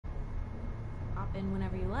pop in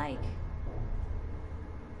whenever you like.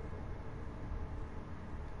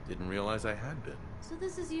 Didn't realize I had been. So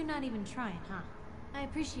this is you not even trying, huh? I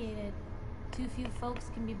appreciate it. Too few folks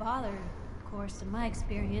can be bothered. Of course, in my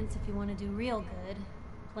experience, if you want to do real good,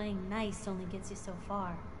 playing nice only gets you so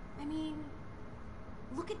far. I mean,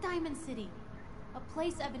 look at Diamond City. A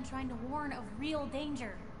place I've been trying to warn of real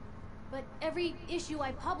danger. But every issue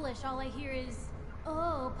I publish, all I hear is,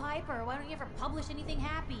 "Oh, Piper, why don't you ever publish anything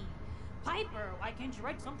happy? Piper, why can't you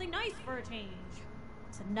write something nice for a change?"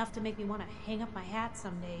 It's enough to make me want to hang up my hat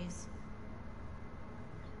some days.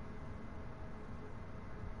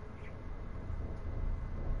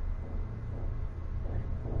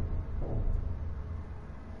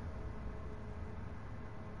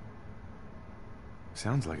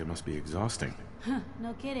 Sounds like it must be exhausting.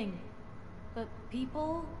 No kidding. But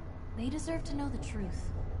people, they deserve to know the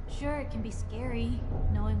truth. Sure, it can be scary,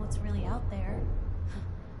 knowing what's really out there.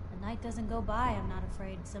 A night doesn't go by, I'm not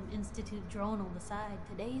afraid some Institute drone will decide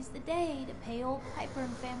today's the day to pay old Piper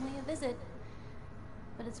and family a visit.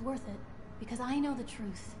 But it's worth it, because I know the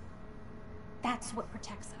truth. That's what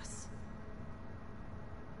protects us.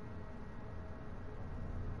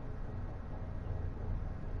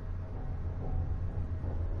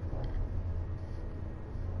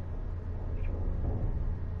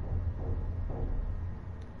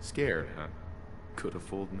 Scared, huh? Could have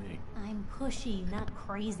fooled me. I'm pushy, not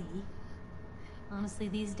crazy. Honestly,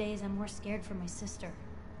 these days I'm more scared for my sister.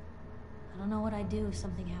 I don't know what I'd do if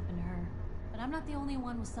something happened to her. But I'm not the only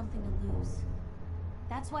one with something to lose.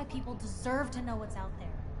 That's why people deserve to know what's out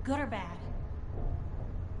there, good or bad.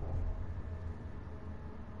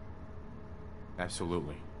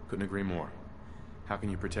 Absolutely. Couldn't agree more. How can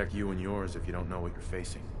you protect you and yours if you don't know what you're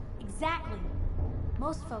facing? Exactly.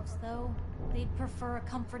 Most folks, though, they'd prefer a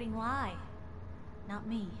comforting lie. Not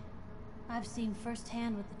me. I've seen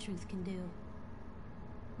firsthand what the truth can do.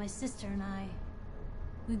 My sister and I,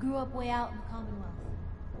 we grew up way out in the Commonwealth.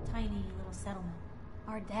 A tiny little settlement.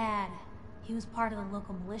 Our dad, he was part of the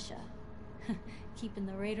local militia. Keeping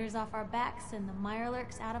the raiders off our backs and the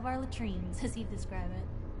Mirelurks out of our latrines, as he'd describe it.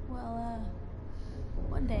 Well,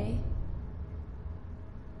 one day,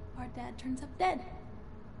 our dad turns up dead.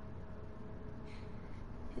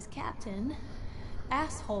 His captain,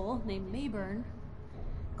 asshole named Mayburn,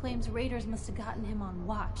 claims raiders must have gotten him on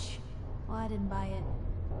watch. Well, I didn't buy it.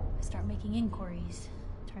 I start making inquiries.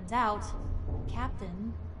 Turns out,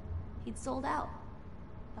 Captain, he'd sold out.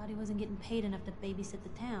 Thought he wasn't getting paid enough to babysit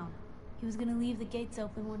the town. He was gonna leave the gates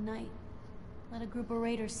open one night. Let a group of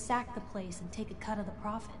raiders sack the place and take a cut of the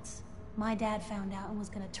profits. My dad found out and was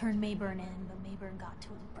gonna turn Mayburn in, but Mayburn got to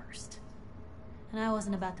him first. And I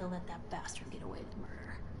wasn't about to let that bastard get away with murder.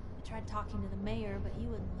 I tried talking to the mayor, but he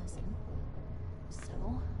wouldn't listen.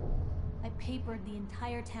 So, I papered the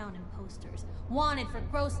entire town in posters. Wanted for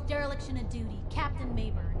gross dereliction of duty, Captain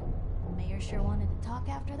Mayburn. The mayor sure wanted to talk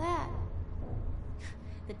after that.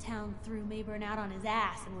 The town threw Mayburn out on his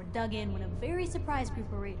ass and were dug in when a very surprised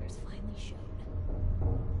group of raiders finally showed.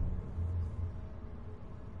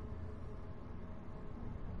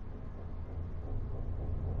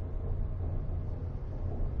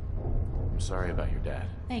 I'm sorry about your dad.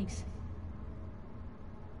 Thanks.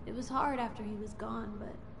 It was hard after he was gone,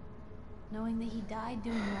 but knowing that he died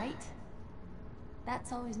doing right,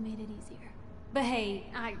 that's always made it easier. But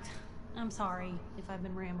hey, I'm sorry if I've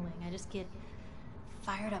been rambling. I just get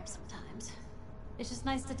fired up sometimes. It's just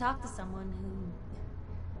nice to talk to someone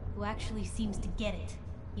who actually seems to get it,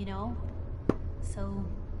 you know? So,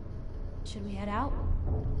 should we head out?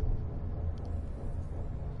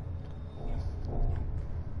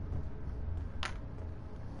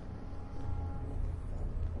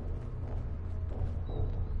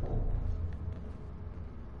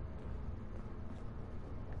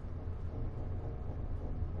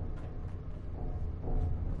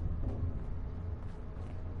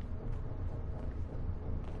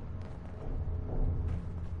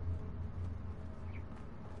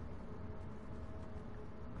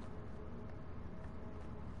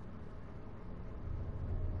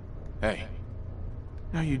 Hey.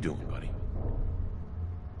 How you doing, buddy?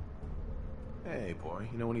 Hey, boy.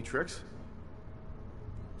 You know any tricks?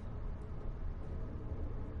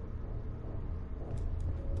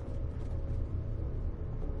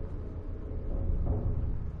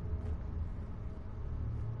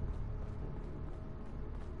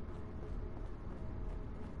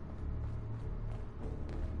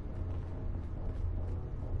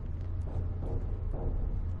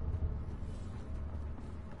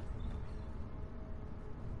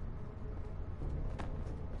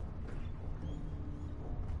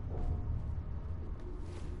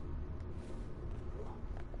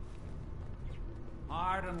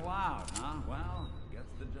 Hard and loud, huh? Well,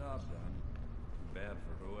 gets the job done. Bad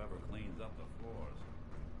for whoever cleans up the floors.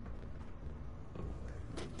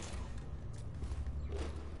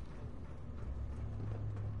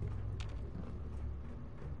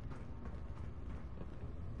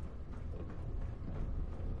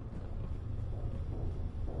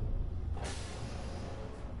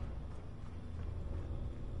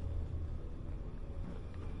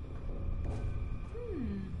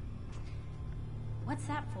 What's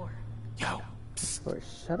that for? Yo. Or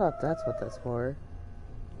shut up, that's what that's for.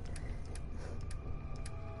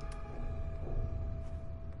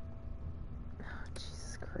 Oh,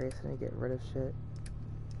 Jesus Christ, I need to get rid of shit.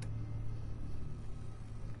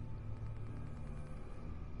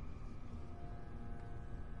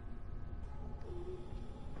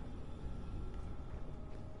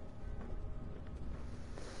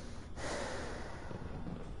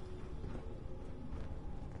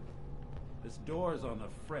 This door's on the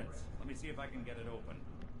fritz. Let me see if I can get it open.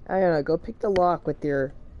 I don't know, go pick the lock with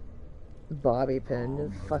your bobby pin.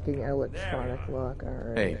 The fucking electronic lock,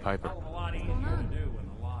 alright. Hey, Piper. Hell of a lot easier to do when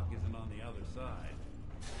the lock isn't on the other side.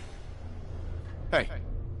 Hey.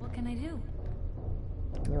 What can I do?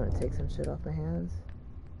 You wanna take some shit off my hands?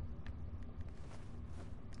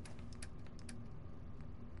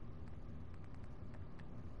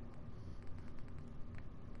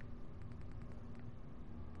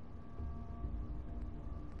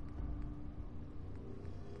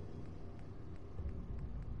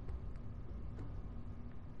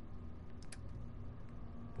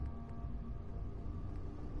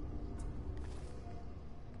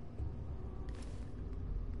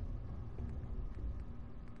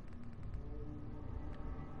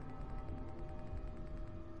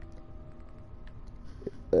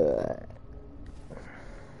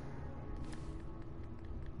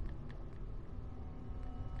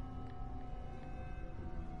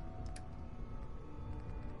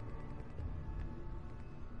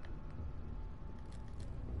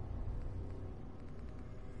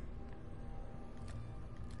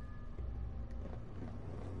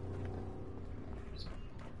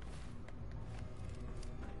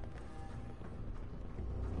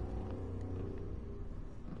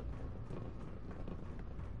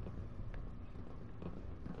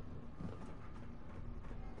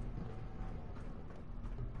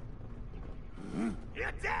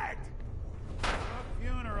 You're dead! A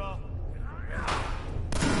funeral.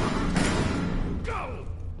 Go!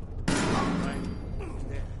 Right.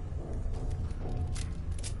 There.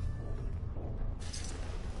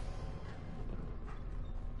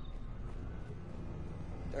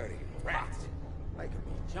 Dirty rats. Making me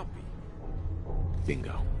jumpy. Bingo.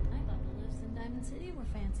 I thought the lifts in Diamond City were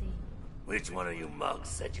fancy. Which one of you mugs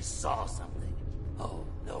said you saw something? Oh,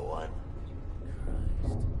 no one?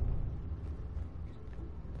 Christ.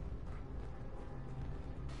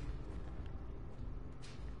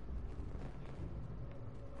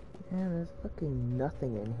 Man, there's fucking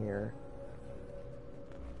nothing in here.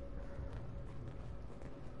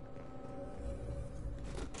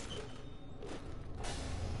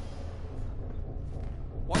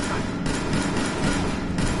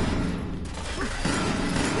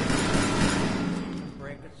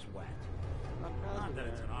 Break a sweat. Not that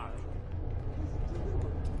it's an art.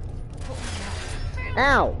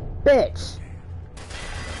 Ow! Bitch!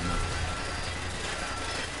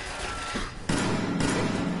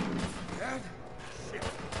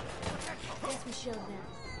 Guess we showed them.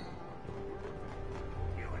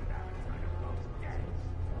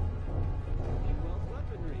 Well,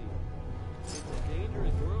 weaponry. It's a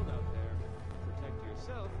dangerous world out there. Protect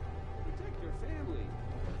yourself, protect your family.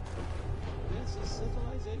 This is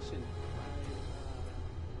civilization.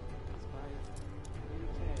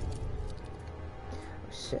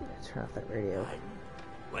 Oh shit, turn off that radio.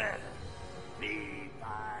 Well, be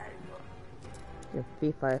fine. You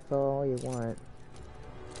can fee fi fo all you want.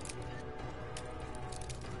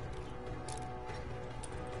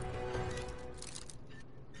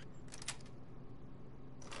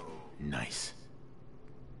 Nice.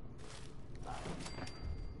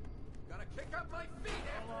 Gotta kick up my feet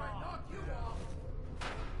after I knock you off.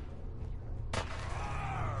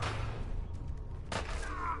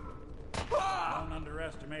 Don't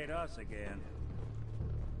underestimate us again.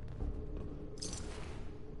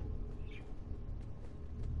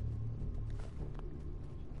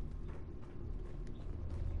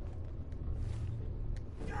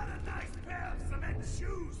 Got a nice pair of cement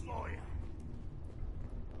shoes for you.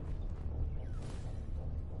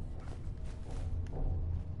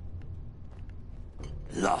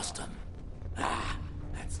 Lost him. Ah,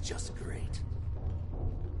 that's just great.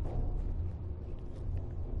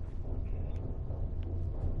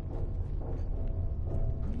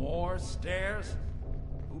 stairs?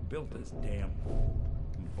 Who built this damn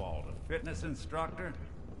vault? A fitness instructor?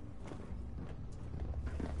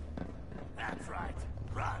 That's right.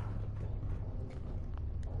 Run.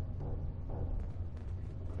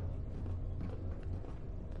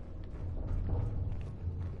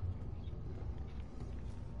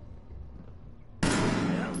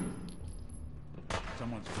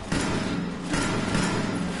 Someone's coming.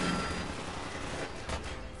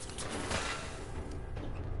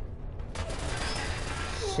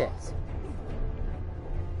 Shit.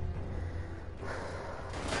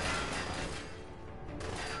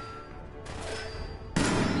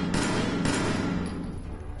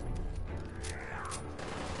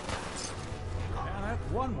 Yeah,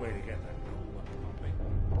 that's one way to get that blood pumping.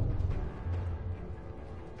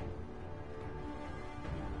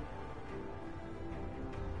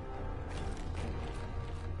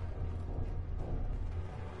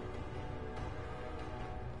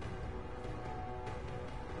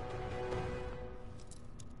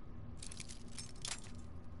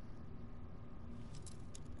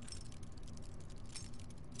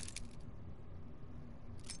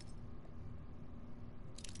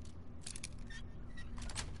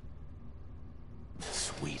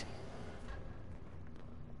 Sweet.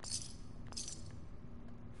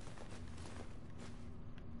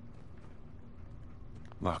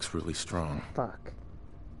 Lock's really strong. Fuck.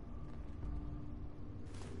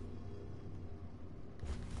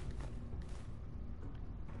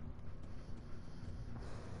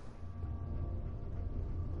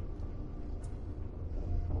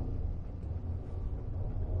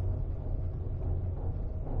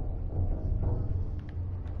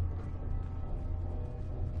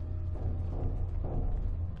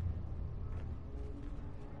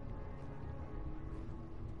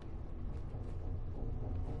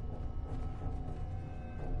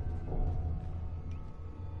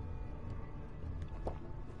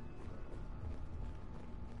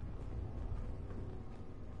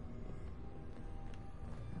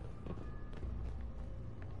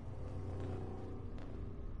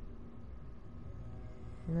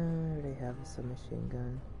 No, they have a submachine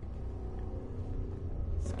gun.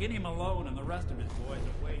 Skinny Malone and the rest of his boys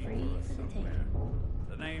are waiting Free for us for the somewhere.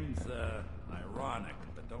 The name's, ironic,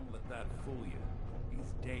 but don't let that fool you.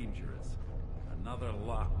 He's dangerous. Another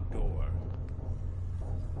locked door.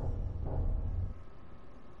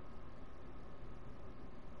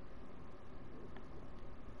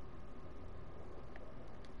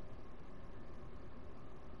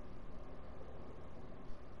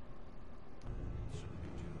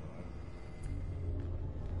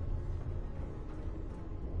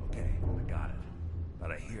 Okay, I got it.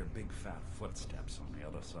 But I hear big fat footsteps on the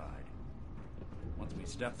other side. Once we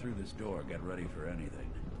step through this door, get ready for anything.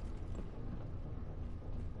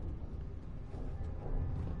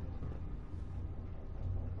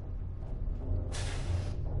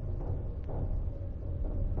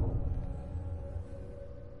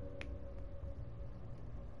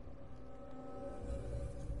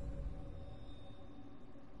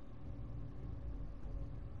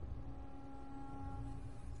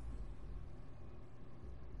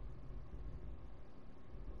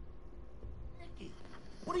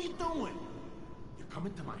 What are you doing? You come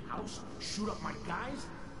into my house, shoot up my guys?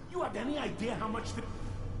 You have any idea how much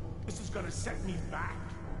this is gonna set me back?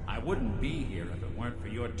 I wouldn't be here if it weren't for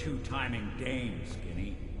your two-timing dame,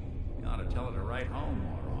 Skinny. You ought to tell her to write home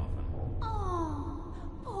more often. Oh,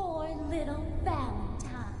 poor little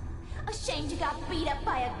Valentine. Ashamed you got beat up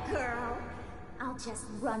by a girl. I'll just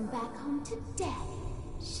run back home to Daddy,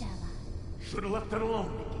 shall I? Should've left it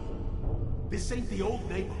alone, Nikki. This ain't the old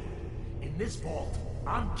neighborhood. In this vault,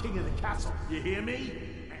 I'm king of the castle, you hear me?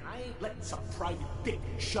 And I ain't letting some private dick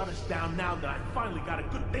shut us down now that I finally got a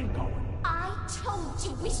good thing going. I told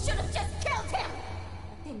you we should have just killed him!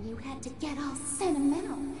 But then you had to get all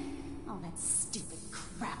sentimental. All that stupid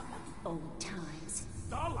crap about the old times.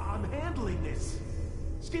 Darla, I'm handling this.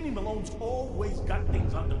 Skinny Malone's always got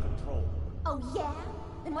things under control. Oh yeah?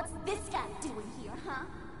 Then what's this guy doing here, huh?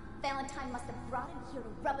 Valentine must have brought him here to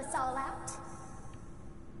rub us all out.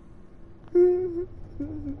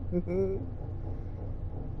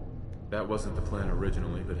 That wasn't the plan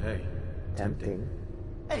originally, but hey, Tempting.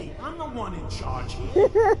 Hey, I'm the one in charge here.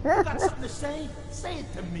 You got something to say? Say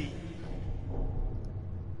it to me.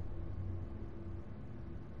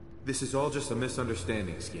 This is all just a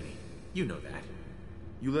misunderstanding, Skinny. You know that.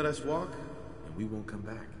 You let us walk, and we won't come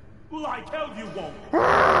back. Like hell you won't.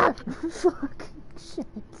 Ah! Fuck. Shit.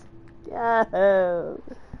 No.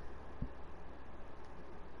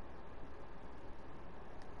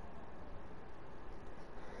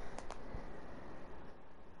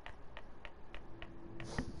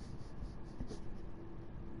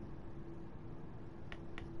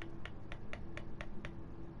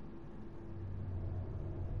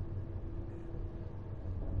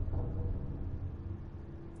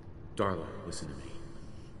 Darla, listen to me.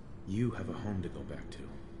 You have a home to go back to.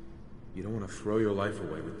 You don't want to throw your life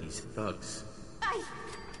away with these thugs.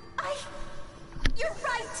 You're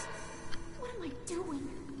right! What am I doing?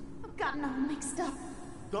 I've gotten all mixed up.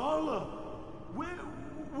 Darla,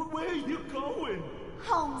 where are you going?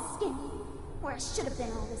 Home, Skinny. Where I should have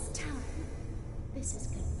been all this time. This is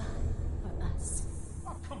goodbye for us.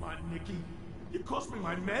 Oh, come on, Nikki. You cost me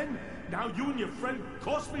my men. Now you and your friend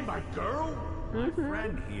cost me my girl? My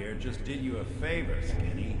friend here just did you a favor,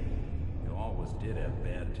 Skinny. You always did have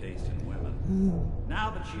bad taste in women. Now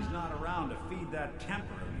that she's not around to feed that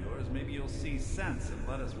temper of yours, maybe you'll see sense and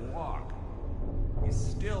let us walk. You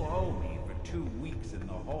still owe me for 2 weeks in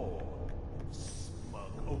the hole.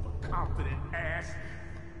 Smug, overconfident ass.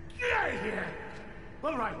 Get out of here!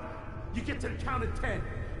 All right, you get to the count of 10.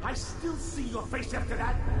 I still see your face after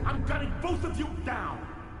that. I'm gunning both of you down.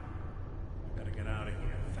 Gotta get out of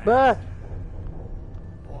here Bah! fast.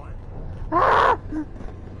 Boy. Ah!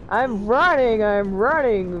 I'm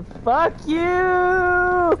running! Fuck you!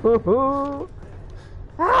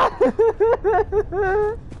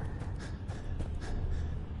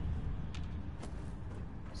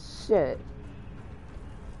 Shit.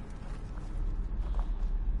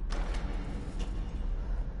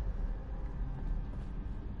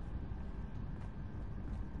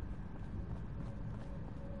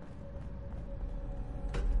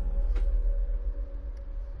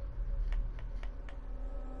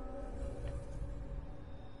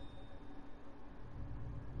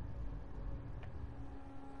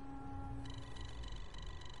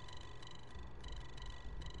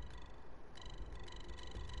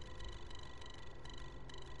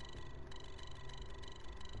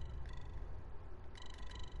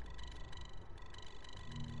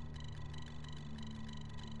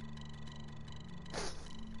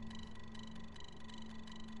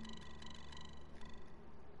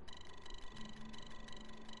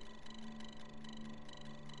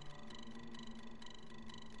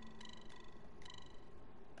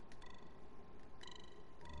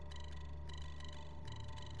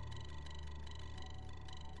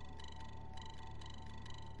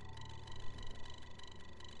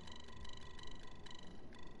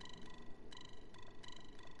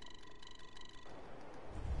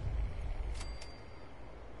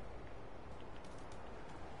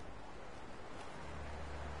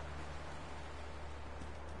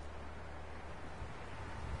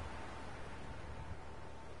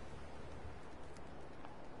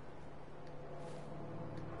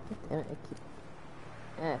 Damn it, I keep...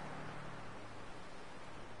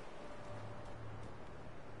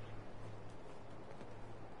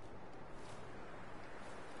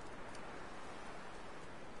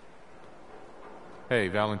 Hey,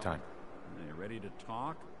 Valentine. Are you ready to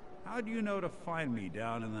talk? How do you know to find me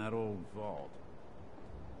down in that old vault?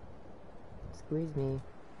 Squeeze me.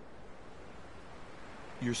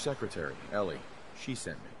 Your secretary, Ellie. She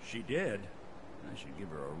sent me. She did? I should give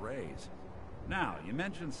her a raise. Now, you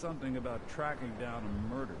mentioned something about tracking down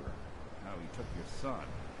a murderer. How he took your son.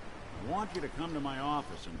 I want you to come to my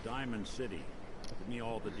office in Diamond City. Give me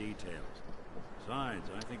all the details. Besides,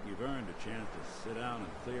 I think you've earned a chance to sit down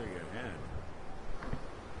and clear your head.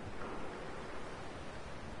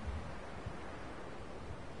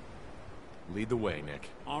 Lead the way,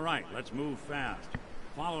 Nick. All right, let's move fast.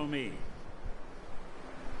 Follow me.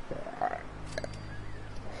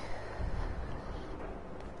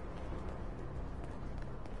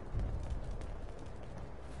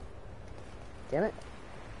 Damn it.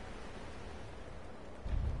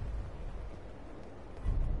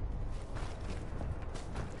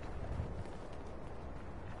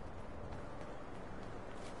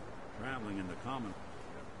 Traveling in the common.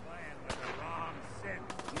 You're playing with the wrong sin.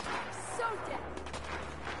 So dead.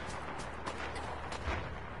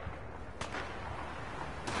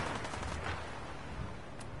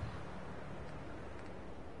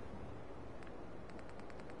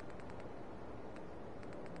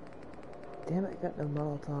 Damn it, I got no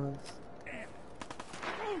Molotovs.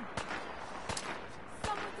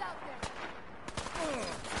 Someone's out there.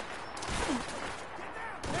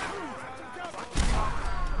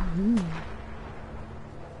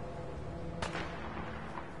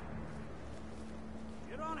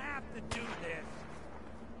 You don't have to do this.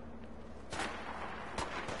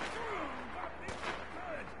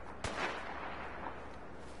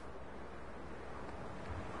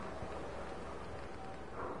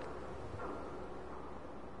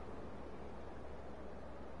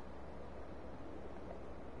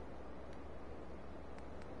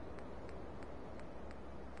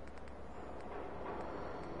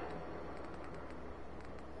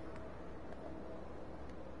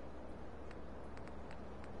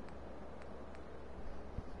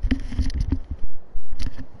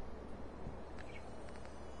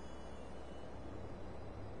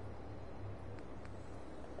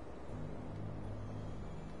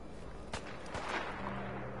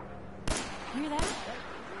 Hear that?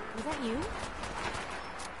 Was that you?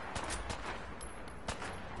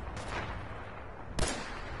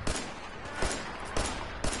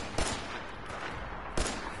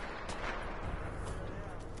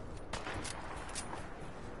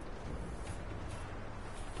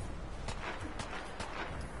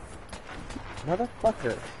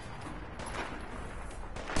 Motherfucker.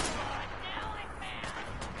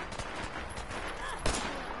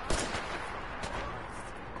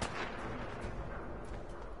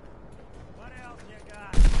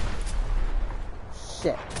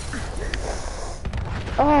 Shit.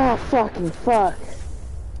 Oh, fucking fuck.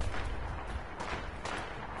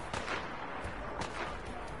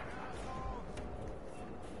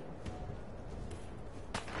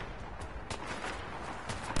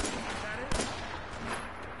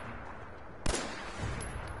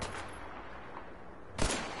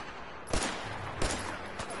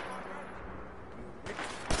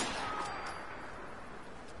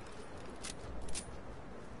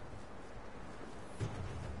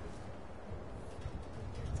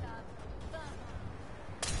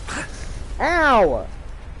 Ow!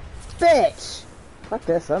 Bitch! Fuck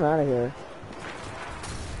this, I'm out of here.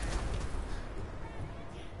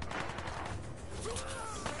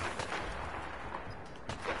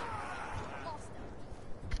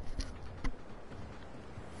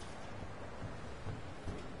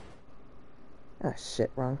 Ah, shit,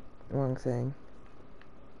 wrong thing.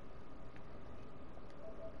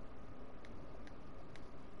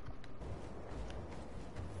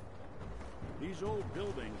 These old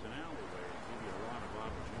buildings and alleyways give you a lot of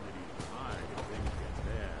opportunities to hide if things get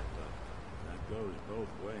bad, but that goes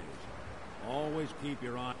both ways. Always keep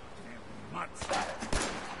your eye... Damn mutts!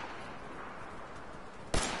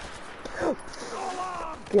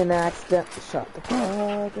 Fucking accident. Shot the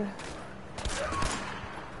dog.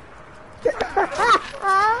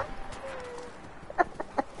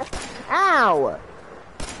 Ow!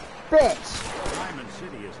 Bitch! Diamond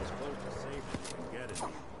City is as close to safe as you can get in these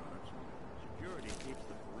parts. Security keeps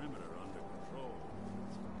the perimeter under control.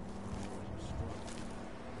 It's always a struggle.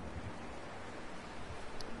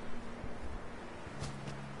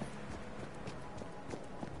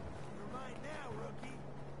 You're mine now, rookie.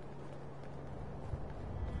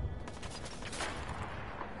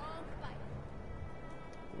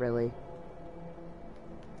 Really?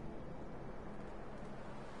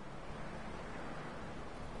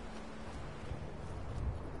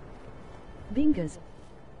 Bingas.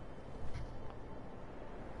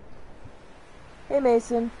 Hey,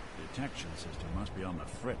 Mason. Detection system must be on the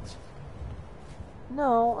fritz.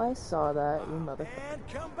 No, I saw that, you motherfucker. And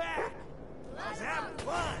come back. I was having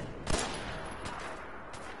fun.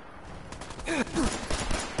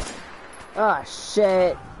 Ah,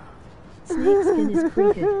 shit. Snakeskin is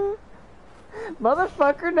crooked.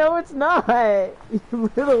 Motherfucker, no it's not!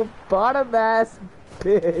 You little bottom ass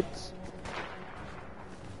bitch.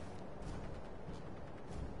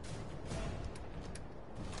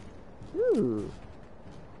 Ooh.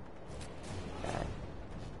 Okay.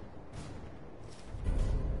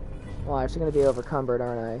 Well, I'm actually gonna be overcumbered,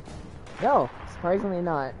 aren't I? No, surprisingly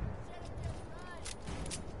not.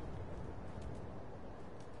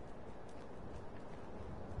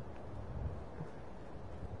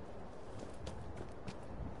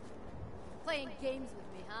 Playing games with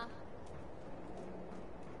me, huh?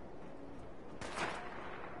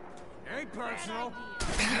 Ain't personal.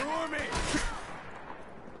 Ignore me.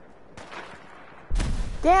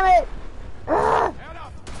 Damn it! Ah! Head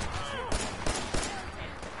up.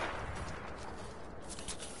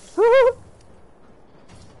 Woohoo!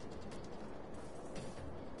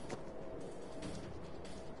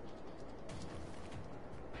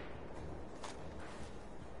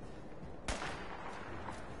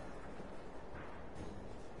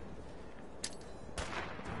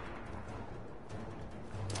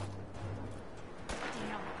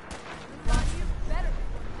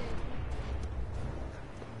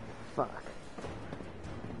 Fuck.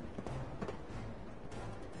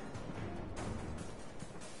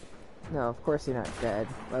 No, of course you're not dead.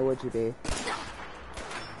 Why would you be?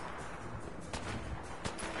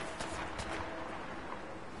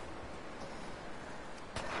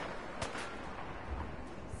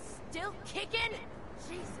 Still kicking?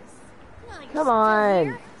 Jesus. Come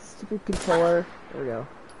on! Stupid controller. There we go.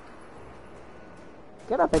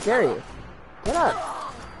 Get up, I dare you. Get up!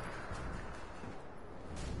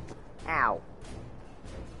 Ow.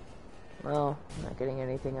 Well, I'm not getting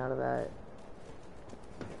anything out of that.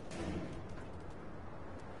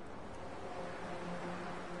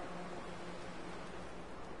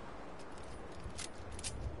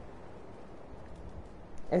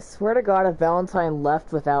 I swear to God, if Valentine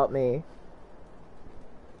left without me,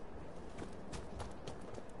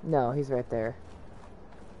 No, he's right there.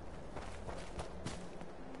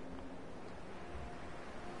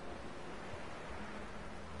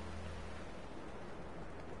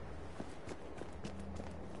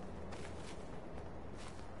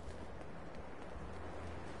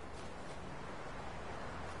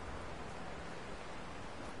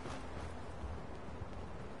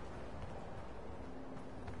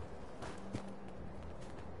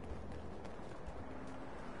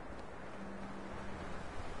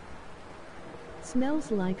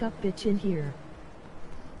 Smells like a bitch in here.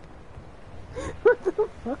 What the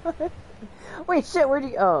fuck? Wait, shit, where'd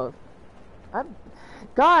you... Oh.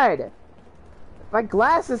 God! My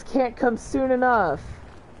glasses can't come soon enough.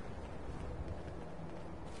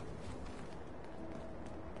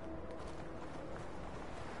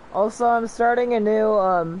 Also, I'm starting a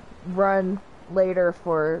new, run later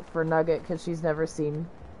for Nugget, because she's never seen,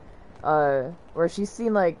 or she's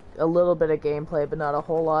seen, like, a little bit of gameplay, but not a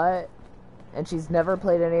whole lot. And she's never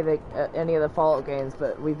played any of the Fallout games,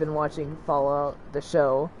 but we've been watching Fallout, the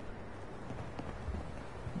show.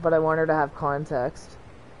 But I want her to have context.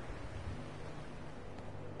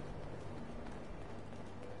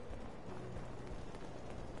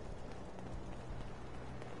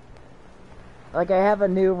 Like, I have a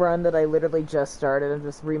new run that I literally just started. I'm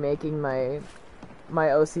just remaking my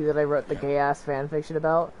OC that I wrote the gay-ass fanfiction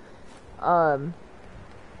about.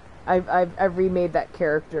 I've remade that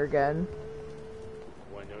character again.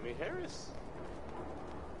 Wynonie Harris.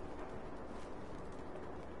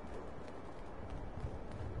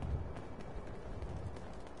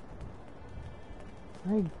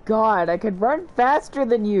 My God, I could run faster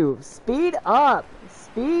than you. Speed up!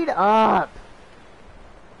 Speed up!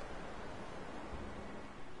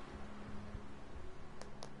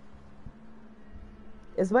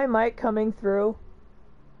 Is my mic coming through?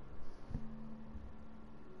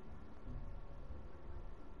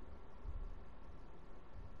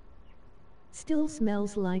 Still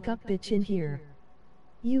smells like a bitch in here.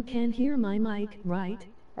 You can hear my mic, right?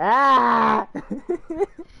 Ah!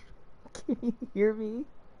 Can you hear me?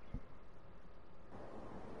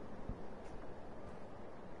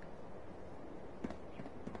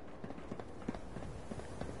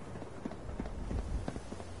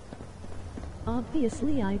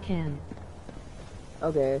 Obviously I can.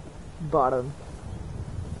 Okay, bottom.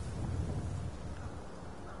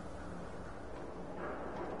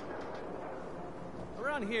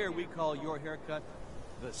 Around here, we call your haircut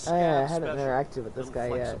the Oh scab yeah, I haven't special. interacted with this Little guy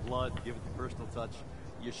flecks yet. of blood, give it the personal touch.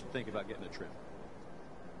 You should think about getting a trim.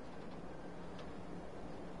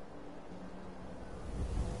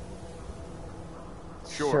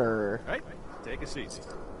 Sure. Right? Take a seat.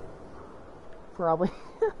 Probably.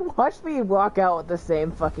 Watch me walk out with the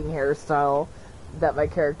same fucking hairstyle that my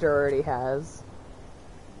character already has.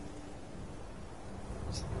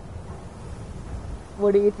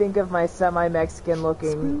 What do you think of my semi-Mexican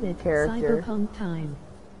looking Screw it, character? cyberpunk time.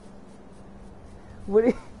 What do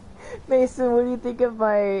you, Mason, what do you think of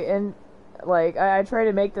I try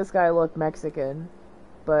to make this guy look Mexican,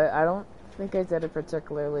 but I don't think I did a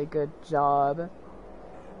particularly good job.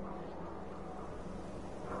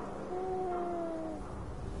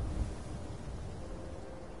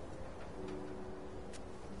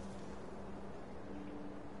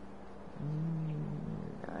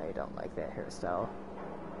 I don't like that hairstyle.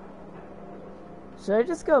 Should I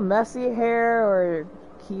just go messy hair or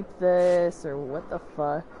keep this or what the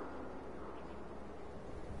fuck?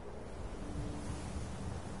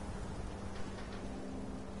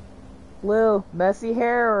 Blue, messy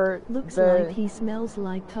hair or Looks the... like he smells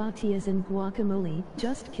like tortillas and guacamole.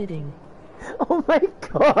 Just kidding. Oh my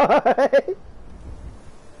God!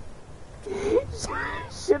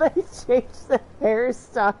 Should I change the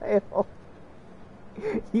hairstyle?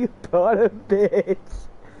 You bought a bitch.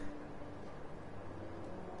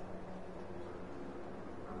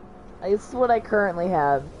 This is what I currently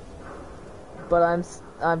have, but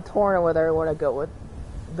I'm torn on whether I want to go with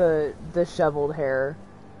the disheveled hair.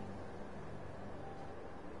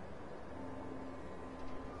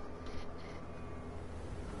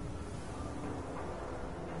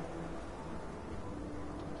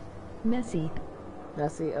 Messy.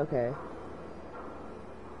 Messy, okay.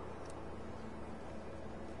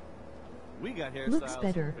 We got hairstyles. Looks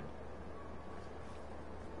better.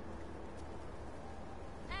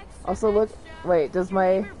 Also, look. Wait, does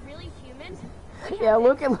my? Really human? Yeah,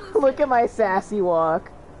 look at my sassy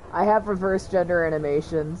walk. I have reverse gender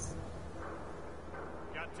animations.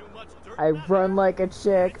 Got too much dirt I in that run hair? like a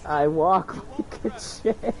chick. I walk like a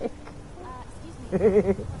chick. Excuse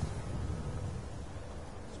me.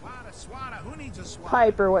 Swana, who needs a swana?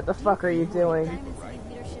 Piper, what the fuck are you doing? Diamond City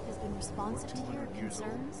leadership has been responsive to your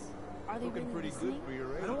concerns? Are they really Pretty listening? good for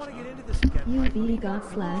your age. I don't want to get into this again. UV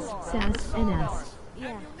got slash sass and ass.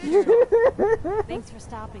 Yeah. Sure. Thanks for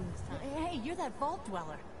stopping this time. Hey, you're that vault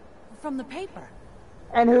dweller from the paper.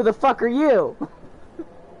 And who the fuck are you?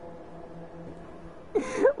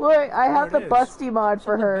 Look, I have the There it is. Busty mod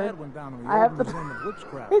for Something her. bad went down in the I have the, Old Museum of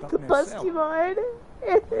Witchcraft it's up the near Cell. Busty mod.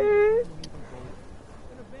 Been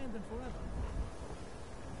abandoned forever.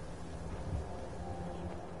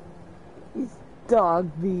 He's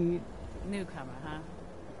dog meat. Newcomer, huh?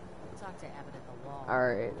 Talk to Abbott at the wall.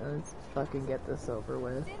 Alright, let's fucking get this over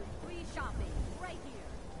with. Free shopping right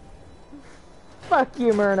here. Fuck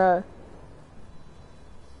you, Myrna.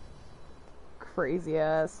 Crazy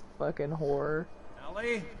ass fucking whore.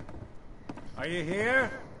 Ellie? Are you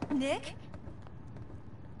here? Nick?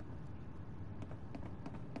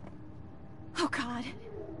 Oh God,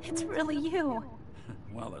 it's really you.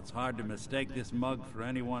 Well, it's hard to mistake this mug for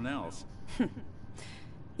anyone else.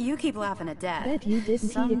 You keep laughing at Dad. Bet you didn't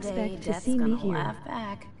Someday expect to Dad's see me gonna here. laugh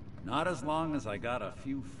back. Not as long as I got a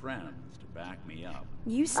few friends to back me up.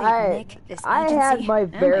 You saved Nick, this I agency, had my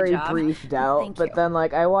and very job. brief doubt, Thank but you. then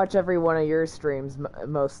like I watch every one of your streams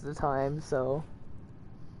most of the time, so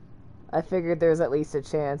I figured there's at least a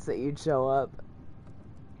chance that you'd show up.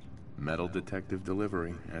 Metal detective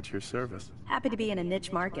delivery at your service. Happy to be in a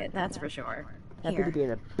niche market, that's for sure. Happy Here. to be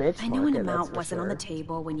in a bitch I know an market, that's amount for wasn't on the sure.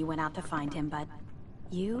 table when you went out to find him, but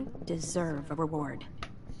you deserve a reward.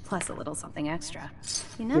 Plus a little something extra.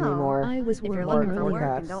 You know, Give me more. I was if you're working looking for on work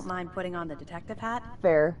caps. and don't mind putting on the detective hat,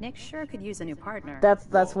 Fair. Nick sure could use a new partner.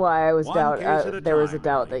 That's why I was One doubt. case at a There was a time,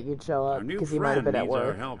 doubt Ellie. that you'd show Our up new because you might have friend been at needs our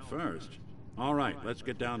work. help first. All right, let's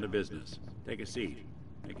get down to business. Take a seat.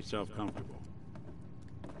 Make yourself comfortable.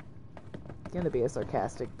 Gonna be a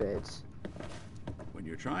sarcastic bitch. When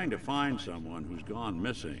you're trying to find someone who's gone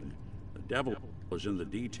missing, the devil is in the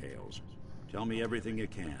details. Tell me everything you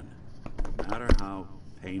can, no matter how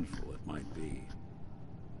painful it might be.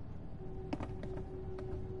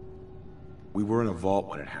 We were in a vault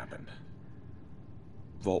when it happened.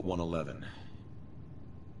 Vault 111.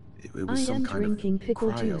 It was I some am kind drinking of pickle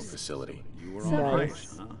cryo juice. facility. You were So on Nice.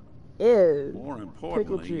 ice, huh? Ew. More Pickle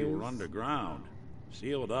importantly, you were juice. underground,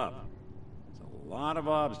 sealed up. It's a lot of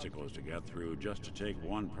obstacles to get through just to take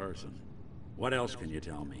one person. What else can you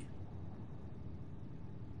tell me?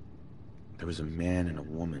 There was a man and a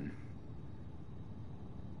woman.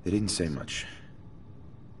 They didn't say much.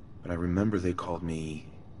 But I remember they called me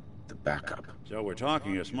the backup. So we're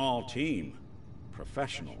talking a small team.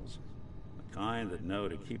 Professionals. The kind that know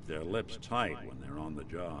to keep their lips tight when they're on the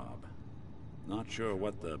job. Not sure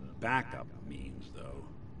what the backup means, though.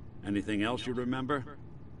 Anything else you remember?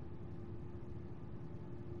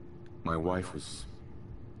 My wife was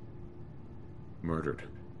murdered.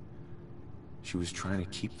 She was trying to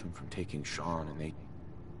keep them from taking Sean, and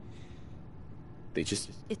they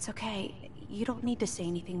just... It's okay. You don't need to say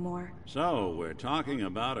anything more. So, we're talking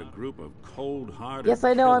about a group of cold-hearted Yes,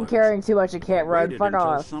 I know I'm killers carrying too much. I can't run. waited Fuck until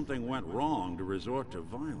off. something went wrong to resort to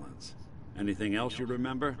violence. Anything else you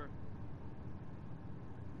remember?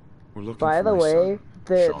 We're looking By for the my way, son,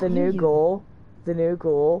 the Sean. new goal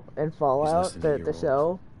in He's Fallout, less than a the year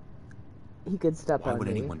show, he could step Why on would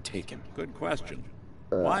me. anyone take him? Good question.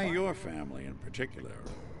 Why your family in particular?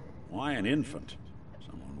 Why an infant?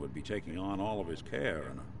 Someone would be taking on all of his care,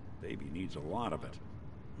 and a baby needs a lot of it.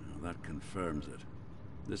 Well, that confirms it.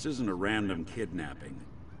 This isn't a random kidnapping.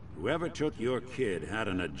 Whoever took your kid had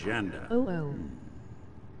an agenda. Oh.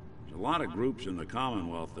 There's a lot of groups in the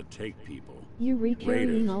Commonwealth that take people. You recarrying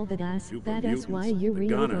Raiders, all that ass, super that is why mutants, you the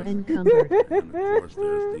re over Gunners. encumbered. And of course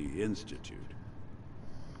there's the Institute.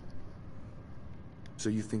 So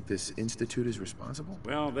you think this institute is responsible?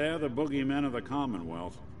 Well, they're the boogeymen of the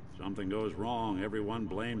Commonwealth. Something goes wrong, everyone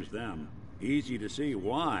blames them. Easy to see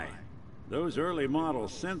why. Those early model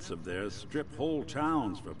synths of theirs strip whole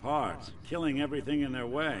towns for parts, killing everything in their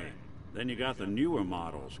way. Then you got the newer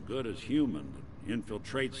models, good as human, that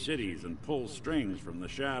infiltrate cities and pull strings from the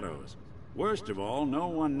shadows. Worst of all, no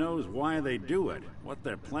one knows why they do it, what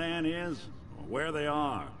their plan is, or where they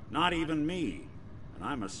are. Not even me. And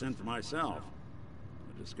I'm a synth myself.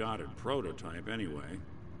 A discarded prototype, anyway.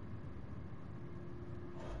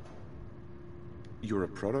 You're a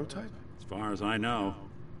prototype? As far as I know.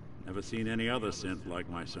 Never seen any other synth like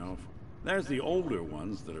myself. There's the older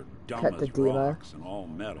ones that are dumb Cut the as diva. rocks and all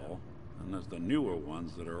metal. And there's the newer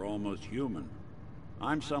ones that are almost human.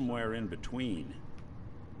 I'm somewhere in between.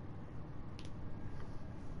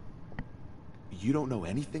 You don't know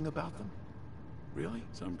anything about them? Really?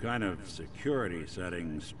 Some kind of security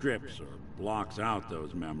setting strips or blocks out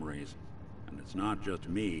those memories. And it's not just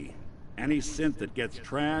me. Any synth that gets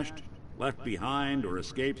trashed, Left Behind or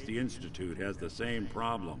Escapes the Institute has the same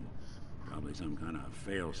problem. Probably some kind of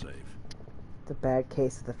failsafe. It's a bad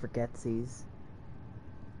case of the forgetsies.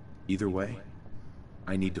 Either way,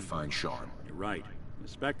 I need to find Sean. You're right. The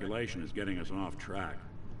speculation is getting us off track.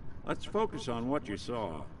 Let's focus on what you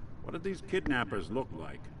saw. What did these kidnappers look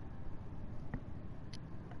like?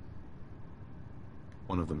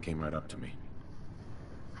 One of them came right up to me.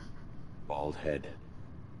 Bald head.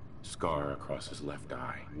 Scar across his left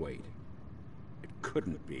eye. Wait. It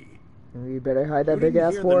couldn't be. You better hide that You big didn't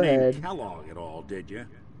ass hear forehead. the name Kellogg at all, did you?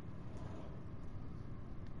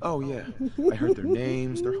 Oh, yeah. I heard their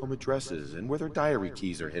names, their home addresses, and where their diary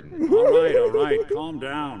keys are hidden. All right. Calm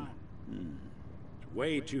down. It's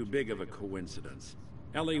way too big of a coincidence.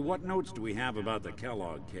 Ellie, what notes do we have about the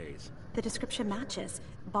Kellogg case? The description matches.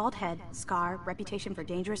 Bald head, scar, reputation for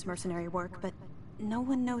dangerous mercenary work, but no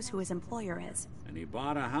one knows who his employer is. And he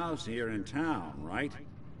bought a house here in town, right?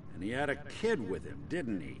 And he had a kid with him,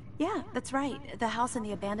 didn't he? Yeah, that's right. The house in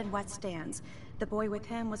the abandoned West Stands. The boy with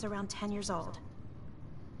him was around 10 years old.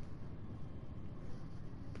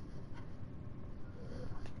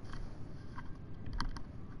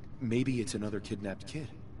 Maybe it's another kidnapped kid.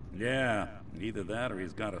 Yeah, either that or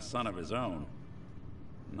he's got a son of his own.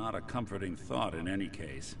 Not a comforting thought in any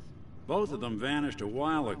case. Both of them vanished a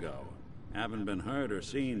while ago. Haven't been heard or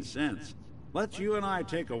seen since. Let's you and I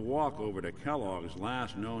take a walk over to Kellogg's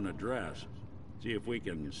last known address. See if we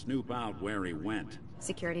can snoop out where he went.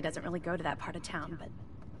 Security doesn't really go to that part of town, but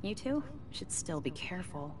you two should still be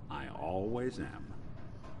careful. I always am.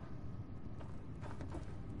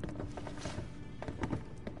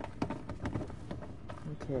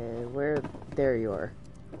 Okay, where... There you are.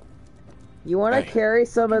 You want to Hey. carry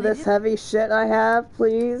some of this heavy shit I have,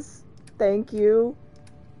 please? Thank you.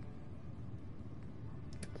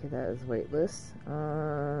 Okay, that is weightless.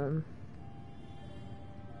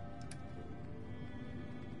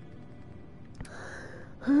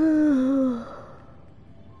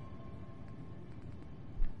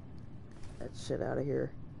 That shit out of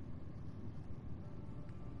here.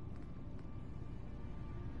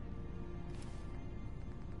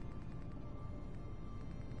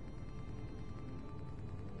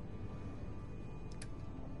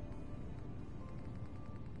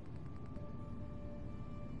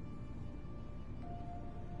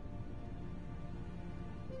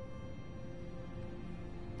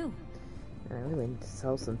 Ooh. I really need to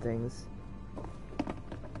sell some things.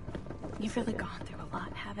 You've really gone through a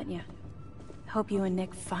lot, haven't you? Hope you and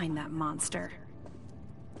Nick find that monster.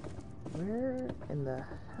 Where in the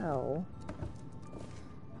hell?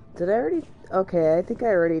 Did I already... Okay, I think I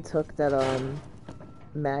already took that,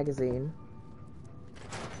 magazine.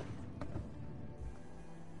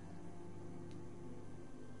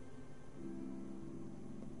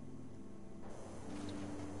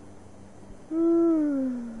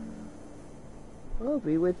 I'll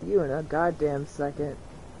be with you in a goddamn second.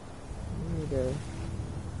 I need to...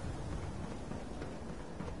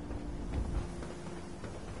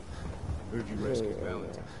 Heard you rescued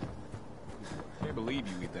Valentine. Can't believe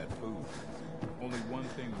you eat that food. Only one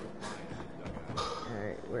thing we're fine.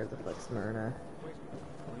 Alright, where the fuck's Myrna?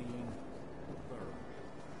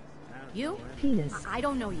 You? Penis. I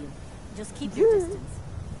don't know you. Just keep your distance.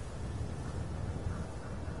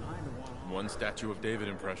 One Statue of David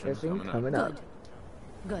impression Fishing coming up. Good.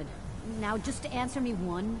 Good. Now just answer me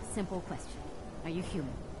one simple question. Are you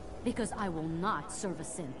human? Because I will not serve a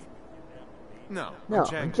synth. No, No,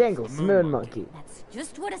 I'm Jangles, the moon monkey. That's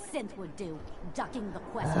just what a synth would do. Ducking the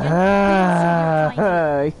question. We don't serve your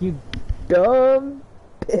kind You dumb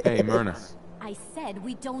bitch. Hey, Myrna. I said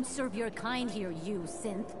we don't serve your kind here, you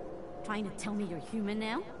synth. Trying to tell me you're human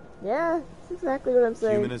now? Yeah, that's exactly what I'm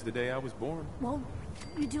saying. Human as the day I was born. Well,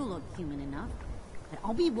 you do look human enough. But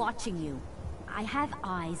I'll be watching you. I have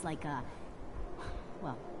eyes like a...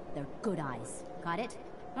 Well, they're good eyes. Got it?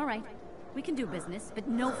 Alright. We can do business, but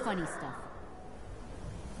no funny stuff.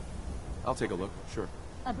 I'll take a look, sure.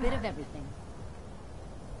 A bit of everything.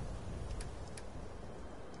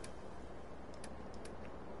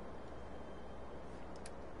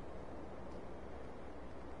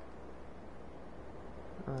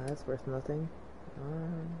 Oh, that's worth nothing.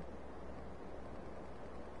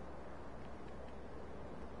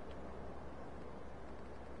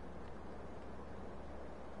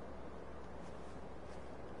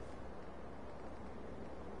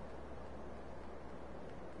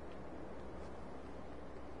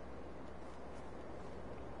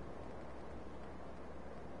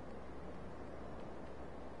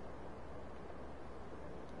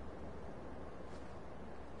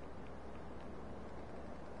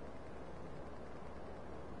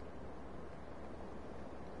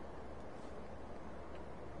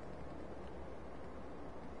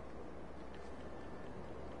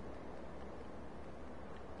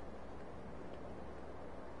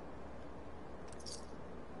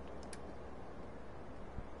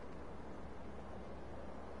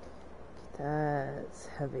 That's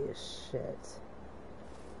heavy as shit.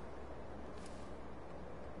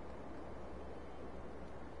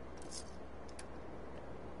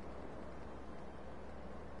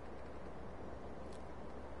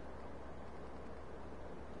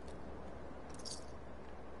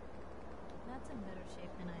 That's in better shape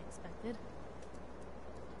than I expected.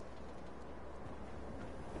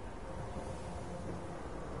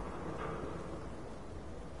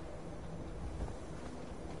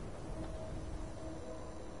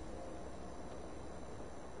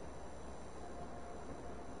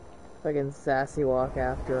 Fucking sassy walk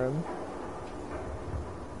after him.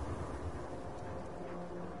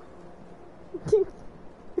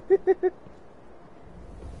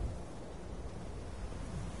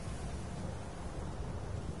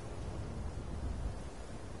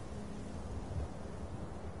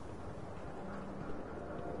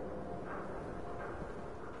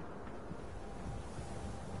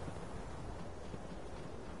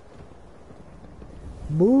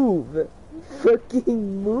 Move!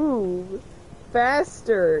 Fucking move!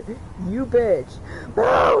 Faster! You bitch!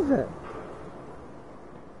 Move!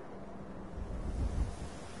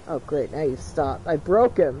 Oh great, now you stopped. I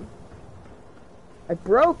broke him! I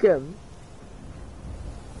broke him!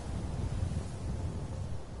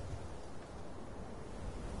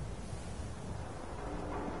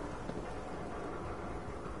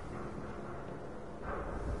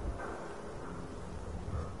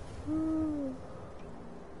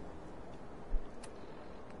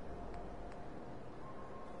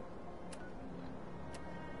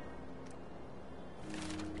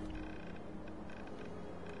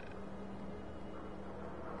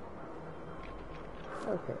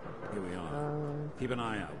 Okay. Here we are. Keep an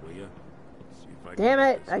eye out, will you? See if I Damn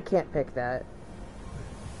it! I can't pick that.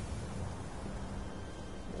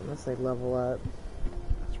 Unless I level up.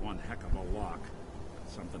 That's one heck of a lock.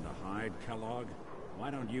 Something to hide, Kellogg?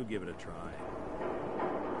 Why don't you give it a try?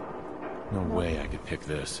 No way I could pick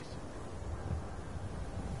this.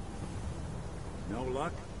 No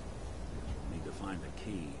luck? Need to find the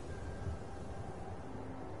key.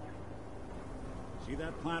 See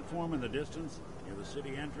that platform in the distance, near the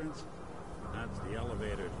city entrance? That's the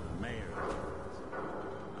elevator to the mayor's office.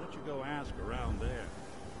 Why don't you go ask around there?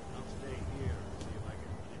 I'll stay here and see if I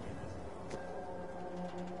can find you.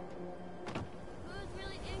 Who's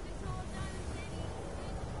really in control of Diamond City?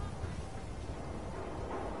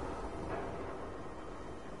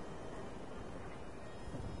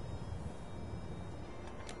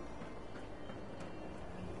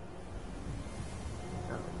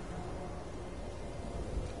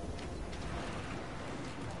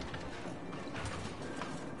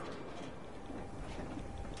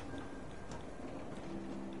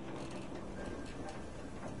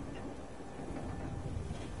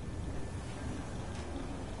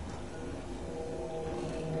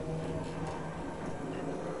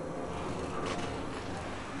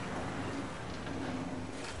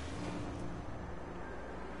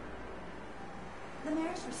 The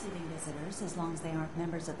mayor's receiving visitors as long as they aren't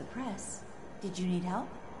members of the press. Did you need help?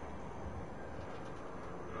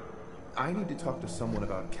 I need to talk to someone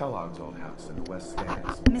about Kellogg's old house in the West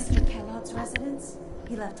Stands. Mr. Kellogg's residence?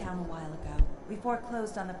 He left town a while ago. We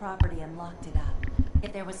foreclosed on the property and locked it up.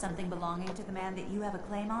 If there was something belonging to the man that you have a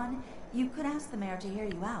claim on, you could ask the mayor to hear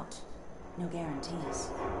you out. No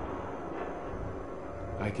guarantees.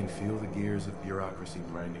 I can feel the gears of bureaucracy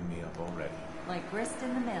grinding me up already. Like grist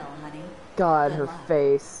in the mill, honey. God, Good her luck.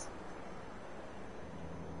 face.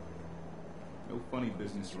 No funny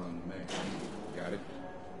business around the mayor. Got it?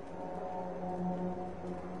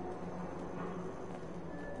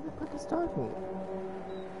 What the fuck is talking?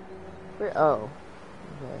 Where? Oh.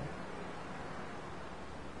 Okay.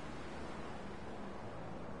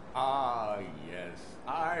 Ah, yes.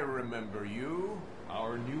 I remember you.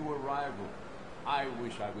 Our new arrival. I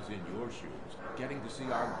wish I was in your shoes, getting to see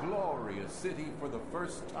our glorious city for the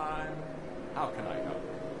first time. How can I help?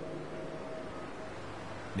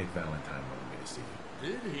 Nick Valentine wanted me to see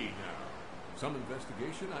you. Did he now? Some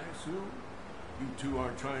investigation, I assume? You two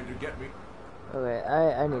aren't trying to get me... Okay,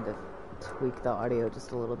 I need to tweak the audio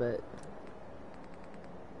just a little bit.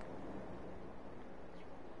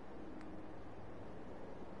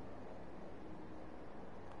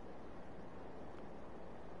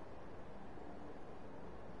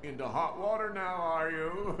 Into hot water now, are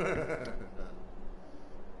you?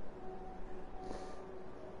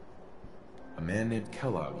 A man named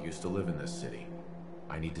Kellogg used to live in this city.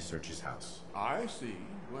 I need to search his house. I see.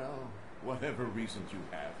 Well, whatever reasons you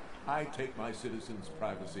have, I take my citizens'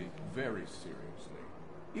 privacy very seriously.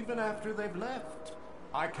 Even after they've left.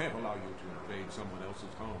 I can't allow you to invade someone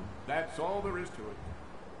else's home. That's all there is to it.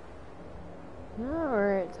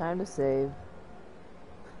 Alright, time to save.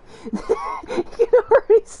 You can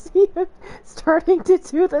already see him starting to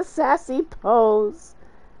do the sassy pose.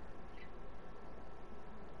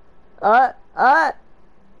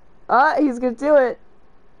 He's gonna do it.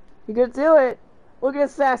 He's gonna do it. Look at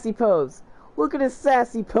his sassy pose. Look at his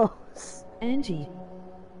sassy pose. Angie.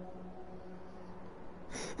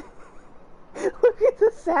 Look at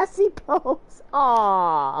the sassy pose.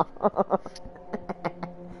 Aww.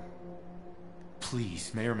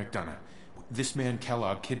 Please, Mayor McDonough. This man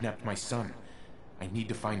Kellogg kidnapped my son. I need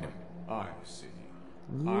to find him. I see.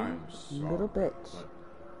 You I'm sorry. little bitch. But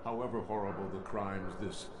however horrible the crimes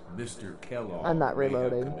this Mr. Kellogg I'm not may have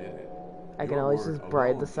reloading. committed, I can your always word just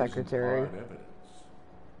bribe the alone isn't secretary. hard evidence.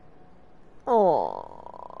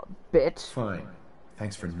 Aww, bitch. Fine.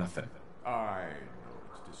 Thanks for nothing. I know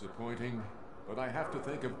it's disappointing, but I have to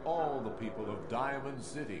think of all the people of Diamond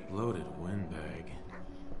City. Loaded windbag.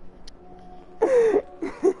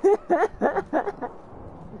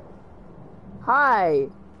 Hi.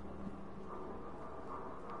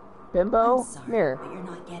 Bimbo, I'm sorry, come here. but you're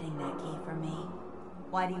not getting that key from me.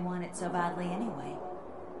 Why do you want it so badly anyway?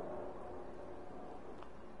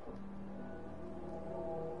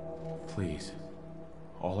 Please.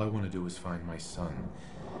 All I want to do is find my son.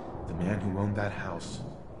 The man who owned that house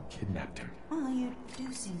kidnapped him. Well, you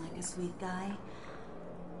do seem like a sweet guy.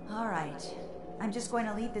 All right. I'm just going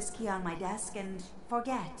to leave this key on my desk and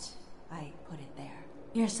forget I put it there.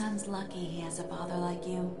 Your son's lucky he has a father like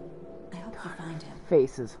you. I hope you find him.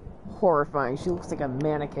 Face is horrifying. She looks like a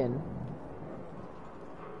mannequin.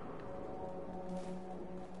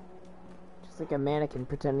 Just like a mannequin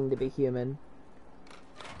pretending to be human.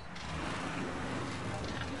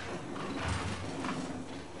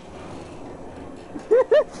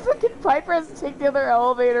 Fucking Piper has to take the other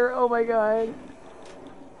elevator. Oh my god.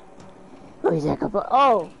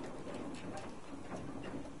 Oh!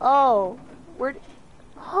 Oh! Where'd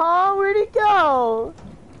he go?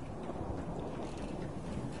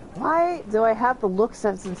 Why do I have the look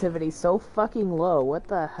sensitivity so fucking low? What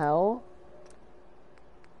the hell?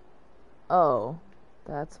 Oh.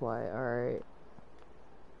 That's why, alright.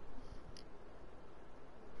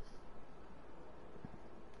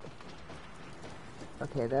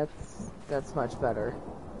 Okay, that's much better.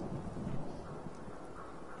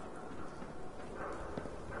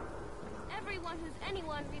 Everyone who's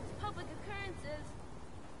anyone reads public occurrences.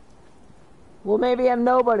 Well, maybe I'm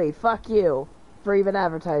nobody. Fuck you for even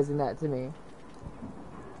advertising that to me.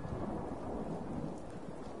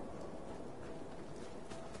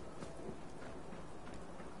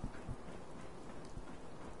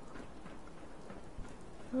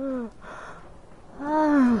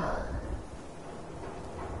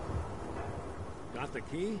 Got the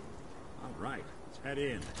key? All right, let's head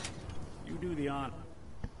in. You do the honor.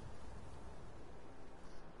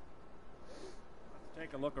 Let's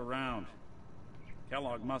take a look around.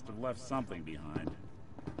 Kellogg must have left something behind.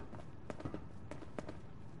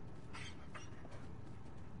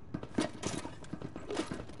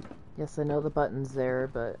 Yes, I know the button's there,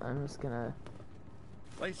 but I'm just gonna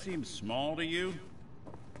Place seems small to you?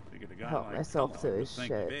 Figured a guy help like myself Kellogg to would his think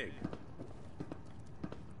shit. big.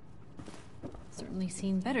 Certainly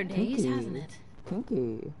seen better days, hasn't it?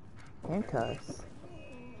 Pinky. Handcuffs.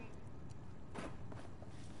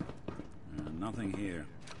 Nothing here.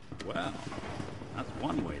 Well, that's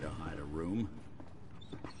one way to hide a room.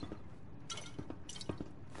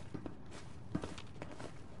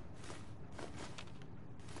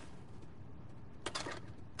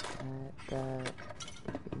 That.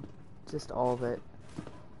 Just all of it.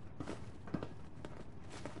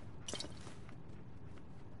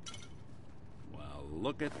 Well,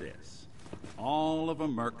 look at this. All of a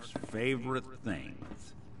Merc's favorite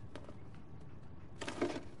things.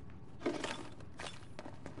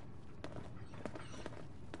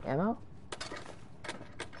 Ammo?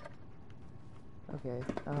 Okay,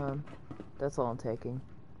 that's all I'm taking.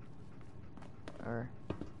 Or...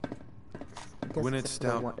 I guess Gwinnett it's the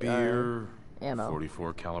one- Stout beer, ammo.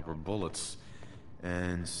 44 caliber bullets,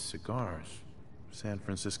 and cigars. San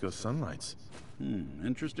Francisco Sunlights.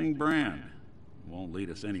 Interesting brand. Won't lead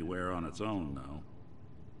us anywhere on its own, though.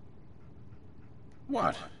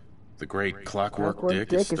 What? The great Clockwork Clockwork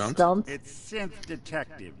Dick is stumped? It's Synth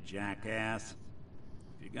Detective, jackass.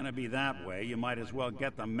 If you're gonna be that way, you might as well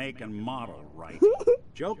get the make and model right.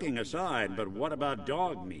 Joking aside, but what about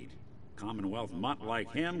dog meat? Commonwealth mutt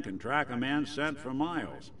like him can track a man's scent for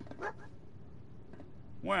miles.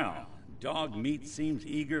 Well, dog meat seems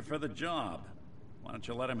eager for the job. Why don't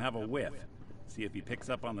you let him have a whiff? See if he picks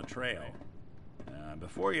up on the trail.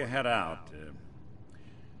 Before you head out,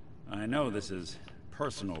 I know this is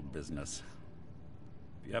personal business,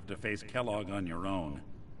 If you have to face Kellogg on your own,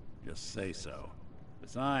 just say so.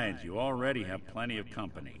 Besides, you already have plenty of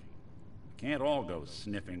company. You can't all go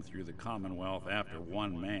sniffing through the Commonwealth after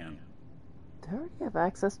one man. Do I already have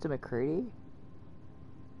access to McCready?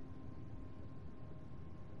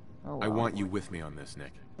 Oh, wow. I want you with me on this,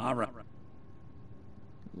 Nick. All right.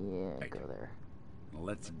 Yeah, go there.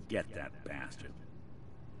 Let's get that bastard.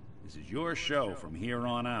 This is your show from here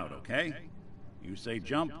on out, okay? You say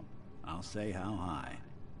jump, I'll say how high.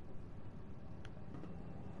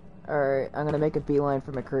 Alright, I'm gonna make a beeline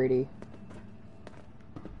for McCready.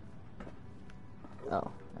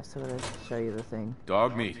 Oh, I still gotta show you the thing.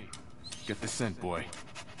 Dog meat. Get the scent, boy.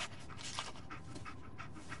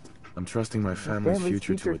 I'm trusting my family's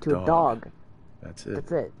future to a dog. That's it.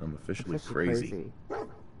 That's it. I'm officially crazy.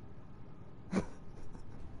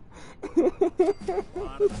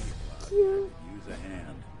 Use a hand.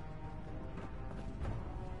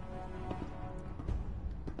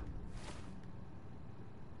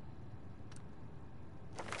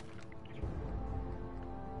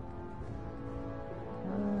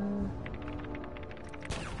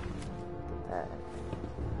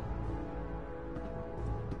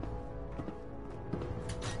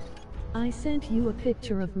 I sent you a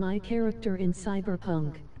picture of my character in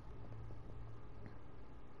Cyberpunk.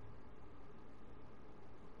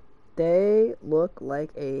 They look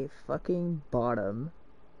like a fucking bottom.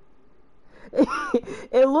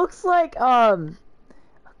 It looks like, God,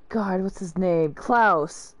 what's his name?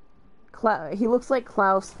 Klaus. He looks like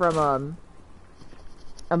Klaus from,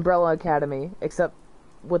 Umbrella Academy, except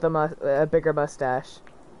with a bigger mustache.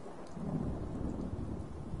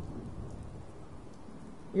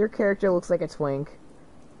 Your character looks like a twink.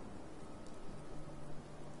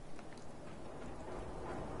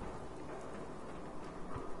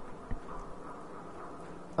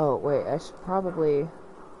 Oh, wait, I should probably...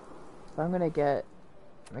 If I'm gonna get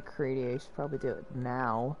McCready, I should probably do it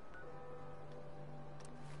now.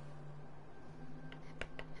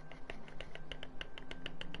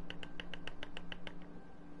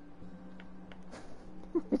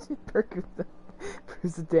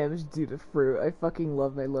 Proves the damage due to fruit. I fucking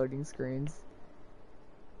love my loading screens.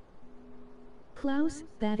 Klaus,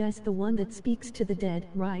 that's the one that speaks to the dead,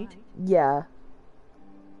 right? Yeah.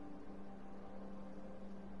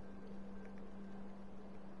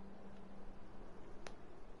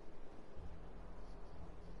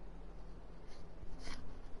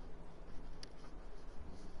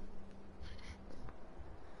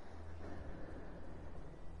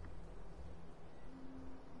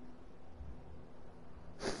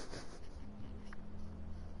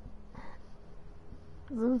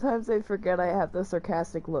 Sometimes I forget I have the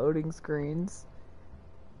sarcastic loading screens.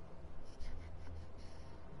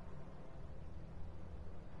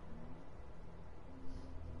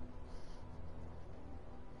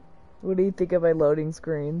 What do you think of my loading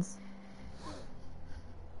screens?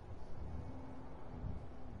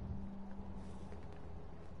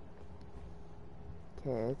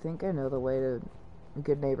 Okay, I think I know the way to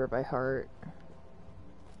Good Neighbor by heart.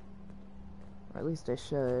 Or at least I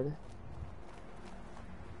should.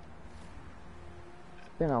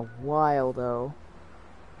 Been a while though.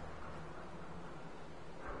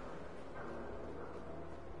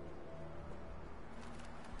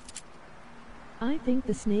 I think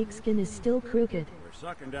the snakeskin is still crooked. We're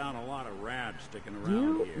sucking down a lot of rads sticking around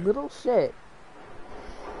You here. little shit.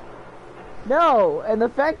 No, and the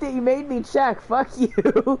fact that you made me check, fuck you.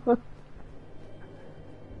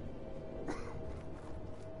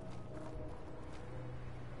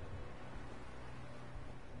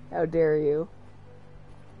 How dare you?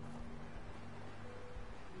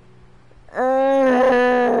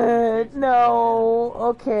 No.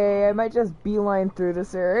 Okay, I might just beeline through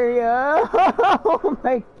this area. Oh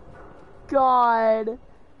my god.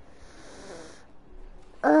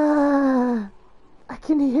 I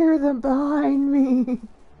can hear them behind me.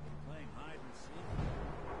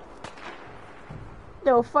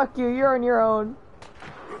 No, fuck you. You're on your own.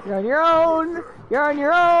 You're on your own. You're on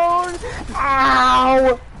your own.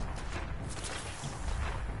 Ow!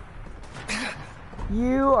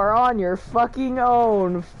 You are on your fucking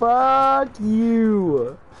own. Fuck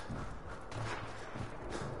you.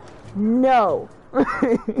 No.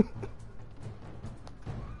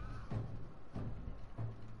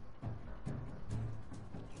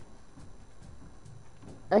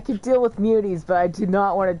 I can deal with muties, but I do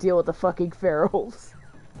not want to deal with the fucking ferals.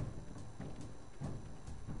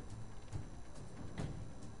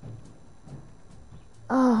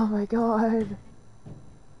 Oh my god.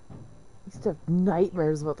 I used to have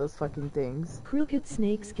nightmares about those fucking things. Crooked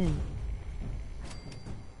snakeskin.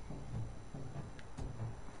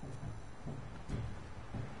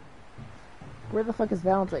 Where the fuck is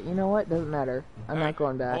Valentine? You know what? Doesn't matter. I'm not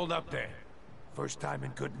going back. Hold up there. First time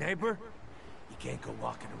in Good Neighbor? You can't go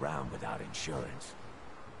walking around without insurance.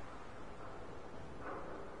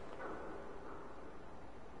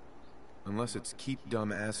 Unless it's keep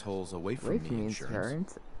dumb assholes away from me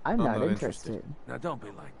insurance. I'm not interested. Now don't be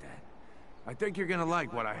like that. I think you're gonna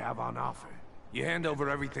like what I have on offer. You hand over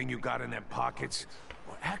everything you got in them pockets,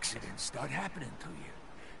 or accidents start happening to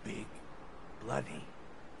you. Big, bloody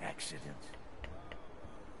accidents.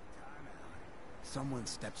 Someone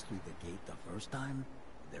steps through the gate the first time,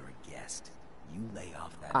 they're a guest. You lay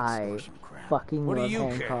off that I extortion crap. fucking love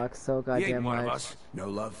Hancock so goddamn much. No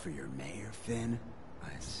love for your mayor, Finn? I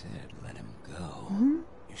said let him go.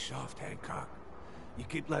 You're soft, Hancock. You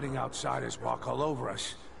keep letting outsiders walk all over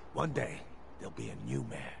us. One day, there'll be a new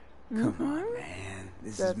mayor. Come on, man.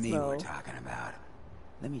 This is me we're talking about.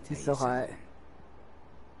 Let me tell you so hot.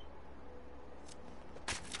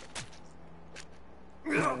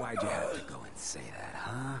 something. Why'd you have to go and say that,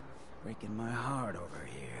 huh? Breaking my heart over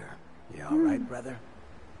here. You alright, brother?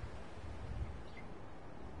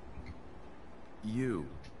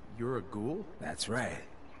 You're a ghoul? That's right.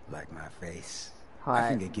 Like my face. Hot. I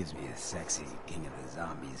think it gives me a sexy King of the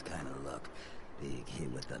Zombies kind of look. Big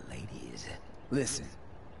hit with the ladies. Listen,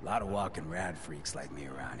 a lot of walking rad freaks like me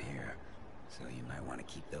around here. So you might want to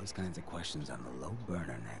keep those kinds of questions on the low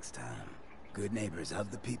burner next time. Good neighbors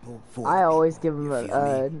of the people, for I the always people. give him You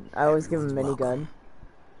feel me? I always give him a Everyone's minigun.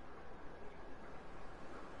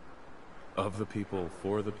 Of the people,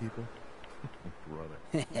 for the people?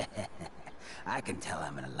 Brother. I can tell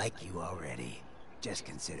I'm gonna like you already. Just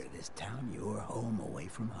consider this town your home away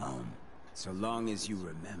from home. So long as you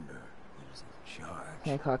remember who's in charge.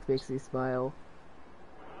 Hancock makes me smile.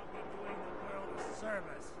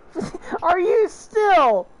 Are you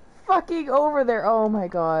still fucking over there? Oh my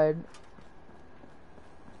god.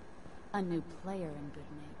 A new player in Good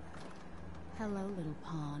Neighbor. Hello, little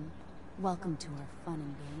pawn. Welcome to our fun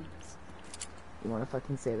and games. You wanna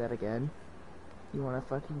fucking say that again? You wanna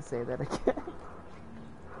fucking say that again?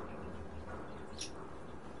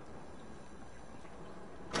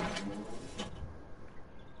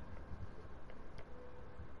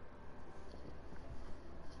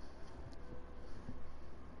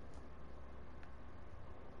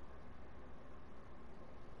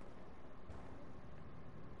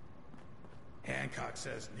 Hancock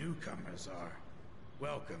says newcomers are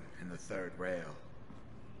welcome in the third rail.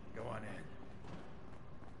 Go on in.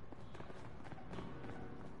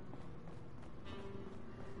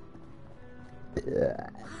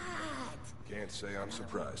 Can't say I'm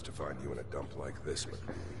surprised to find you in a dump like this,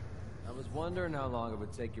 McCready. I was wondering how long it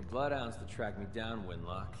would take your bloodhounds to track me down,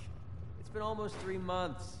 Winlock. It's been almost 3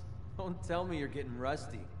 months. Don't tell me you're getting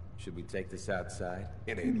rusty. Should we take this outside?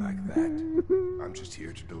 It ain't like that. I'm just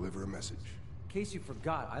here to deliver a message. In case you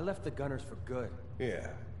forgot, I left the Gunners for good. Yeah,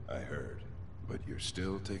 I heard. But you're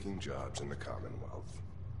still taking jobs in the Commonwealth.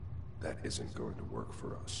 That isn't going to work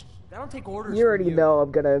for us. I don't take orders You already from you. know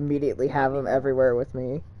I'm gonna immediately have him everywhere with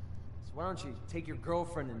me. So why don't you take your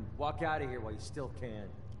girlfriend and walk out of here while you still can?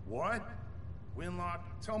 What? Winlock,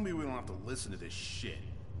 tell me we don't have to listen to this shit.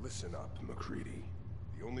 Listen up, McCready.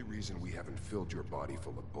 The only reason we haven't filled your body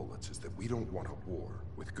full of bullets is that we don't want a war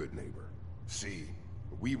with Good Neighbor. See,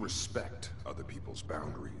 we respect other people's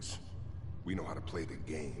boundaries. We know how to play the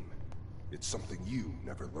game. It's something you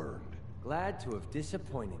never learned. Glad to have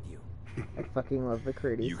disappointed you. I fucking love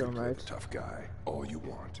McCready You so can play much. the tough guy all you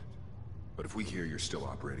want. But if we hear you're still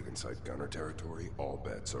operating inside Gunner territory, all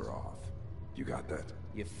bets are off. You got that?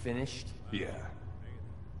 You finished? Yeah.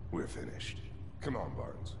 We're finished. Come on,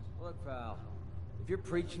 Barnes. Look, pal. If you're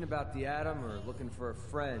preaching about the Atom or looking for a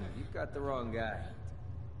friend, you've got the wrong guy.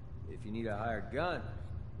 If you need a hired gun,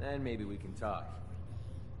 then maybe we can talk.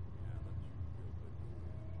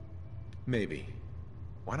 Maybe.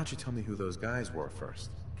 Why don't you tell me who those guys were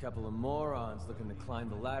first? Couple of morons looking to climb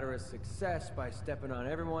the ladder of success by stepping on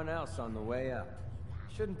everyone else on the way up.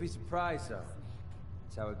 Shouldn't be surprised, though.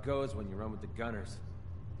 That's how it goes when you run with the Gunners.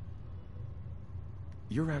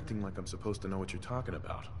 You're acting like I'm supposed to know what you're talking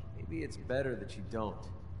about. Maybe it's better that you don't.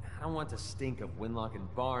 I don't want the stink of Winlock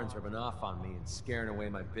and Barnes rubbing off on me and scaring away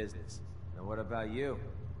my business. Now what about you?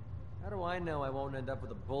 How do I know I won't end up with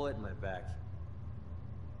a bullet in my back?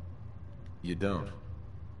 You don't.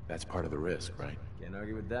 That's part of the risk, right? Can't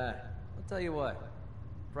argue with that. I'll tell you what.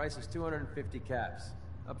 Price is 250 caps.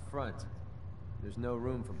 Up front. There's no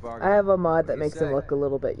room for bargaining. I have a mod that What do you makes him say? look a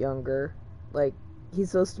little bit younger. Like,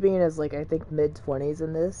 he's supposed to be in his, like, I think mid-20s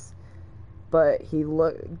in this. But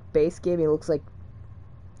base game, he looks like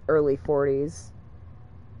early 40s.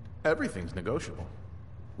 Everything's negotiable.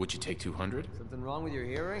 Would you take 200? Something wrong with your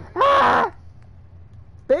hearing? Ah!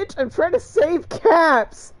 bitch! I'm trying to save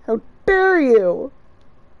Caps! How dare you!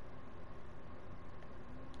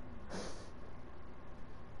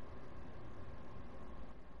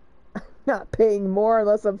 I'm not paying more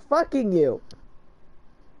unless I'm fucking you.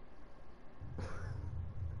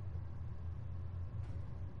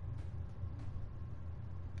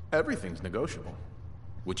 Everything's negotiable.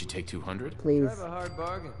 Would you take 200? Please. Drive a hard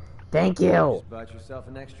bargain. Thank you. Just bought yourself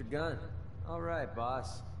an extra gun. All right,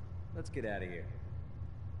 boss. Let's get out of here.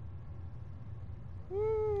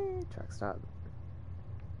 Truck stop.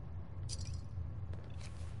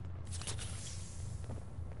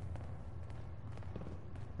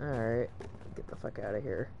 Alright. Get the fuck out of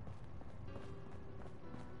here.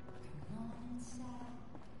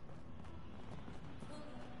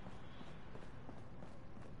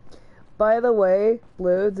 By the way,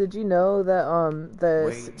 Blue, did you know that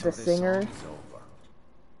the singer?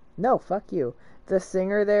 No, fuck you. The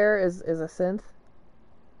singer there is a synth.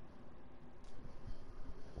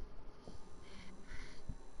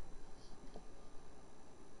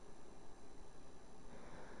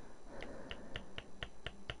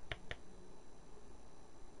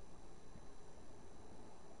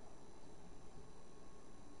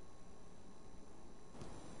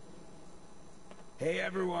 Hey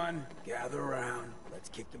everyone, gather around. Let's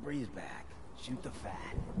kick the breeze back. Shoot the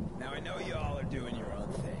fat. Now I know you all are doing your own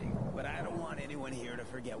thing, but I don't want anyone here to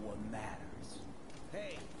forget what matters.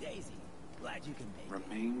 Hey, Daisy, glad you can make it.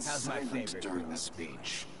 Remain How's my silent favorite during girl the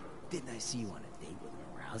speech. Didn't I see you on a date with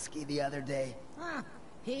Morowski the other day? Huh,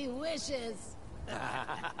 he wishes.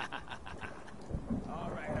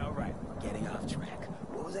 All right, we're getting off track.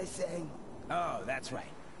 What was I saying? Oh, that's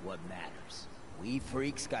right. What matters. We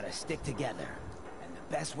freaks gotta stick together. And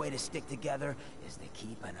the best way to stick together is to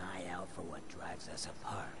keep an eye out for what drives us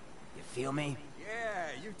apart. You feel me?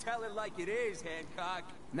 Yeah, you tell it like it is, Hancock.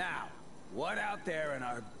 Now, what out there in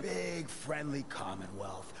our big, friendly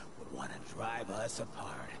Commonwealth would want to drive us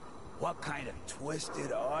apart? What kind of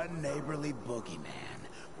twisted, unneighborly boogeyman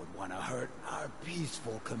would want to hurt our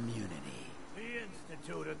peaceful community? The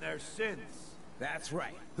Institute and their sins. That's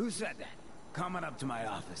right. Who said that? Coming up to my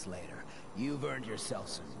office later. You've earned yourself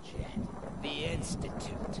some jet. The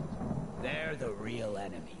Institute. They're the real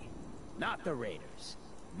enemy. Not the Raiders.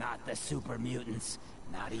 Not the super mutants.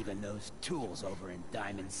 Not even those tools over in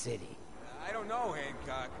Diamond City. I don't know,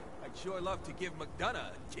 Hancock. I'd sure love to give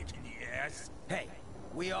McDonough a kick in the ass. Hey,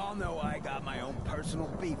 we all know I got my own personal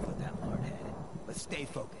beef with that lordhead. But stay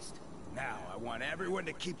focused. Now, I want everyone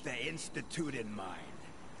to keep the Institute in mind.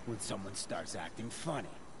 When someone starts acting funny.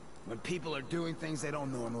 When people are doing things they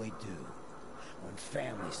don't normally do. When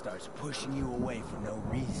family starts pushing you away for no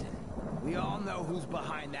reason. We all know who's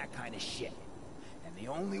behind that kind of shit. And the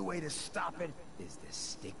only way to stop it is to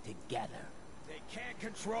stick together. They can't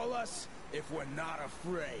control us if we're not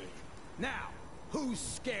afraid. Now, who's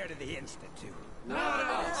scared of the Institute? Not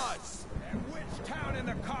us! And which town in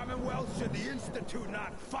the Commonwealth should the Institute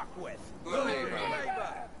not fuck with? Good neighbor.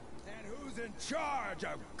 And who's in charge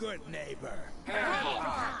of good neighbor?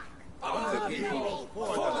 Of the people,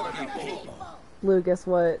 for the people. Blue, guess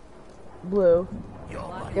what? Blue.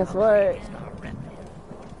 Guess what?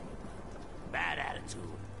 Bad attitude.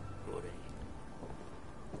 Good.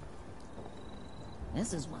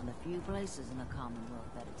 This is one of the few places in the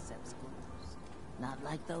Commonwealth that accepts ghouls. Not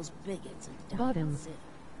like those bigots in Bottom. Diamond City.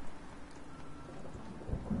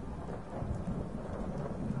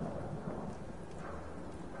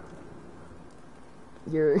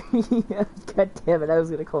 You're... God damn it, I was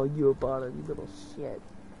gonna call you a bottom, you little shit.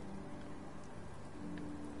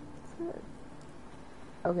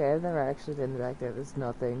 Okay, I've never actually been back there, there's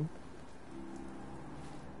nothing.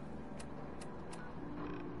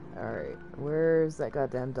 Alright, where's that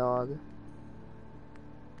goddamn dog?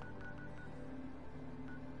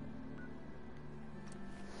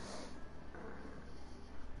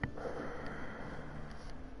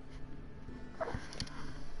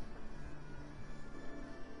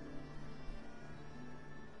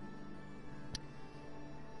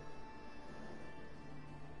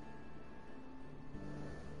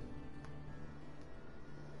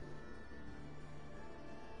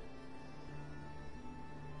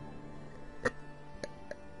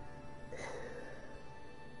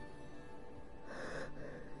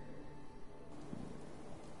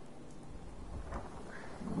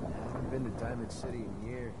 Been to Diamond City in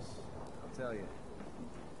years. I'll tell you,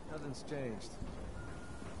 nothing's changed.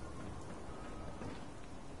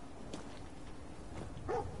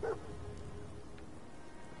 I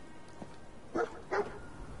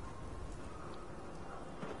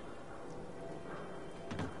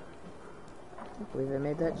can't believe I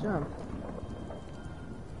made that jump.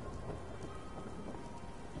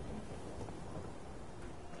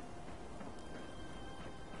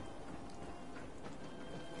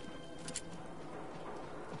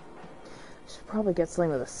 probably get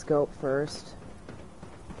something with a scope first.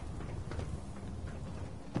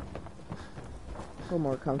 A little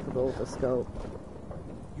more comfortable with the scope.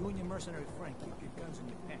 You and your mercenary friend keep your guns in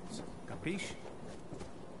your pants. Capiche?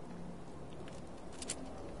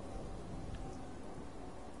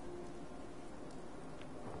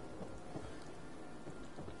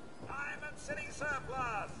 Diamond City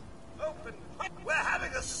Surplus! Open! We're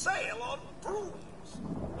having a sale on brooms!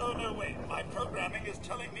 Oh, no, wait. My programming is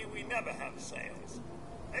telling me we never have sales.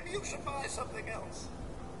 Maybe you should buy something else.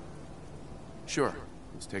 Sure.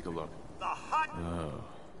 Let's take a look. The hot... Oh,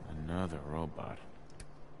 another robot.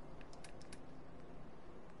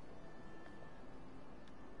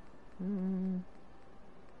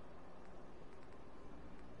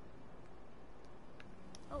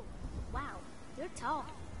 Oh, wow. You're tall.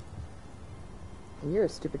 You're a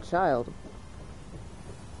stupid child.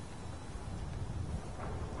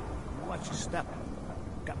 Watch your step.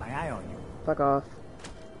 Got my eye on you. Fuck off.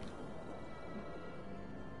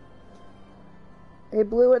 Hey,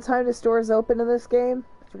 Blue, what time do stores open in this game?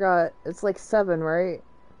 I forgot. It's like 7, right?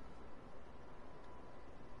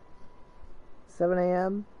 7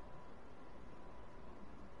 a.m.?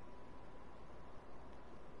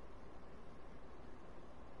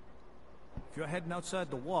 If you're heading outside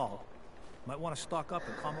the wall, might want to stock up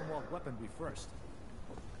a Commonwealth weaponry first.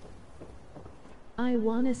 I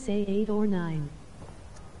wanna say 8 or 9.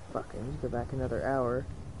 Fuck, I need to go back another hour.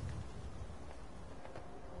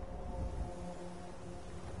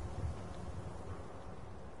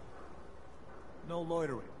 No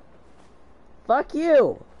loitering. Fuck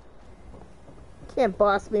you! Can't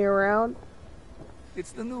boss me around.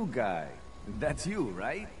 It's the new guy. That's you,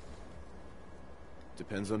 right?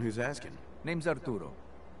 Depends on who's asking. Name's Arturo.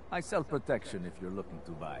 I sell protection if you're looking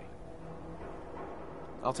to buy.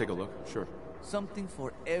 I'll take a look, sure. Something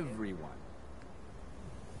for everyone.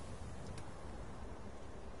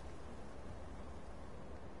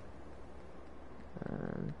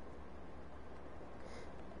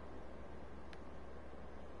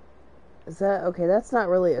 Is that... okay, that's not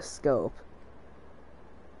really a scope.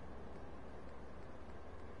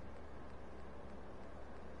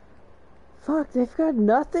 Fuck, they've got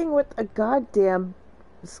nothing with a goddamn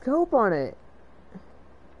scope on it.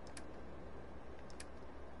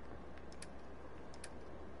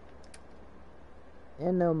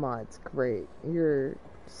 And no mods. Great. You're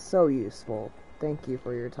so useful. Thank you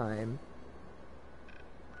for your time.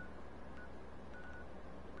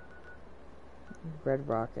 Red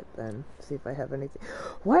Rocket, then. See if I have anything.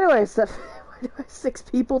 Why do I have 6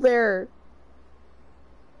 people there?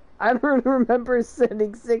 I don't remember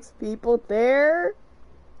sending 6 people there.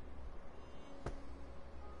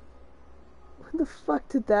 When the fuck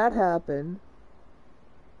did that happen?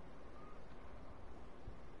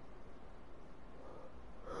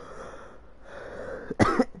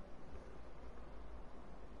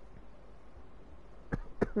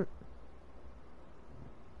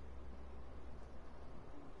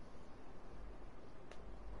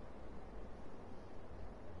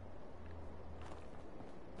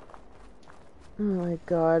 Oh my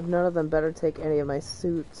god, none of them better take any of my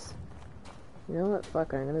suits. You know what?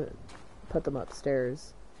 Fuck, I'm gonna put them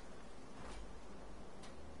upstairs.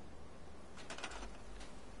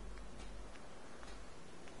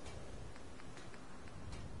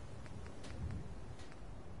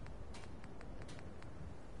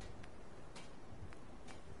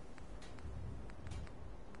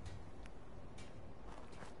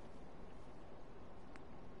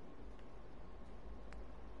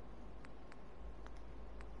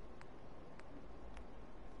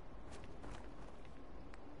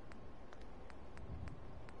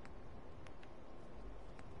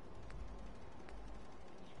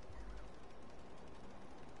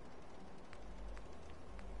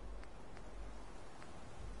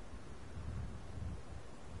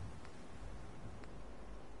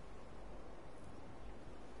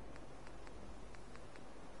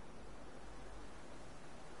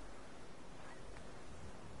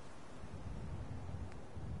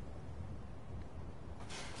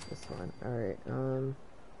 This one. Alright,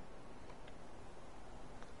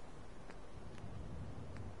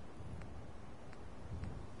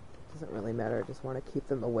 doesn't really matter, I just want to keep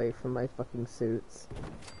them away from my fucking suits.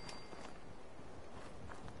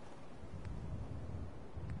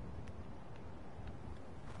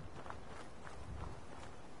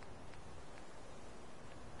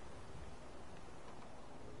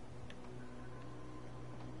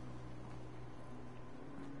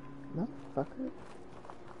 Motherfucker.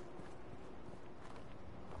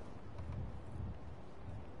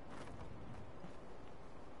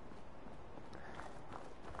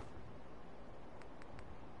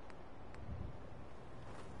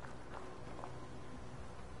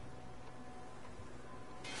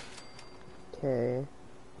 Okay.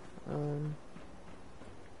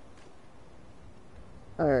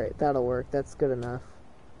 Alright, that'll work. That's good enough.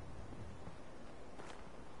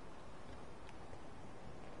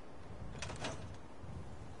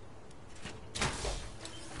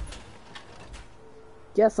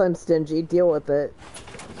 Yes, I'm stingy. Deal with it.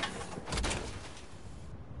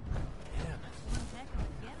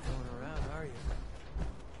 Going around, are you?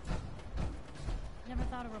 Never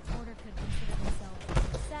thought a reporter could consider themselves a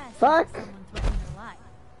success Fuck! until someone threatened their life.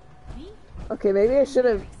 Me? Okay, maybe I should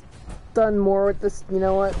have done more with this. You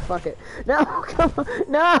know what? Fuck it. No, come on.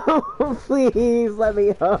 No! Please, let me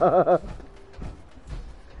up.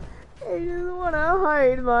 I just want to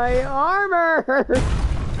hide my armor.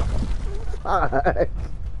 Fuck.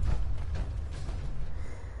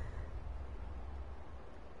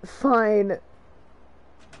 Fine.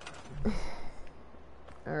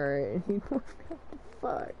 Alright, I need more.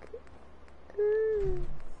 Fuck.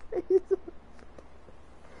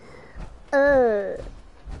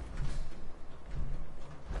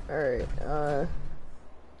 Alright,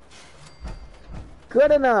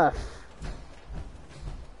 good enough.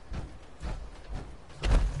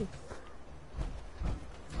 If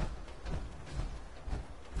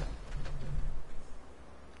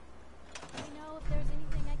there's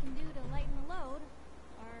anything I can do to lighten the load,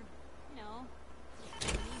 or, you know,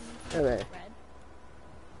 Okay.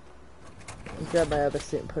 Grab my other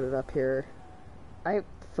suit and put it up here.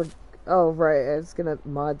 Oh, right, I was gonna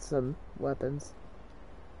mod some weapons.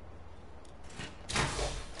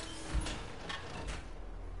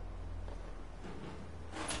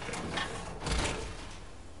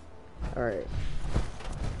 Alright.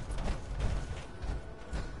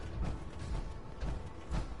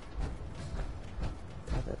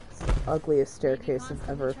 Ugliest staircase I've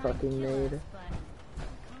ever fucking made.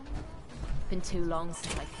 Been too long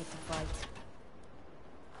since I picked a fight.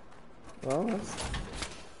 Well, that's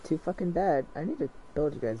too fucking bad. I need to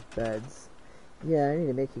build you guys beds. Yeah, I need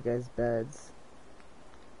to make you guys beds.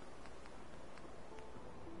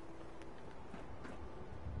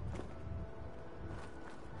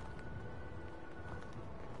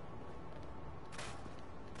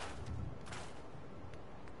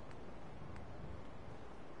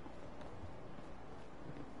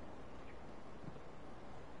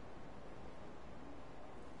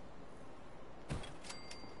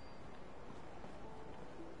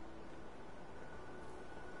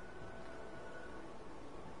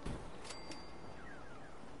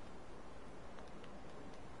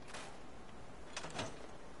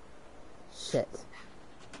 Shit.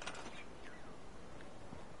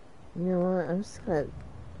 You know what? I'm just gonna...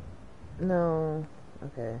 No.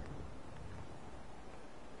 Okay.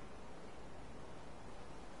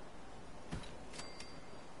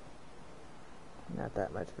 Not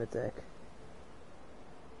that much of a dick.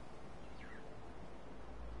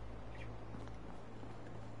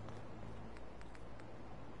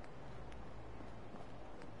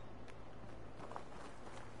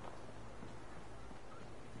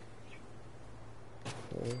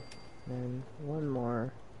 Okay, then one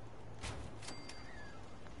more.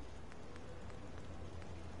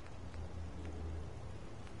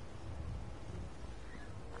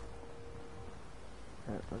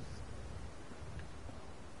 That was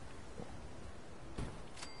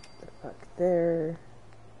the fuck there.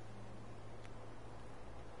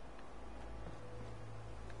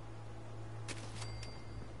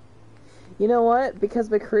 You know what? Because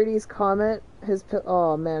McCready's comment,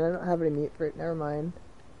 oh man, I don't have any mute fruit. Never mind.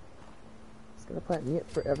 Just gonna plant mute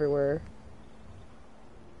fruit everywhere.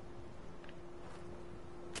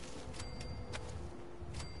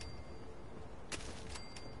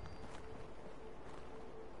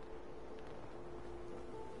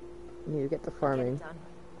 Need to get to farming.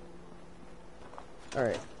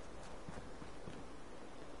 Alright.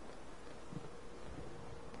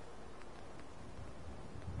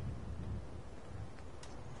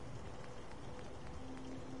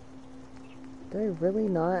 Do I really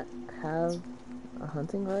not have a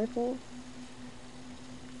hunting rifle?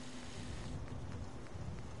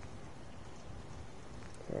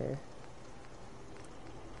 Okay.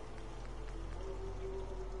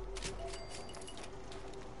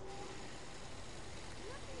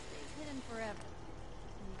 Stays hidden forever.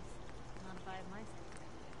 Not if I have my say.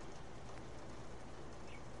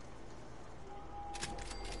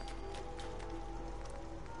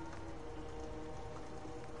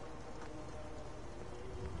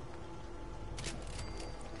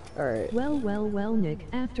 Alright. Well, Nick,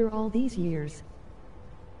 after all these years.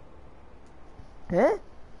 Huh?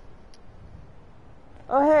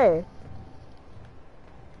 Oh, hey.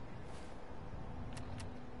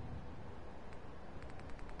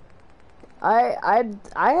 I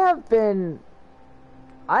have been.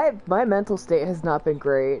 My mental state has not been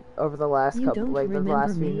great over the last couple, like the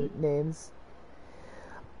last few names.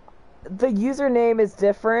 The username is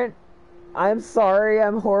different. I'm sorry,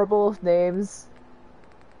 I'm horrible with names.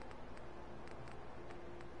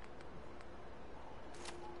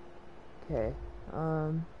 Okay,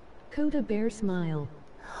 Coda Bear Smile.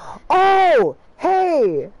 Oh!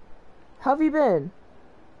 Hey! How have you been?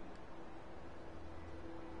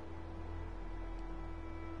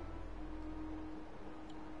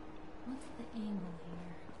 What's the angle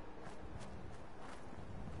here?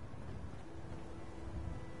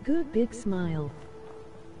 Good big smile.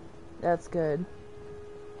 That's good.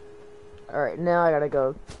 Alright, now I gotta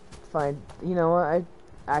go find... You know what?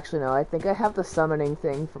 Actually, no. I think I have the summoning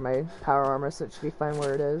thing for my power armor, so it should be fine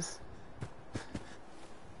where it is.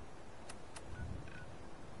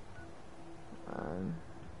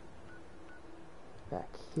 Back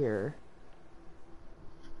here.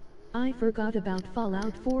 I forgot about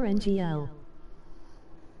Fallout 4 NGL.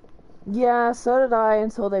 Yeah, so did I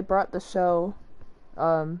until they brought the show.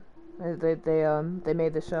 They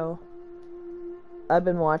made the show. I've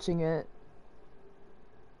been watching it.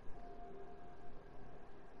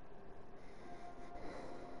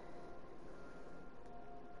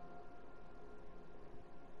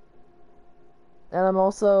 And I'm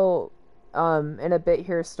also in a bit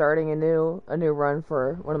here starting a new run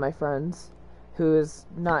for one of my friends who has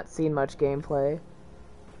not seen much gameplay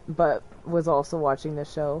but was also watching the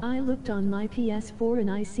show. I looked on my PS4 and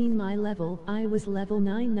I seen my level. I was level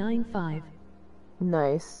 995.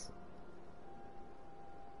 Nice.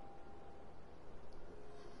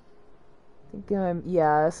 I think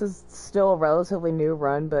yeah, this is still a relatively new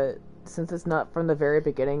run, but since it's not from the very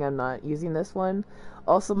beginning, I'm not using this one.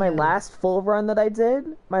 Also, my last full run that I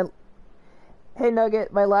did, Hey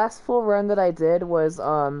Nugget, my last full run that I did was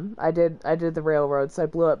I did the Railroad, so I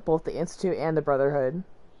blew up both the Institute and the Brotherhood.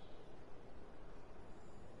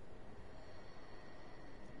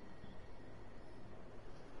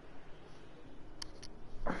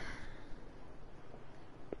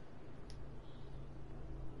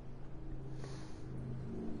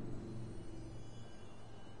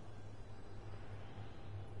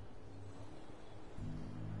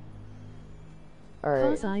 Alright.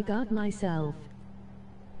 'Cause I got myself.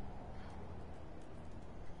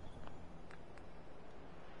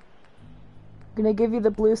 I'm gonna give you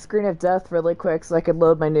the blue screen of death really quick so I can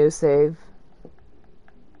load my new save.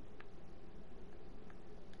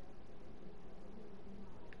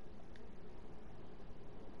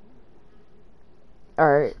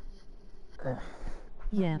 Alright.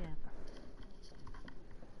 Yep.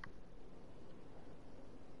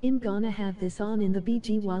 I'm gonna have this on in the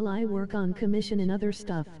BG while I work on commission and other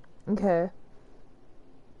stuff. Okay.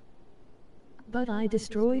 But I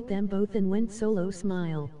destroyed them both and went solo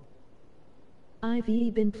smile. I've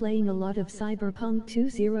been playing a lot of Cyberpunk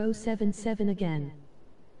 2077 again.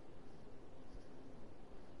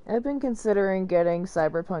 I've been considering getting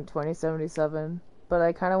Cyberpunk 2077, but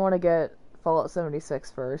I kind of want to get Fallout 76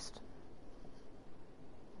 first.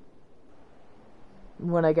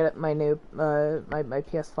 When I get my new my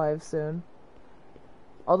PS5 soon.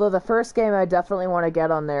 Although the first game I definitely want to get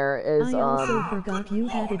on there is I also forgot you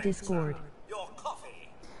had a Discord.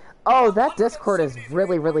 Oh, that Discord is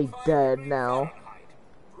really dead now.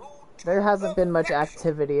 There hasn't been much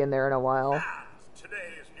activity in there in a while.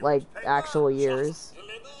 Like actual years.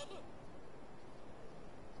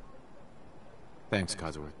 Thanks,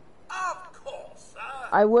 Codsworth.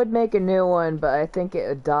 I would make a new one, but I think it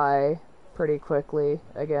would die pretty quickly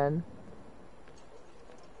again.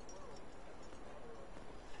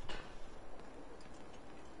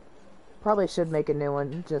 Probably should make a new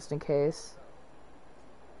one just in case.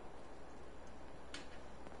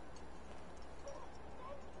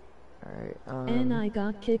 Alright, And I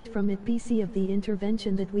got kicked from it PC of the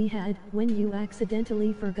intervention that we had when you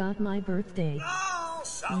accidentally forgot my birthday.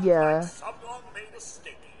 Yeah. Someone made a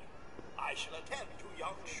sticky. I shall attend to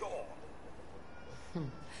young Shaw.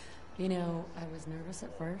 You know, I was nervous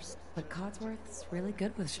at first, but Codsworth's really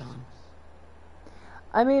good with Sean.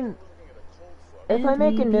 I mean, if and I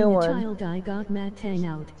make a new being one, child, I got Matt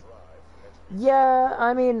Hangout. yeah.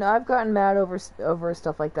 I mean, I've gotten mad over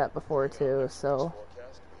stuff like that before too, so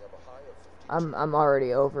I'm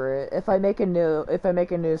already over it. If I make a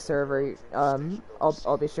new server,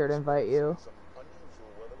 I'll be sure to invite you.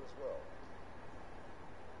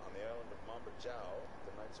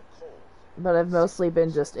 But I've mostly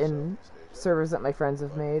been just in servers that my friends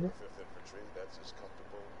have made.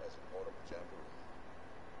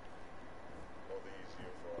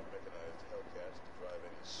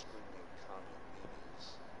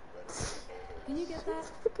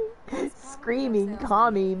 screaming,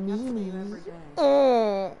 Kami, Mimi.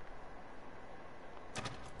 Eh.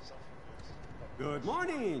 Good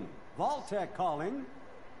morning. Vault-Tec calling.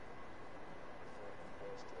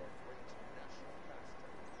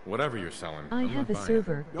 Whatever you're selling. I have a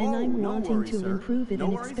server, and I'm wanting to improve it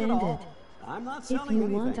and expand it. I'm not If selling you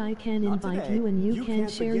anything. want, I can Not invite today. you and you can can't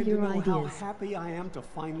share begin to your know how ideas. happy I am to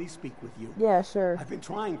finally speak with you. Yeah, sure. I've been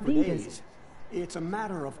trying for Venus. days. It's a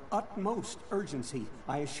matter of utmost urgency,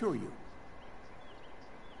 I assure you.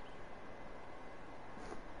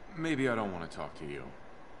 Maybe I don't want to talk to you.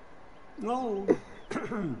 No.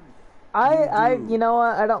 You know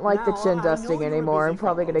what? I don't like the Now, chin I dusting know you're a anymore. busy I'm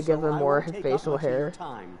probably fellow, gonna give so him I more won't take up facial much of your hair.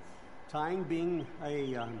 Time. Time being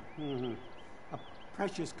a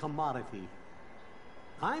precious commodity.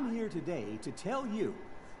 I'm here today to tell you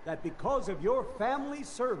that because of your family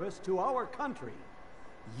service to our country,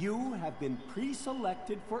 you have been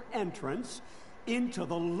pre-selected for entrance into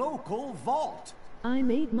the local vault. I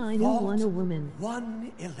made mine in Vault one a woman.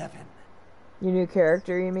 111. Your new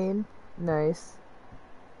character, you mean? Nice.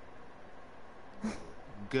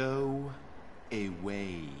 Go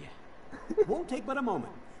away. Won't take but a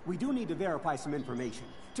moment. We do need to verify some information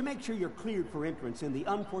to make sure you're cleared for entrance in the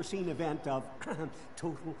unforeseen event of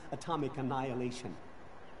total atomic annihilation.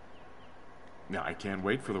 Yeah, I can't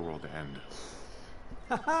wait for the world to end.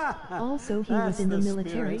 Also, he was That's in the the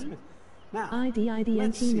military. spirit. Now,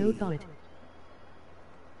 IDIDNT no see. thought.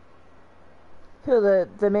 Who,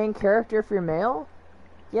 the main character for your mail?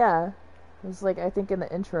 Yeah. It was like, I think in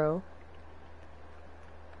the intro.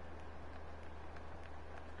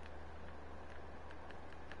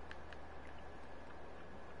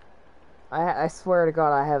 I swear to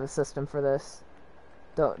God I have a system for this.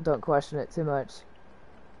 Don't question it too much.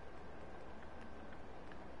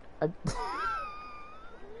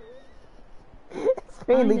 It's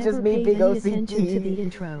mainly I just never me paid being any attention to the OCD.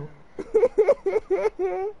 intro.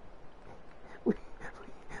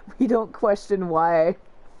 We don't question why I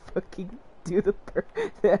fucking do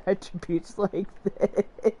the attributes like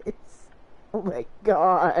this. Oh my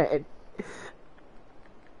God.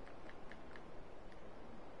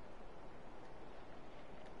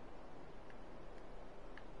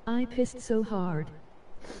 I pissed so hard.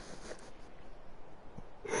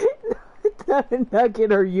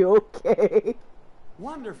 Nugget, are you okay?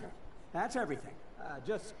 Wonderful. That's everything.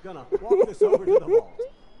 Just gonna walk this over to the vault.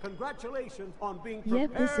 Congratulations on being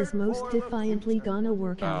prepared. Yep, this is most for the defiantly gonna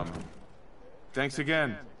work out. Thanks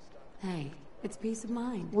again. Hey, it's peace of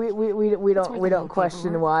mind. We That's where the don't whole question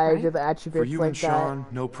paperwork, why I right? do the For attributes you like and Sean,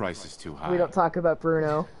 no price is too that. high. We don't talk about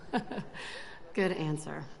Bruno. Good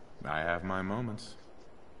answer. I have my moments.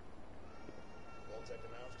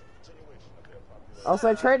 Also,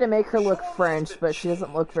 I tried to make her look French, but she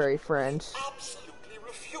doesn't look very French.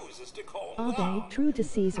 All day, true to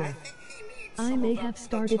Caesar. I may have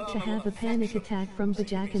started to have a panic attack from the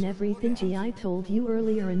Jack and everything I told you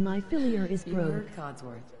earlier, and my filier is You broke. heard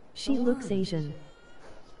Codsworth. She looks Asian.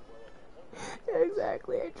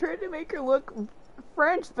 Exactly. I tried to make her look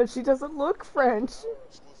French, but she doesn't look French.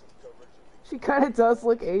 She kind of does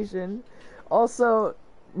look Asian. Also,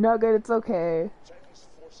 Nugget, it's okay.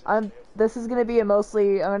 This is gonna be I'm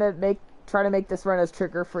gonna try to make this run as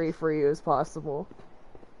trigger free for you as possible.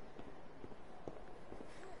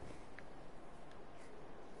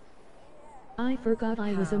 I forgot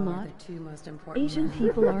I was a How mod. the two most important Asian men.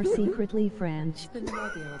 people are secretly French. The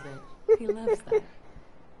mobile bit. He loves that.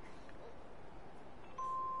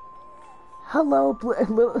 Hello,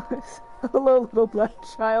 little black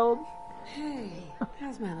child Hey,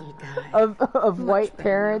 how's my little guy? of Much white better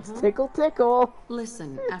parents. now, huh? Tickle, tickle.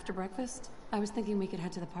 Listen, after breakfast, I was thinking we could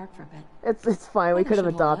head to the park for a bit. It's fine. We Weather could have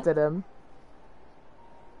should hold up. adopted him,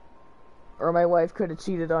 or my wife could have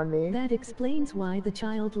cheated on me. That explains why the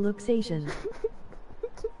child looks Asian.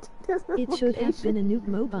 Doesn't It look should have Asian. been a Nuke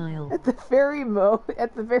Mobile. At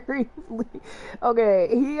the very okay,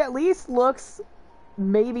 he at least looks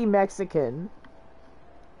maybe Mexican.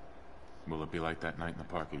 Will it be like that night in the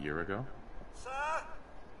park a year ago?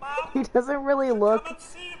 He doesn't really look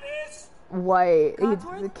white.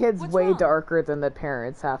 The kid's What's way wrong? darker than the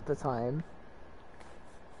parents half the time.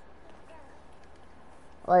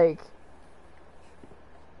 Like,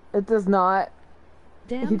 it does not.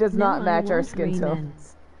 Damn, He does not now I match our want skin Rayman.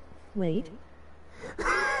 tones. Wait,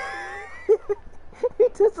 He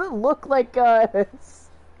doesn't look like us.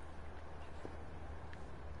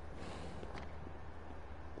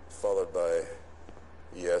 Followed by,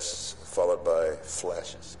 yes, followed by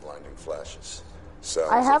flashes, blinding flashes. Sounds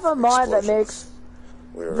I have of a mod that explosions. makes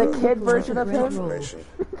We're, the kid version of trying to get him. information.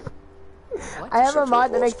 I have a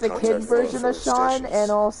mod that Lost makes the kid contact version of phone Sean stations.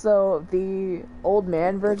 and also the old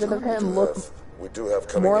man version of him look We do have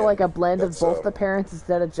coming more in. like a blend of That's, both the parents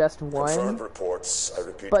instead of just one. confirmed reports. I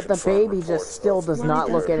repeat, But the confirmed baby just reports still of does Why not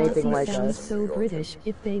does look anything Cassie like sound us. so British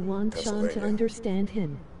if they want Sean to understand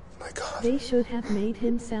him? They should have made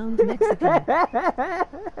him sound Mexican.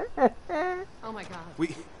 Oh my god.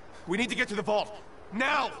 We need to get to the vault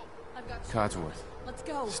now. I've got Codsworth, Let's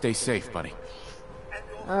go. stay safe, buddy.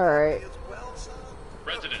 Alright.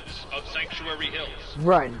 Residents of Sanctuary Hills.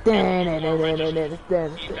 Run. Evacuate to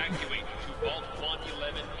Vault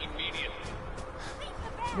 111 immediately.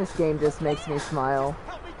 This game just makes me smile.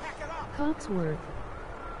 Codsworth.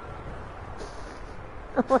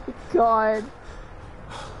 Oh my god.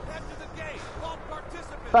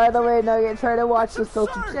 By the way, Nugget, try to watch the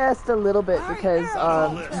filter just a little bit because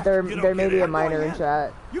there may be a minor in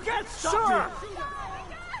chat. You can't stop me!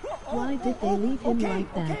 Why did they leave him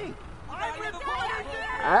like that?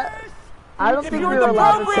 I don't think we were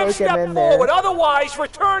allowed to take him in there. Otherwise,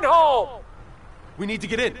 return home. We need to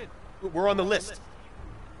get in. We're on the list.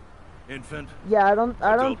 Infant. Yeah, I don't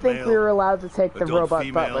think male, we were allowed to take the adult robot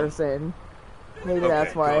female. butlers in. Maybe Okay,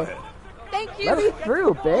 that's go why. ahead. Thank you. Let me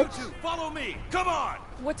through, bitch. Follow me. Come on.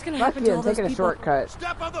 What's gonna Fuck happen you, to all I'm those taking a people? shortcut.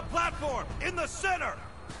 Step on the platform in the center.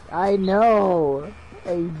 I know.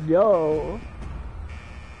 I know.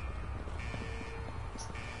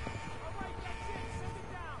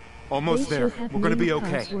 Almost They there. should have We're gonna be named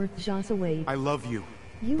okay. Codsworth Josaway. I love you.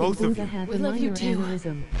 You Both and of Buddha you. have We a love you minor too.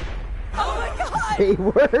 aneurysm. Oh my god! They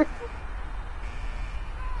were.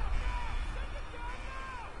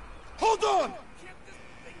 Hold on.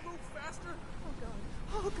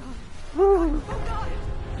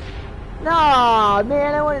 Nah,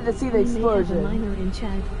 man, I wanted to see the We may have a explosion. minor in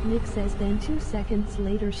chat. Nick says then 2 seconds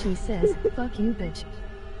later she says, fuck you bitch.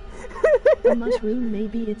 The mushroom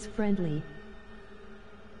maybe it's friendly.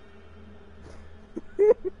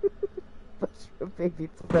 Mushroom baby's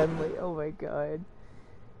friendly. Oh my god.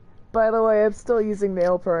 By the way, I'm still using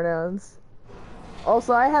male pronouns.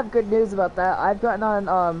 Also, I have good news about that. I've gotten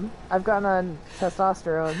on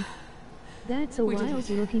testosterone. That's a We did wild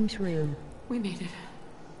looking shroom. We made it.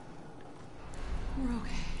 We're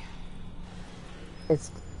okay.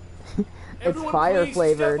 It's Everyone fire please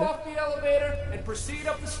flavored. Step off the elevator and proceed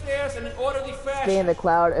up the stairs in an orderly fashion. Stay in the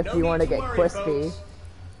cloud if No you need want to to get worry, crispy. folks.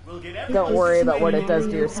 We'll get Don't everyone worry about what it situated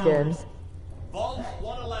does to your skin. Vault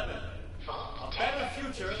 111. A better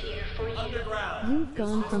future underground. You've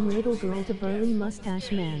gone from little girl to burly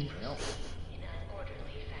mustache man.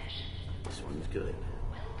 This one's good.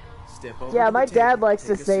 Step over Yeah, to my the dad table. likes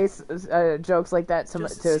to Take a say jokes like that to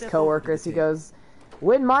Just his step coworkers. He goes,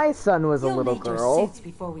 "When my son was a You'll little need your girl." suits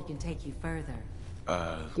before we can take you further.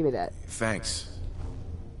 Give me that. Thanks.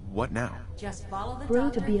 What now? Just follow the Bro,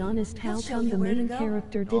 to doctor. be honest, how He'll show come you the where to main go.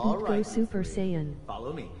 character didn't All go right, Super Saiyan?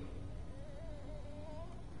 Follow me.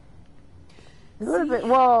 It would have been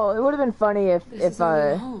it would have been funny if is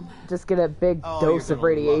our new home. just get a big Oh, dose you're of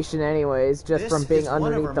gonna love radiation anyways, just This from being is one of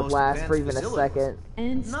underneath our the most blast for advanced even a facilities. second.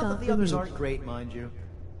 And Not stop that the the others leak. aren't great, mind you.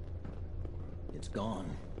 It's gone.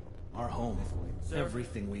 Our home.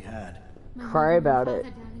 Everything we had. Cry about it.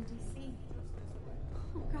 Down in DC.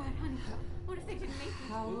 Oh God, honey, what if they didn't make it?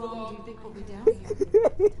 How long do you think we'll be down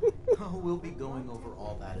here? Oh, we'll be going over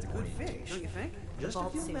all that in Good orientation. fish, don't you think? Just a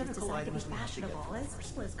Vault few suit is medical designed to be items we have to get fashionable as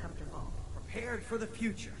first. well as comfortable. Prepared for the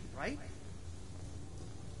future, right?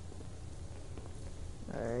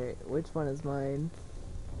 Alright, which one is mine?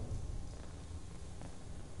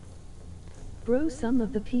 Bro, some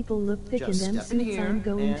of the people look thick Just in them step in suits. here I'm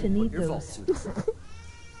going and to need put your vault those. suits on.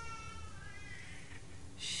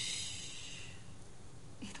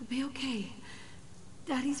 It'll be okay.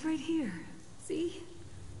 Daddy's right here. See?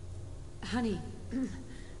 Honey,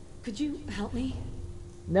 could you help me?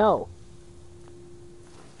 No.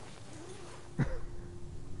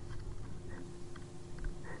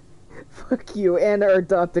 Fuck you and our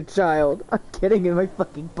adopted child. I'm kidding in my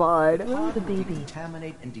fucking pod. Bro, the baby.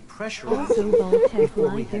 Contaminate and depressurize Also, Vault Tech before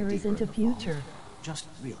we Life, head there deeper isn't a into the vault. future. Just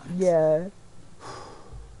relax. Yeah.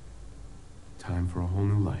 Time for a whole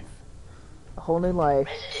new life. A whole new life.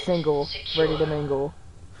 Single. Ready to mingle.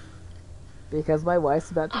 Because my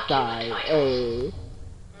wife's about to die. Ayy.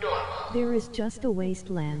 There is just a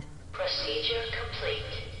wasteland. Procedure complete.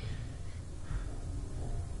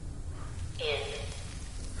 In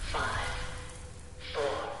 5, 4,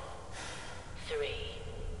 3,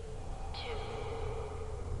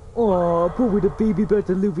 2. Aw, poor the baby about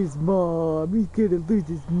to lose his mom. He's gonna lose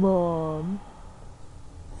his mom.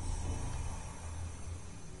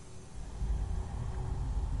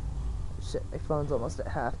 Shit, my phone's almost at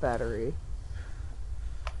half battery.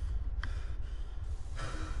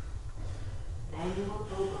 Annual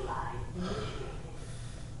override initiated.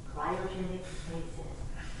 Cryogenic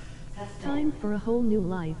stasis. Time for a whole new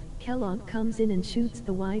life. Kellogg comes in and shoots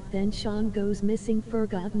the wife, then Sean goes missing for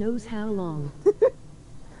God knows how long. I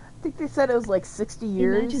think they said it was like 60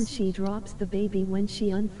 years. Imagine she drops the baby when she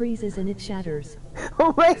unfreezes and it shatters.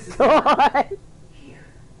 Oh my god!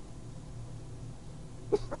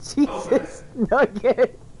 Jesus,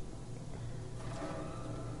 Nugget.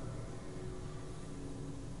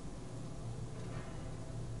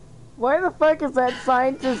 Why the fuck is that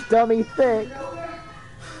scientist dummy thick?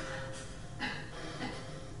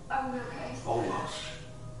 Are we okay? Almost.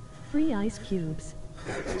 Free ice cubes.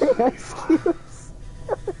 Free ice cubes.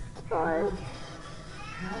 Oh my god.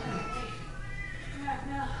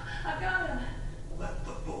 No, I've got him. Let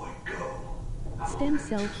the boy go. Stem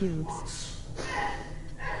cell cubes.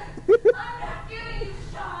 I'm not giving you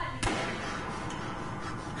Sean.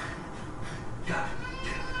 Got it.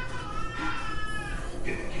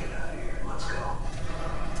 Get the kid out of here. Let's go.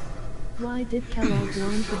 Why did Kellogg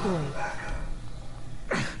warn the boy?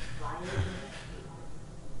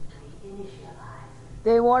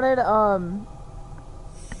 They wanted,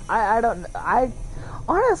 I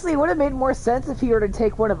honestly, it would have made more sense if he were to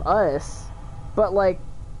take one of us. But, like,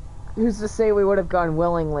 who's to say we would have gone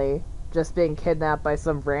willingly, just being kidnapped by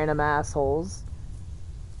some random assholes?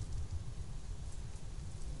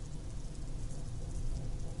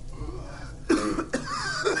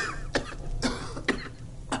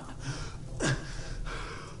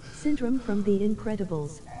 Syndrome from The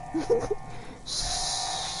Incredibles.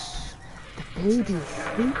 The baby's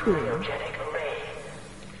sleeping. Cryogenic array.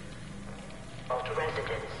 All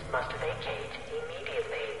residents must vacate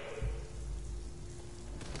immediately.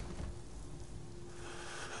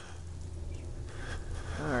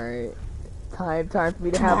 Alright. Time for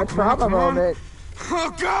me to have a trauma moment.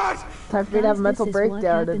 Oh God! Time for me to have a mental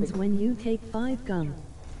breakdown. This is what happens when you take 5 gum.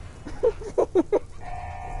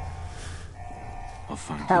 I'll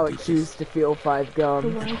find How it chooses to feel 5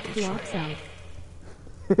 gum. The wife flops out.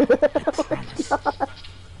 Oh my God.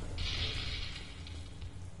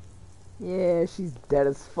 Yeah, she's dead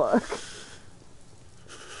as fuck.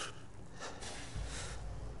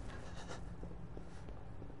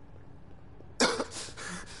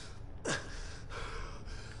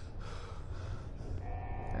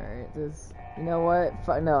 Alright, this... You know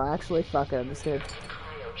what? No, actually, fuck it. I'm just gonna...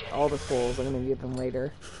 All the souls, I'm gonna get them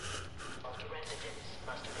later.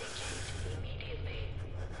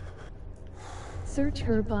 Search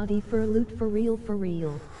her body for loot for real, for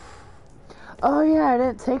real. Oh yeah, I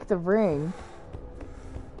didn't take the ring.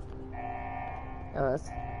 Oh, that's...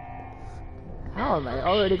 How am I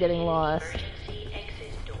already getting lost?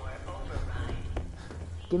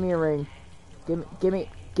 Give me a ring. Give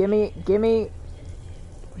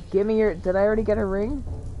me your... Did I already get a ring?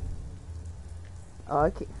 Oh, I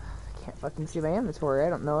can't fucking see my inventory. I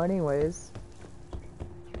don't know anyways.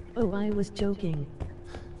 Oh, I was joking.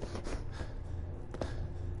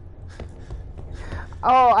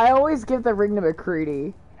 Oh, I always give the ring to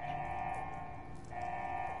McCready.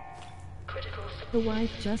 The wife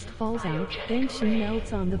just falls out, then she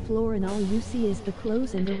melts on the floor and all you see is the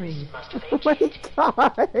clothes and the ring. Oh my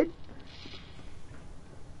god!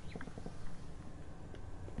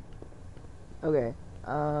 Okay,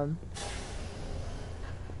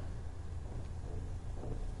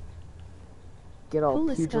 get all pull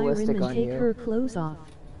a pugilistic Skyrim on and take you. her clothes off.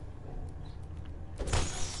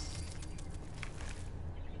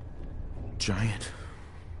 Giant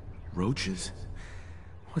roaches?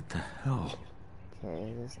 What the hell?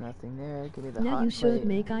 Okay, there's nothing there. Give me the Now hot you should plate.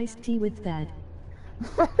 make iced tea with that.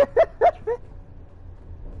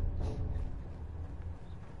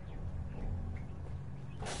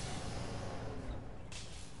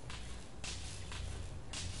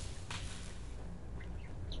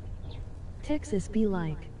 Texas be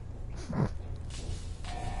like.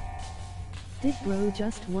 Did bro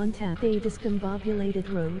just one tap a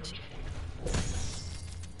discombobulated roach?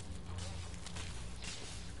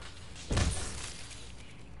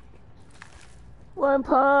 One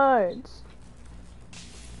punch!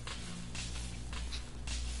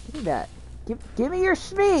 Give me that. Give me your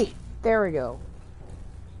schmeat! There we go.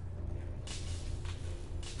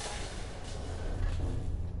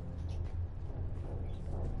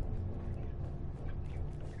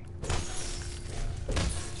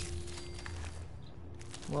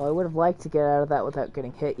 Well, I would have liked to get out of that without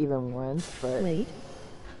getting hit even once, but... Wait.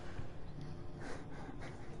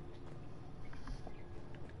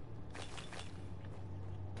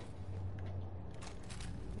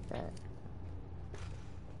 Okay.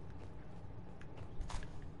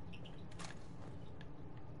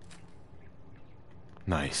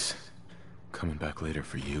 Nice. coming back later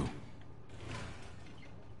for you.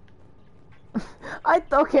 I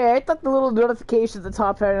thought the little notification at the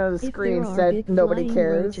top end of the screen said nobody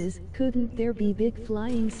cares. Roaches, couldn't there be big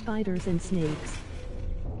flying spiders and snakes?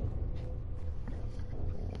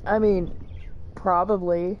 I mean,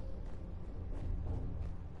 probably.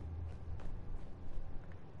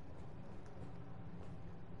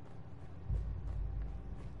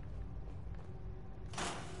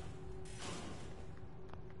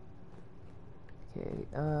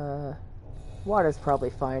 Okay, water's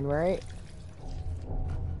probably fine, right?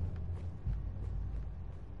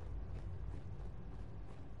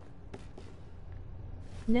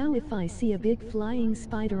 Now if I see a big flying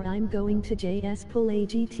spider, I'm going to JS pull a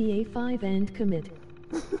GTA 5 and commit.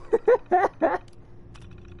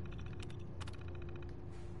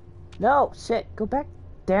 No, shit, go back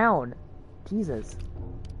down. Jesus.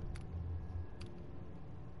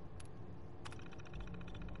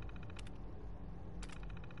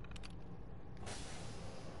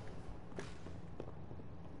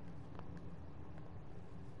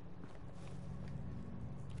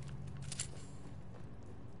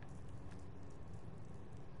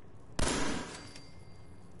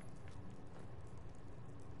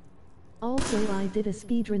 Also, I did a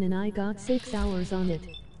speedrun and I got 6 hours on it.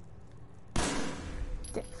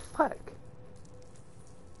 Fuck.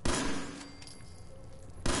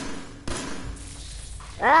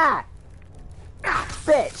 Ah!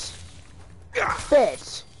 Bitch!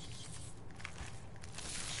 Bitch!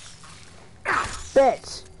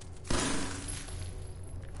 Bitch!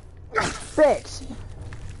 Bitch!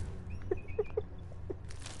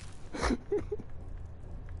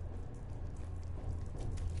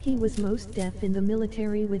 He was most deaf in the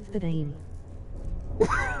military with the name.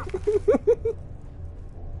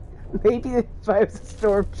 Maybe if I was a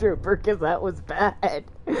stormtrooper, because that was bad.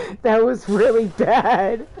 That was really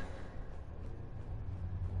bad.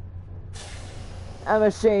 I'm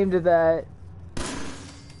ashamed of that.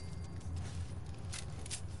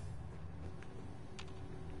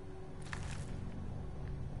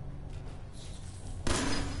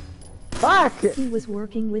 Fuck! He was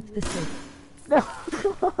working with the Sith. No,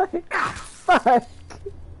 come on. Fuck. I'm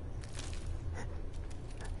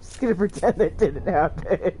just gonna pretend that didn't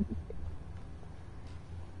happen.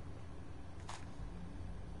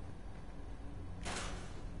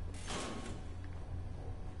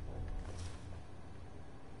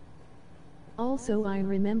 Also, I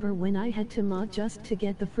remember when I had to mod just to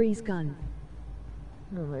get the freeze gun.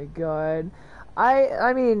 Oh my god.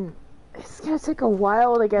 I mean, it's gonna take a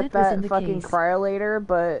while to get that fucking cryolator,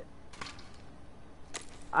 but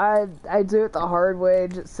I do it the hard way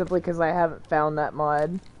just simply because I haven't found that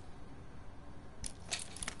mod.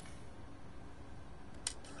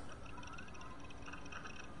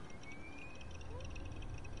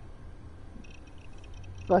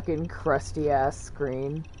 Fucking crusty ass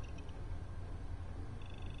screen.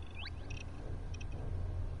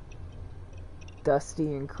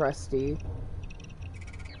 Dusty and crusty.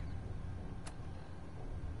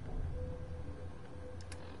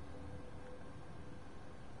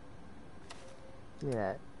 Look at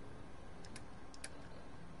that.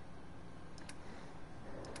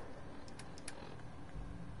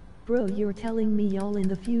 Bro, you're telling me y'all in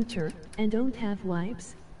the future and don't have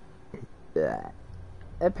wipes?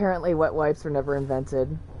 Apparently wet wipes were never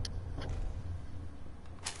invented.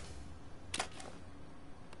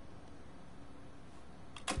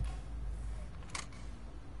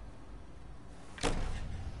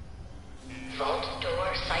 Vault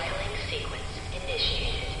door cycling sequence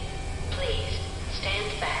initiated. Please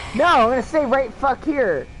stand back. No, I'm gonna stay right fuck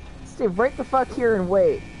here. Stay right the fuck here and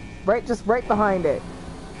wait. Just right behind it.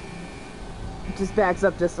 It just backs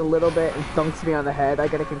up just a little bit and thunks me on the head. I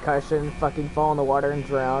get a concussion, fucking fall in the water and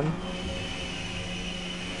drown.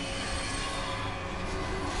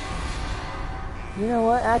 You know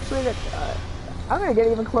what? Actually, I'm gonna get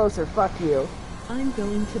even closer. Fuck you. I'm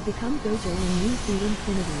going to become Gojo and use the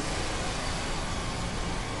Infinity.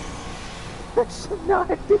 That should not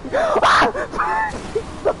be.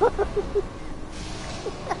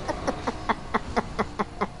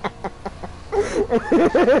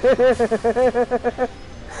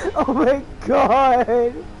 Oh my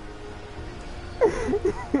god.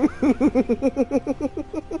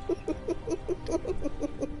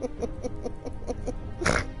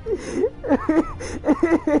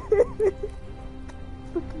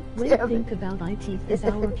 Wait, think about it. Is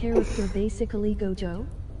our character basically Gojo?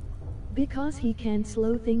 Because he can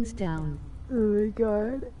slow things down. Oh my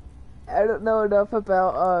god. I don't know enough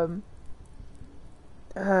about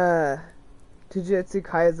Jujutsu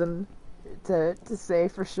Kaisen to say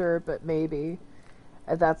for sure, but maybe.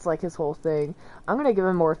 If that's like his whole thing. I'm gonna give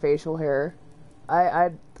him more facial hair.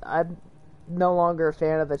 I'm no longer a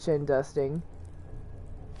fan of the chin dusting.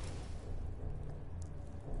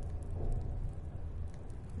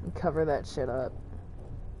 Cover that shit up.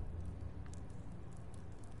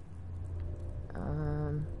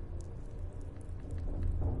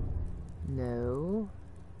 No.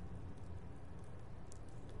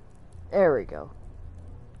 There we go.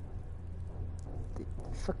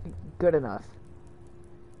 Fucking good enough.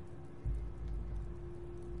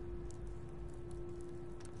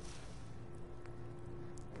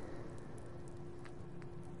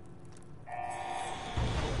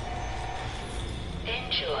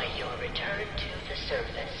 Enjoy your return to the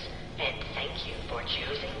surface, and thank you for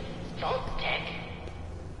choosing Vault Tech.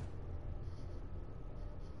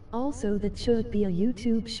 Also, that should be a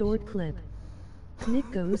YouTube short clip.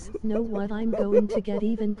 Nick goes, know what, I'm going to get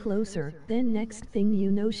even closer. Then next thing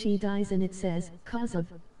you know she dies and it says, cause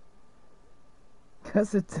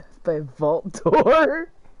it's by vault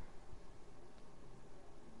door?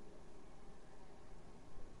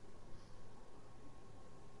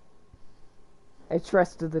 I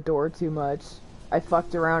trusted the door too much. I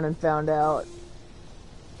fucked around and found out.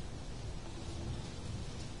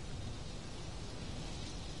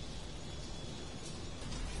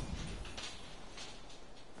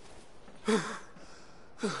 Oh,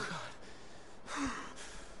 God.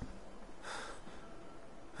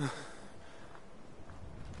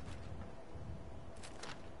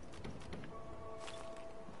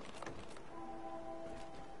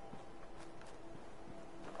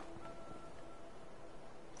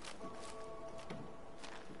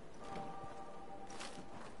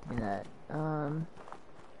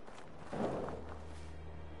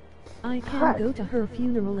 I can go to her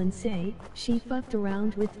funeral and say, she fucked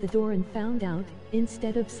around with the door and found out,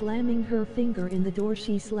 instead of slamming her finger in the door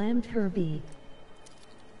she slammed her bee.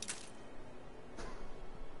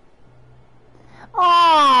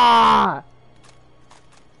 Ah!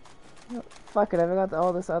 Oh, fuck it, I've got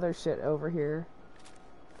all this other shit over here.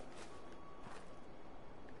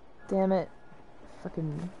 Damn it.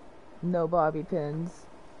 Fucking no bobby pins.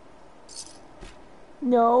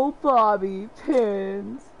 No bobby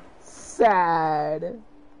pins. Sad.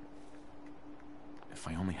 If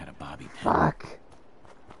I only had a bobby pin. Fuck.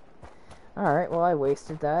 Alright, well I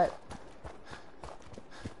wasted that.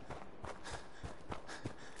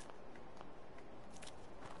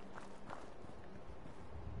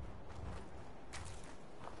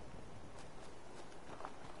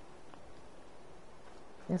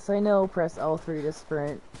 Yes, I know, press L3 to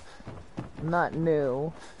sprint. Not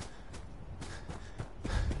new.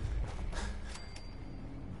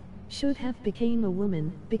 Should have became a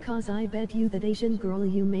woman, because I bet you that Asian girl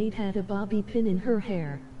you made had a bobby pin in her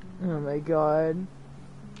hair. Oh my god.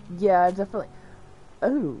 Yeah, definitely.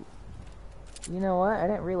 Oh. You know what? I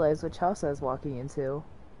didn't realize which house I was walking into.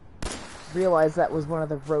 Realized that was one of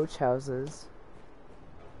the roach houses.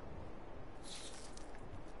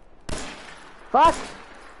 Fuck!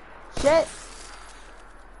 Shit!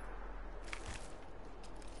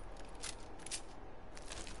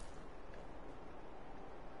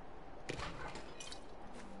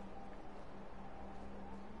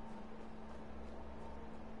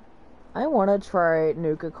 I want to try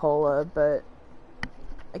Nuka-Cola, but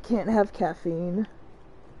I can't have caffeine.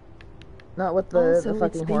 Not with the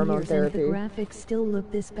fucking hormone therapy. Also, the graphics still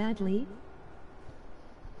look this badly.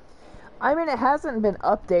 I mean, it hasn't been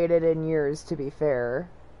updated in years, to be fair.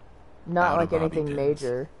 Not like anything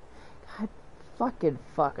major. God, fucking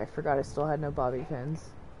fuck, I forgot I still had no bobby pins.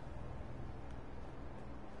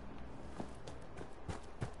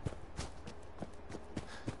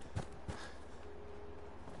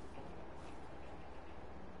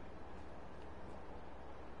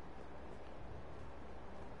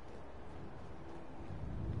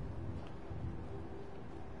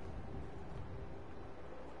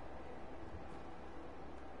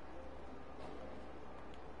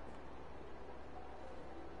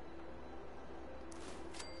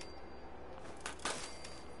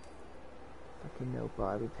 No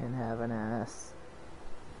bobby pin have an ass.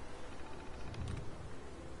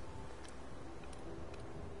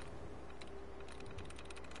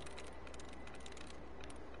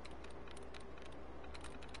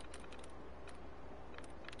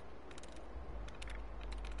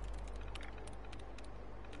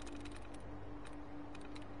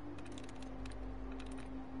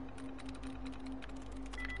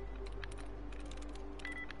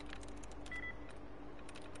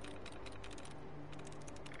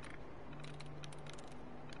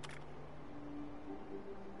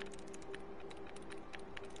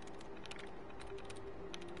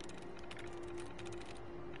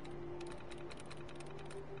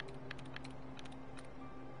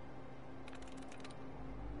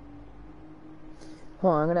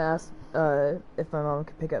 Hold on, I'm gonna ask if my mom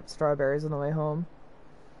can pick up strawberries on the way home.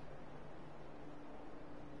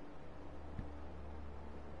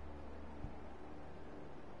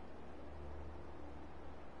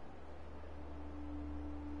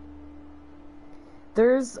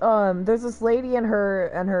 There's this lady and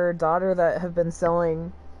her daughter that have been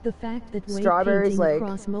selling The fact that weight strawberries, painting like,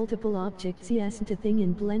 across multiple objects isn't a thing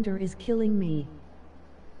in Blender is killing me.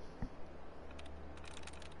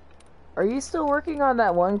 Are you still working on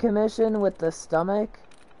that one commission with the stomach?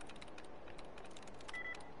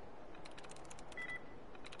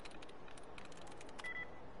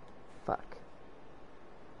 Fuck.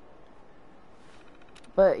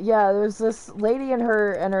 But yeah, there's this lady and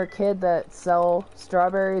her kid that sell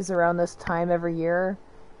strawberries around this time every year,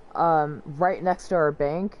 right next to our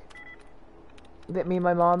bank that me and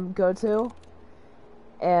my mom go to.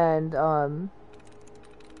 And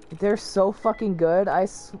they're so fucking good. I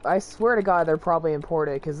swear to God, they're probably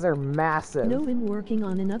imported because they're massive. No one working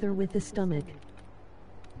on another with the stomach.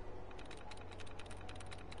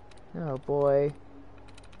 Oh boy.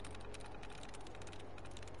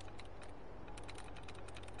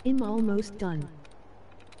 I'm almost done.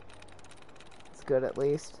 It's good at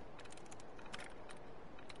least.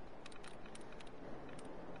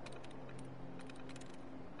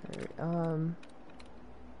 Alright,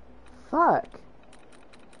 fuck.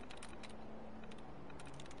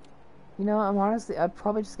 You know, I'm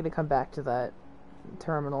probably just gonna come back to that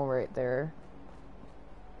terminal right there.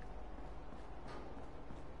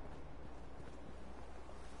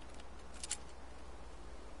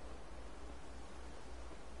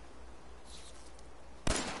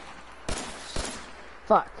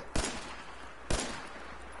 Fuck.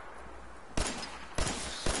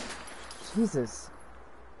 Jesus.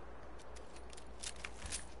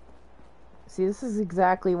 See, this is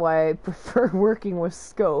exactly why I prefer working with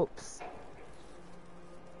scopes.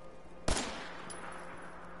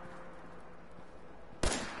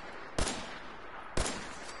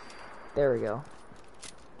 There we go.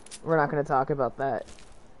 We're not going to talk about that.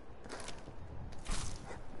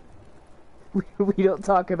 We don't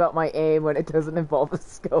talk about my aim when it doesn't involve a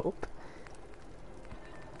scope.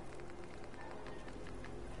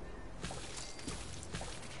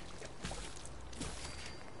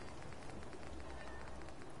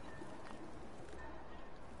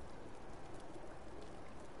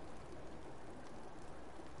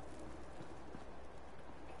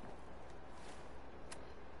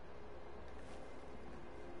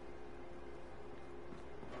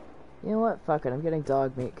 You know what? Fuck it. I'm getting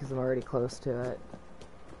dog meat because I'm already close to it.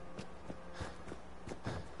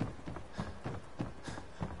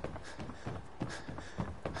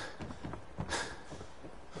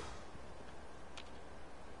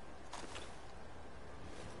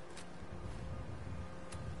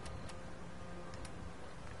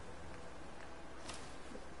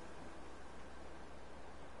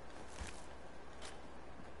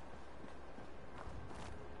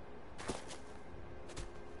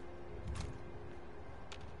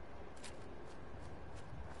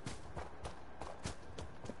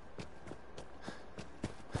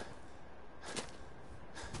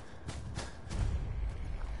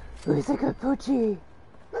 Who's a Capucci?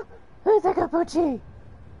 Who's a Capucci?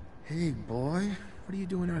 Hey, boy. What are you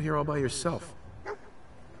doing out here all by yourself? You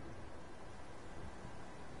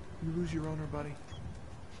lose your owner, buddy?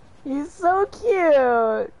 He's so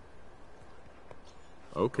cute!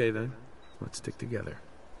 Okay, then. Let's stick together.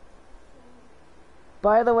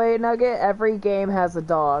 By the way, Nugget, every game has a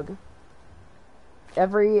dog.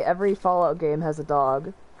 Every Fallout game has a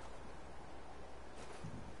dog.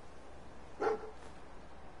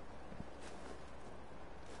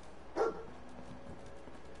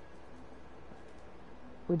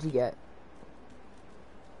 What'd you get?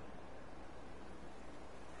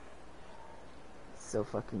 So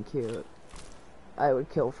fucking cute. I would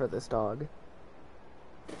kill for this dog.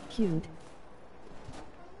 Cute.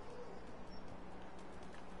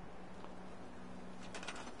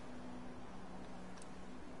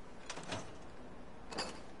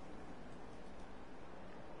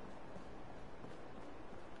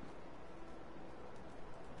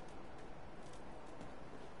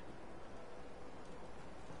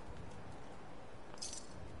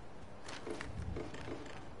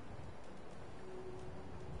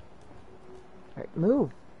 Alright,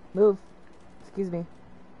 move. Move. Excuse me.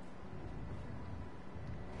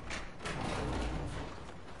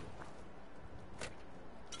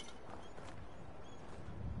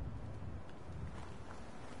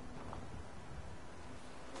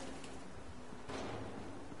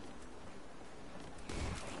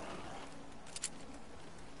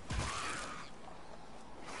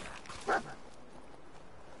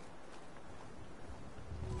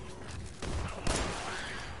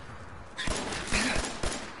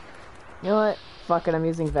 You know what? Fuck it, I'm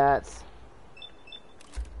using VATS.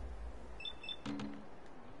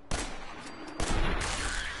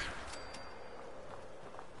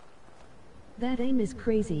 That aim is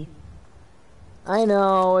crazy. I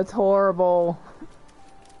know, it's horrible.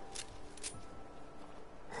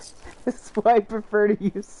 That's why I prefer to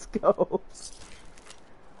use scopes.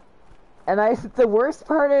 And the worst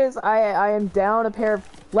part is, I am down a pair of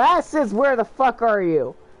glasses! Where the fuck are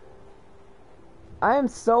you? I am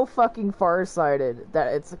so fucking farsighted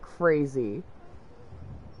that it's crazy.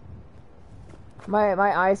 My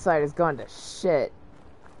eyesight has gone to shit.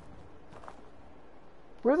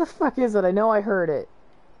 Where the fuck is it? I know I heard it.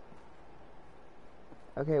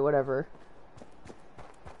 Okay, whatever.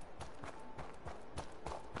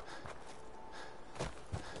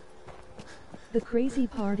 The crazy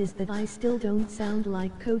part is that I still don't sound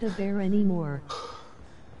like Coda Bear anymore.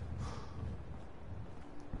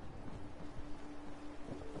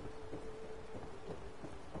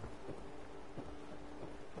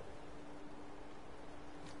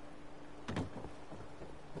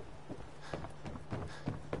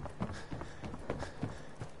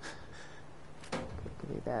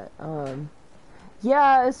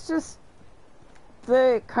 Yeah, it's just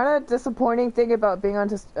the kind of disappointing thing about being on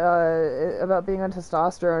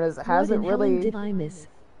testosterone is it hasn't really did I miss?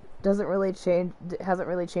 Hasn't really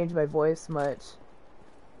changed my voice much.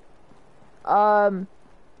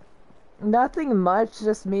 Nothing much,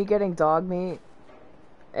 just me getting dog meat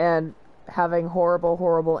and having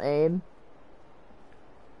horrible aim.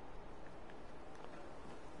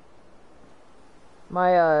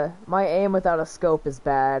 My aim without a scope is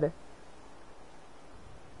bad.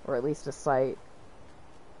 Or at least a sight.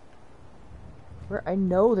 Where I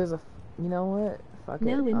know there's a... You know what? Fuck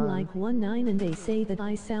now it. in like 1-9 and they say that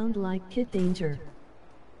I sound like Kid Danger.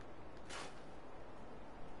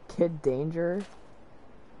 Kid Danger?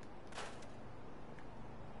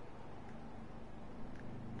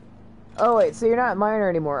 Oh wait, so you're not minor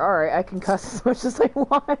anymore. Alright, I can cuss as much as I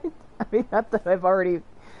want. I mean, not that I've already...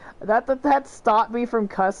 That stopped me from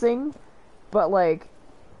cussing, but like...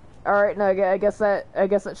 Alright, no, I guess that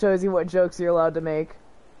shows you what jokes you're allowed to make.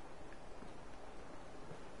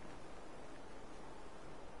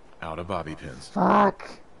 Out of bobby pins. Fuck!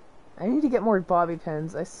 I need to get more bobby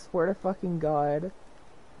pins, I swear to fucking God.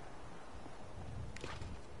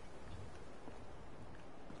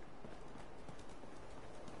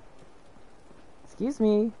 Excuse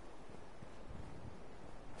me.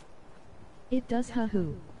 It does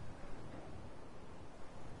hahoo.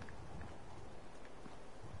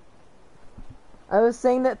 I was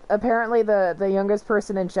saying that apparently the youngest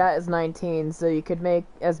person in chat is 19, so you could make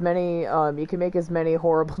as many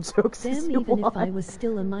horrible jokes as you even want. if I was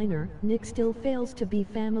still a minor, Nick still fails to be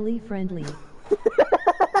family friendly.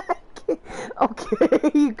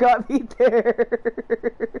 Okay, you got me there.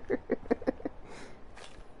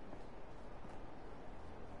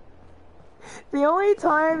 The only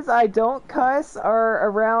times I don't cuss are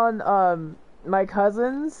around my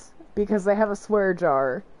cousins because they have a swear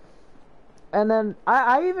jar. And then,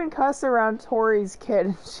 I even cuss around Tori's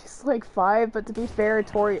kid. She's like 5, but to be fair,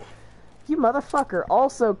 Tori, you motherfucker,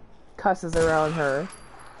 also cusses around her.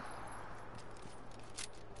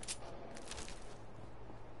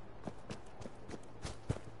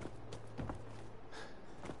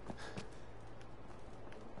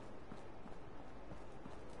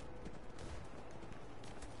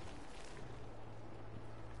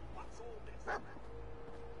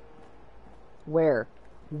 Where?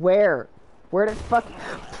 Where? Where the fuck?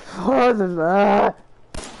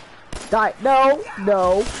 Die! No!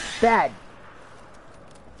 No! Bad!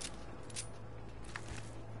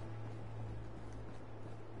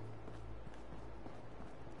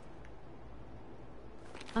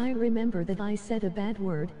 I remember that I said a bad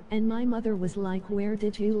word, and my mother was like, "Where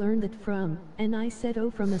did you learn that from?" And I said,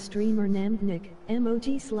 "Oh, from a streamer named Nick."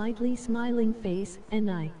 Emoji slightly smiling face,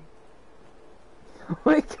 and I... Oh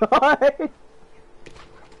my God!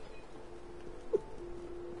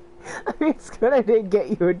 I mean, it's good I didn't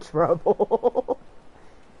get you in trouble.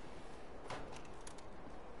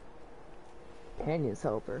 Companion's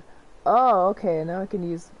helper. Oh, okay, now I can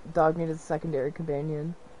use Dogmeat as a secondary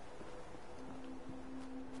companion.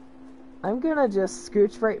 I'm gonna just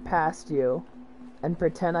scooch right past you and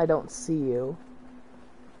pretend I don't see you.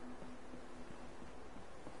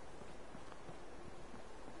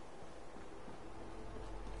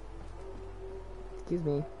 Excuse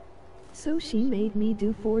me. So she made me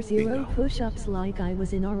do 40 push-ups like I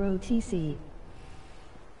was in ROTC.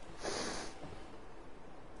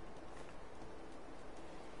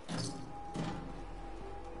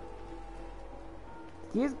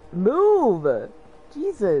 Move!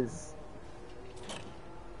 Jesus!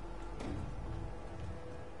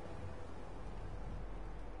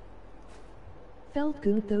 Felt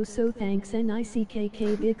good though, so thanks,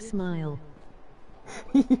 NICKK big smile.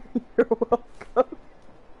 You're welcome.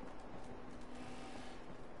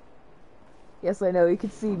 Yes, I know you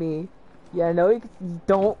can see me. Yeah, I know you can.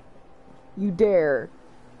 Don't you dare.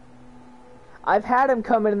 I've had him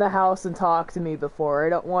come into the house and talk to me before. I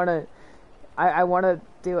don't want to. I want to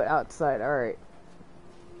do it outside. Alright.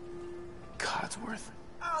 Codsworth.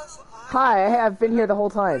 Hi, I've been here the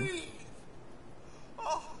whole time.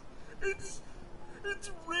 Oh, it's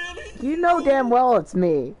really... You know damn well it's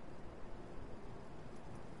me.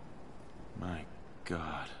 My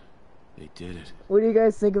God. They did it. What do you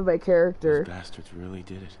guys think of my character? Those bastards really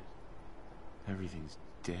did it. Everything's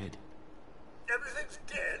dead. Everything's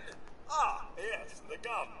dead? Ah, yes, the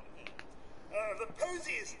gun. The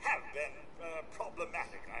posies have been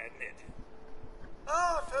problematic, I admit.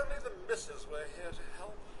 Ah, if only the missus were here to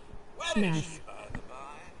help. Where is she, by the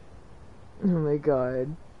by? Oh my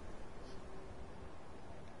God.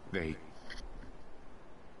 They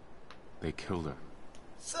killed her.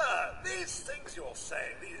 Sir, these things you're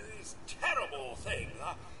saying, these terrible things,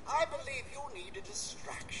 I believe you need a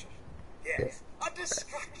distraction. Yes, a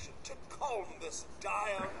distraction to calm this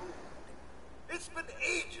dire mood. It's been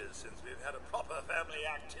ages since we've had a proper family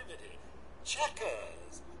activity.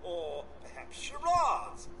 Checkers, or perhaps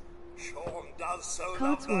charades. Sean does so love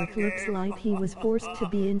that Codsworth looks game. like he was forced to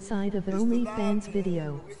be inside of an OnlyFans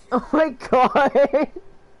video. Oh my God.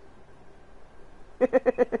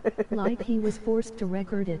 Like he was forced to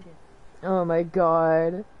record it. Oh my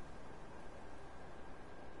God.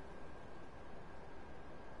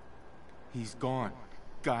 He's gone.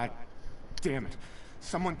 God damn it.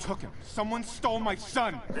 Someone took him. Someone stole my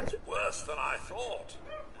son. It's worse than I thought.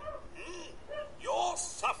 You're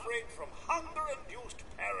suffering from hunger-induced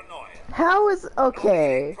paranoia. How is...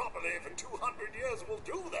 Okay. Properly for 200 years will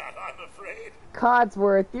do that, I'm afraid.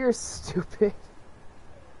 Codsworth, you're stupid.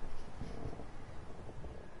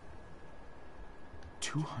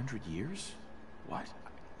 200 years? What?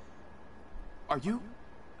 Are you?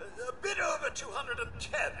 A bit over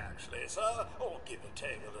 210, actually, sir. Or give or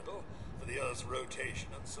take a little. For the Earth's rotation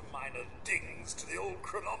and some minor dings to the old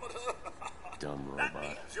chronometer. Dumb robot. That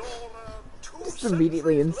means you're, Just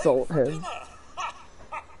immediately insult him.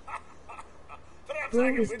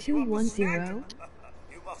 Bro is 210.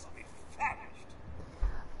 You must be famished.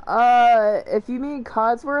 If you mean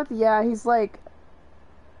Codsworth, yeah, he's like...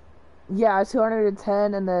 Yeah,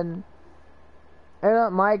 210, and then... I don't know,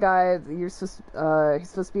 my guy, he's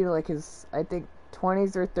supposed to be like his, I think,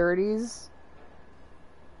 20s or 30s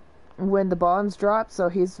when the bombs dropped, so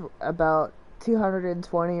he's about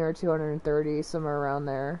 220 or 230, somewhere around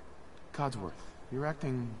there. Codsworth, you're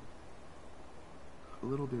acting a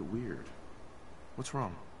little bit weird. What's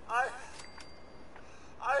wrong? Oh,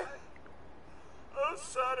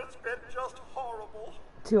 sir, it's been just horrible.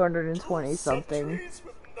 220 something. Centuries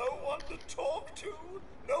with no one to talk to,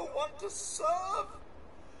 no one to serve.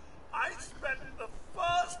 I spent the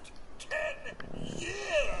first 10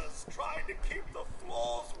 years trying to keep the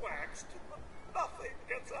floors waxed, but nothing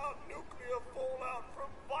gets out nuclear fallout from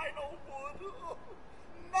vinyl wood.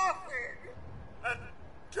 Nothing. And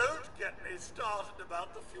don't get me started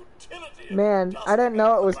about the futility of Man, I didn't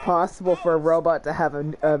know it was possible for a robot to have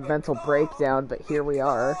a mental breakdown, but here we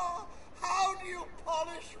are. How do you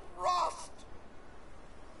polish rust?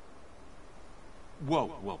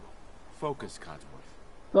 Whoa. Focus, Codsworth.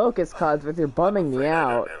 Focus, Codsworth, you're bumming me out.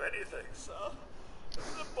 I don't know anything, sir.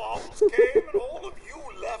 The bombs came and all of you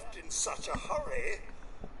left in such a hurry.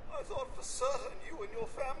 I thought for certain you and your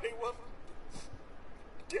family were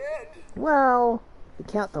dead. Well, you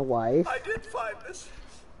count the wife. I did find this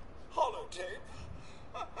holotape.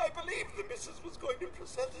 I believe the missus was going to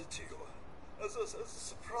present it to you as a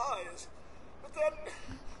surprise. But then,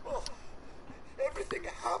 well, everything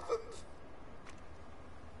happened.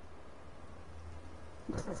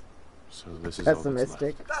 So this is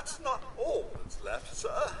pessimistic. That's not all that's left,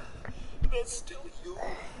 sir. There's still you.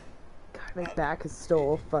 God, my back is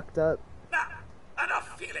still fucked up. Now,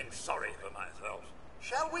 enough feeling sorry for myself.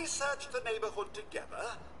 Shall we search the neighborhood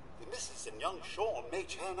together? The missus and young Sean may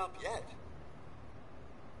turn up yet.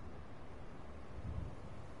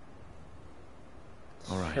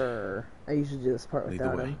 All right. Sure. I usually do this part Lead the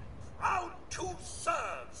without way. him. How to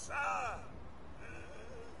serve, sir.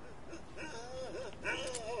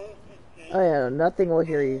 Oh yeah, nothing will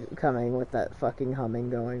hear you coming with that fucking humming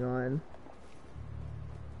going on.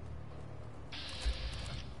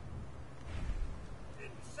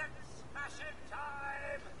 Insect smashing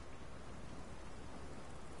time.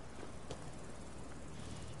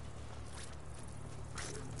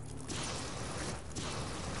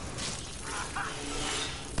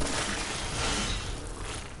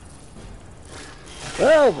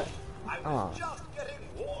 Oh! I was just getting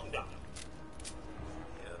warmed up.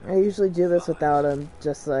 I usually do this without him,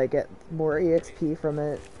 just so I get more EXP from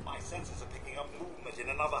it. My senses are picking up movement in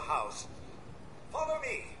another house. Follow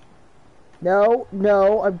me. No,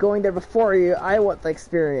 no, I'm going there before you. I want the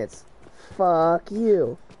experience. Fuck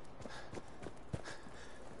you.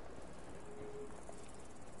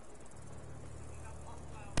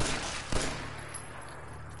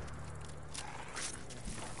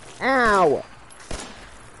 Ow!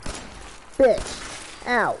 Bitch!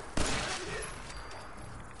 Ow!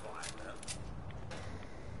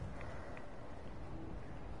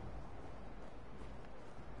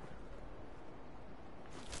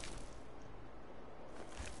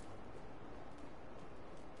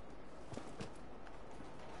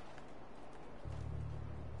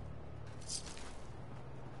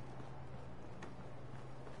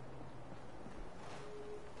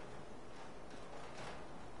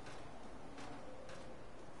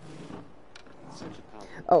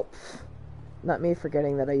 Oh, not me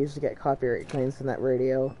forgetting that I usually get copyright claims from that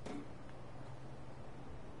radio.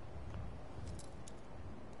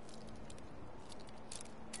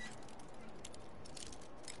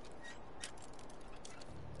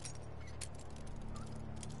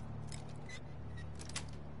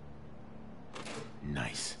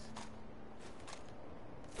 Nice.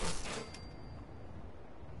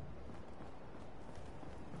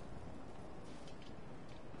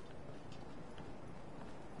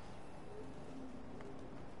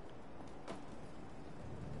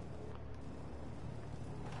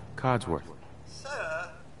 Codsworth. Sir,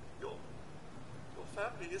 your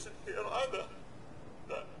family isn't here either.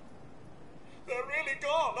 They're really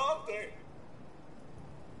gone, aren't they?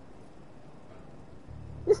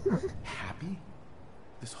 Happy?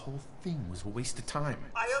 This whole thing was a waste of time.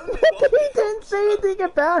 I only wanted He didn't say anything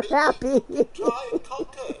about Happy. try and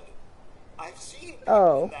conquer. I've seen people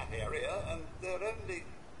Oh. in that area, and they're only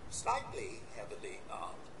slightly heavily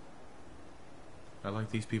armed. I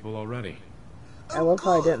like these people already. I love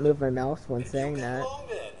how I didn't move my mouse when saying that. Along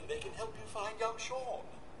then, and they can help you find young Sean.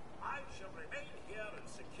 I shall remain here and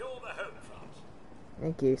secure the home front.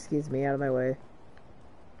 Thank you, excuse me, out of my way.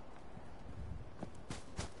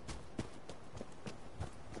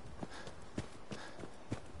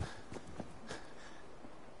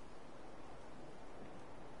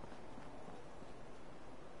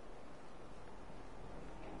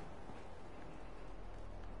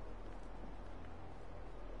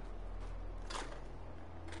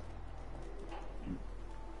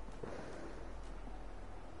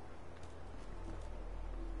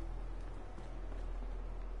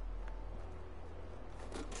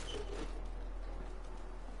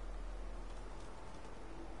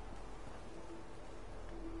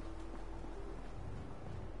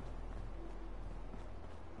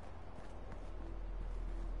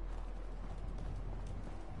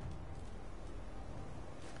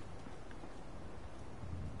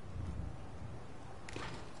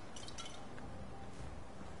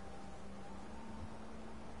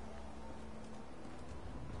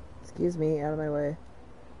 Excuse me, out of my way.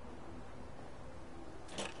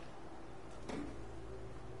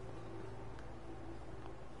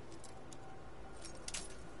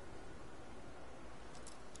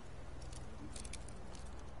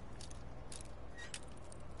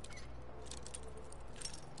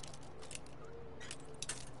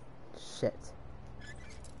 Shit.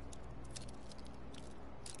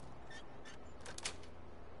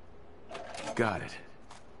 Got it.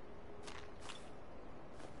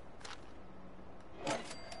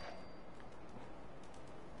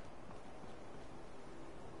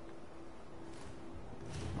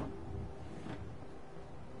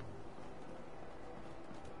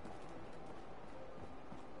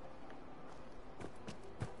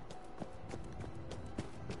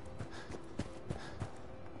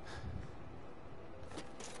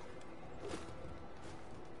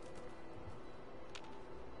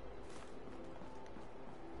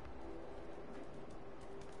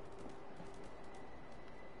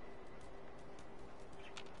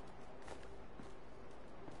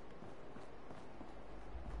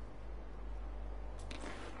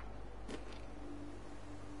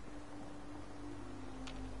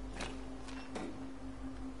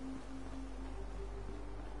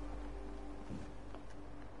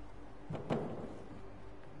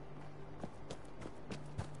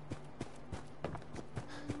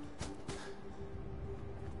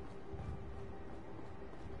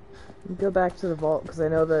 Go back to the vault because I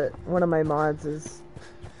know that one of my mods is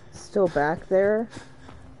still back there,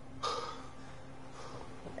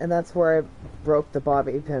 and that's where I broke the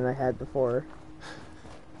bobby pin I had before.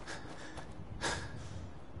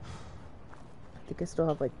 think I still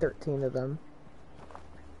have like 13 of them.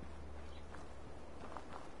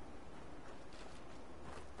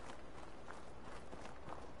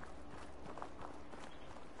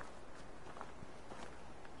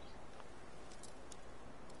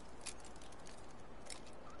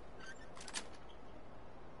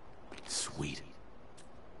 Sweet.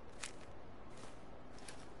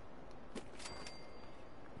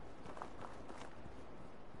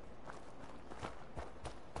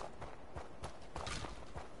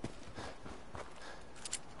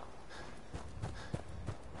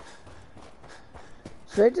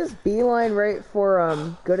 Should I just beeline right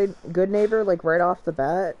for Good Neighbor, like right off the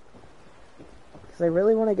bat? Because I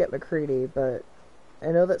really want to get MacCready, but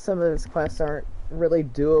I know that some of his quests aren't really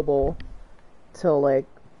doable till like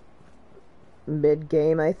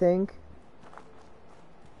mid-game, I think.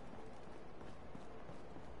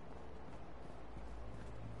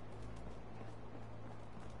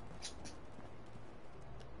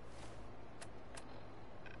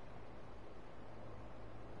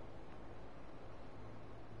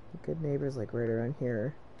 Good Neighbor's like right around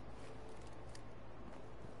here.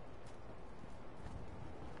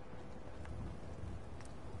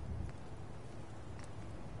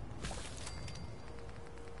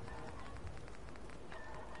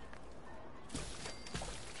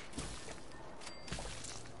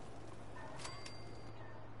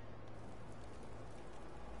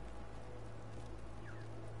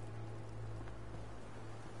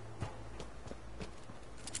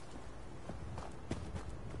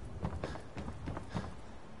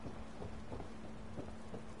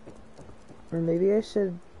 Or maybe I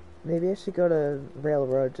should go to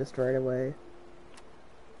Railroad just right away.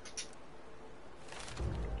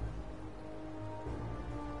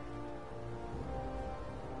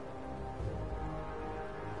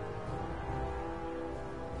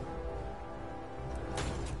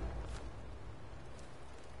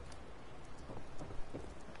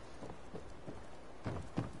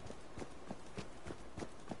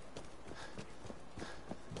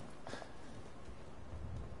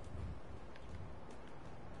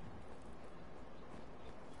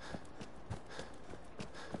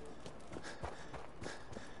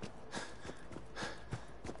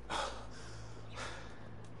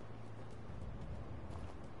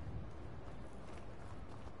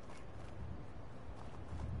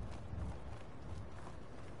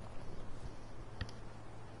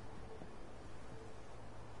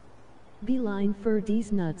 Beeline for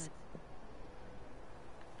these nuts.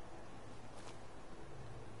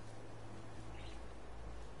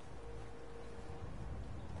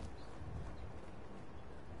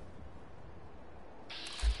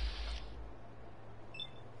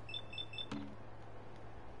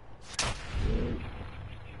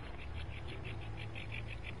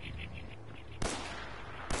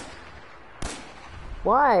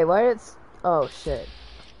 Why? Why did it's... Oh, shit.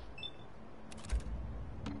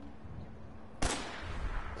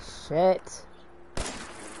 Shit.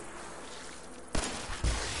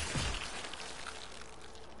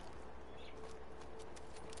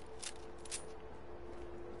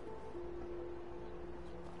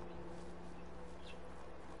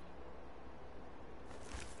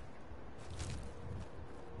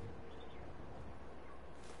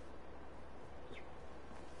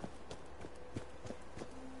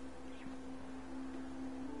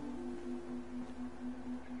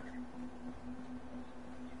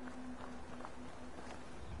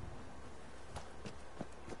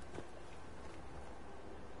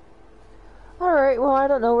 Alright, well, I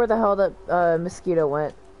don't know where the hell that mosquito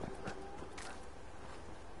went.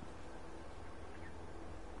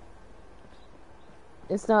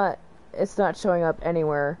 It's not showing up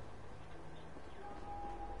anywhere.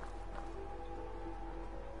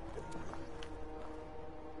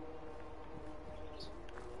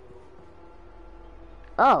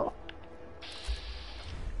 Oh.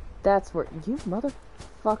 That's where... You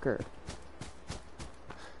motherfucker.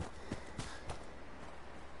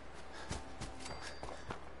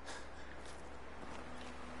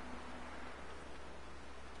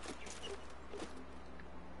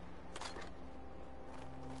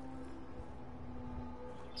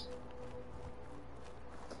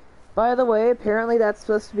 By the way, apparently that's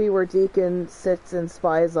supposed to be where Deacon sits and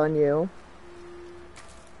spies on you.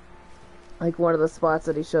 Like one of the spots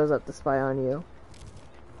that he shows up to spy on you.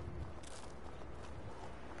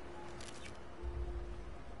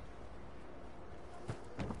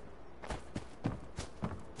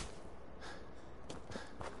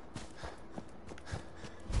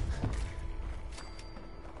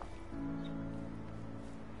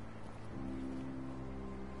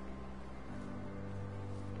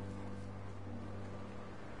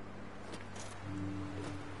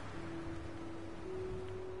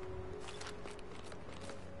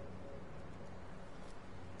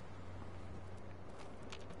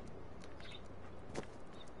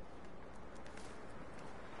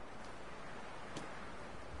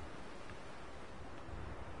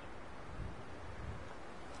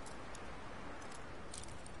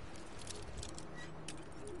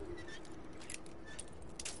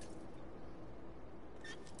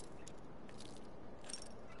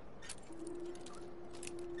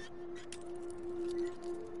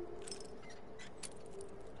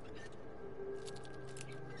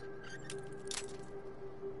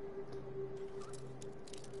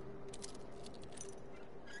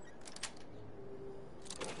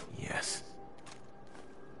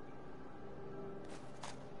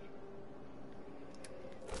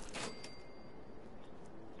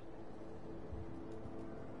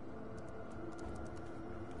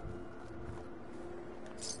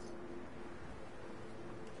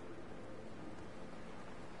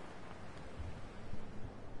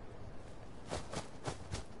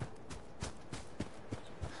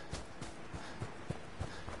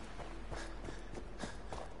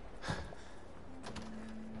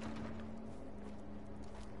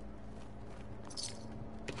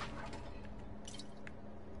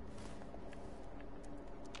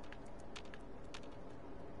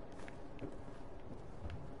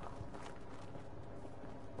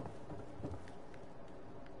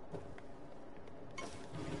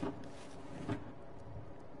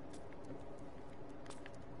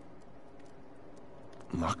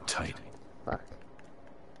 locked tight. Fuck.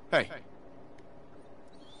 Hey.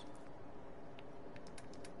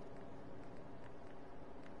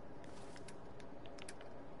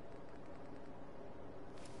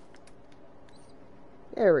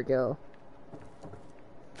 There we go.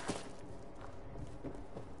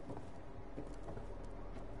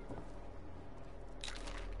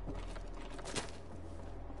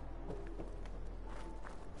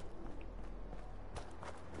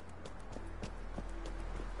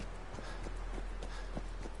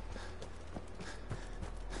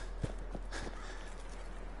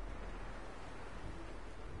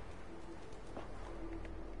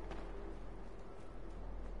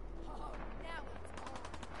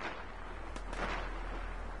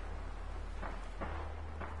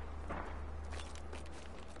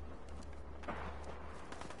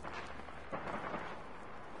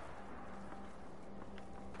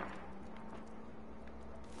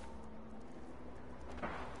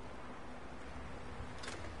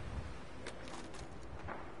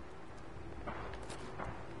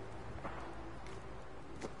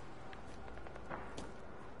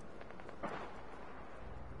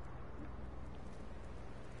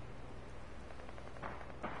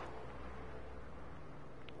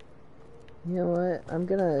 You know what? I'm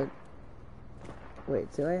gonna...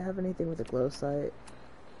 Wait, do I have anything with a glow sight?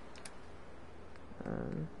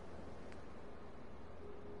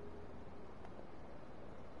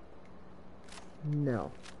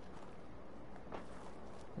 No.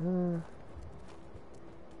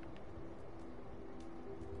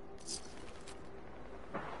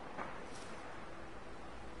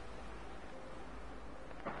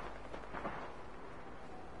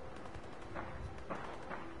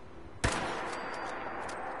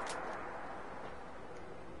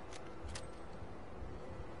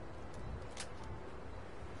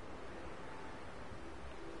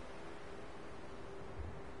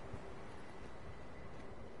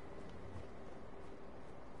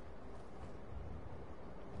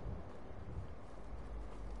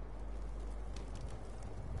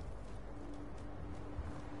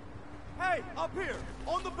 Hey, up here,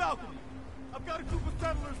 on the balcony. I've got a group of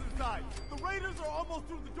settlers inside. The raiders are almost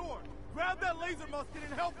through the door. Grab that laser musket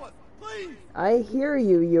and help us, please! I hear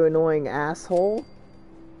you, you annoying asshole.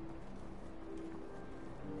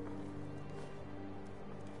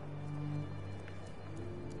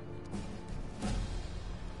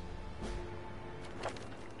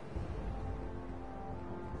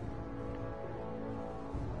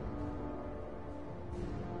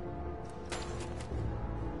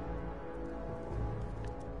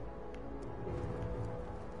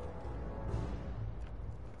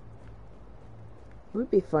 It would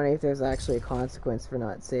be funny if there's actually a consequence for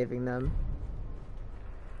not saving them.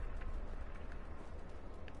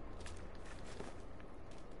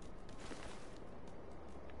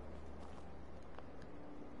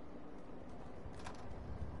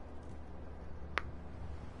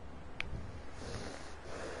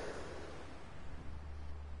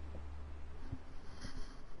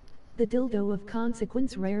 The dildo of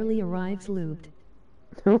consequence rarely arrives lubed.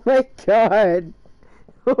 Oh my god!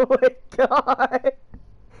 Oh my god!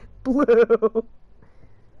 Blue!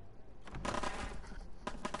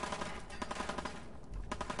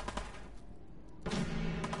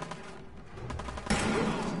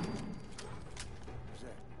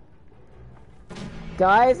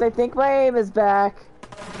 Guys, I think my aim is back.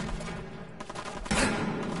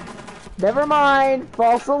 Never mind,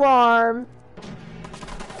 false alarm.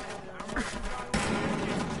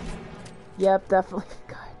 Yep, definitely.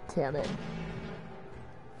 God damn it.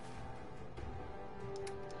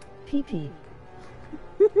 PP.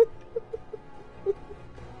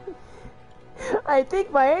 I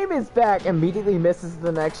think my aim is back. Immediately misses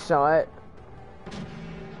the next shot.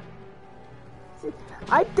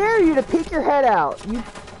 I dare you to peek your head out, you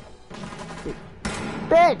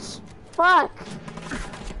bitch! Fuck!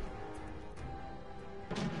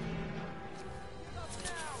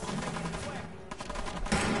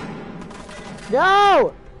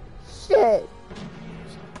 No! Shit!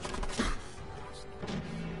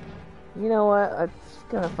 You know what? I'm just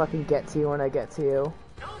gonna fucking get to you when I get to you.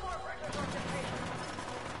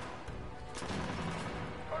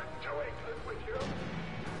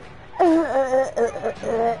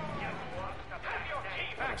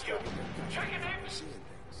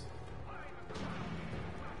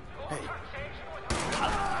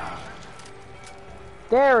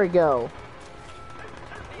 There we go.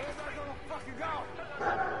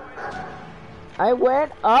 I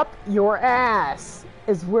went up your ass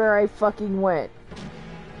is where I fucking went.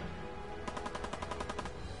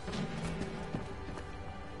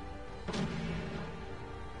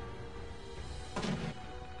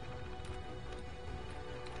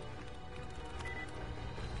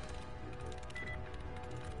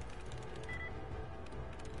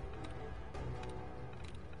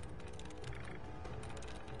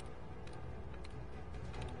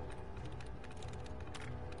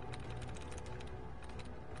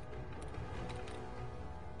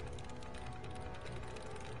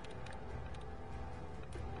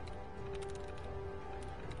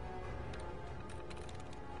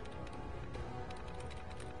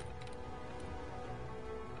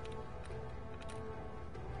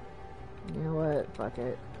 fuck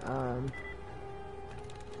it.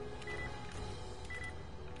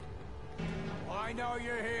 I know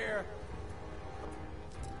you're here.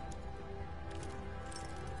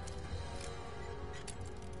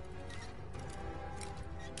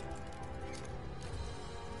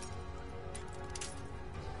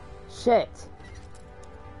 Shit.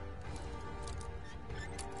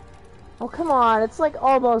 Oh, come on. It's like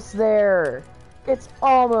almost there. It's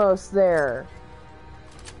almost there.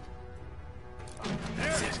 There you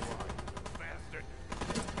are, bastard.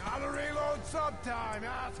 Gotta reload sometime,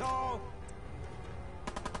 asshole.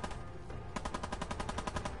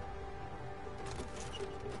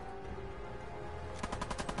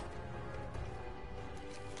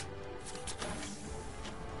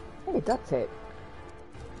 Hey, duct tape.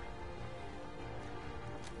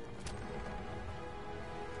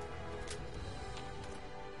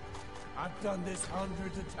 I've done this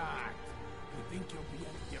hundreds of times. You think you'll be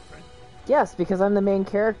any different? Yes, because I'm the main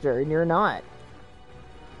character and you're not.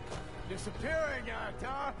 Disappearing act,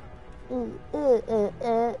 huh?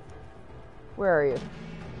 Where are you? I'm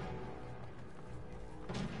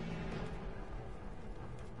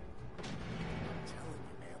telling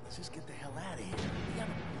you, man, let's just get the hell out of here. We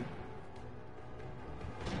gotta...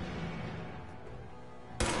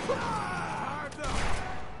 Arms up!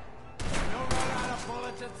 You'll run out of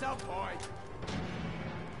bullets at some point.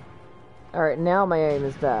 Alright, now my aim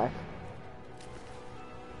is back.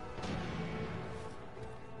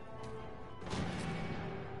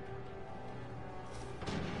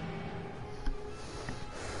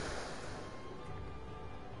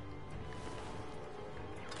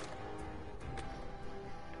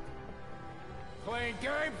 Playing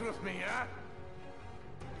games with me, huh?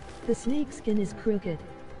 The snakeskin is crooked.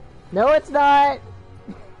 No, it's not!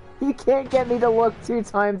 You can't get me to look 2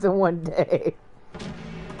 times in one day. Scared,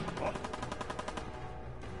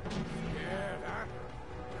 huh?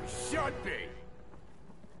 You should be.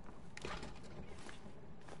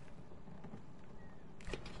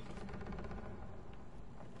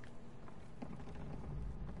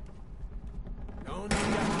 No need to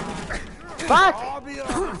hide. Fuck! I'll be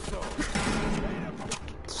honest, so.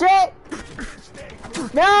 Shit!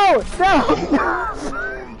 No! No!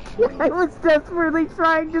 I was desperately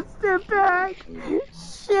trying to step back!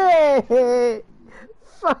 Shit!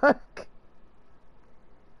 Fuck!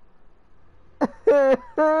 God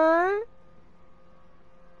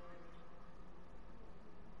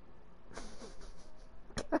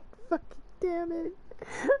fucking damn it.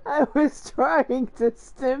 I was trying to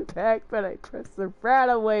stim back, but I pressed the rat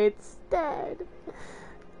away instead.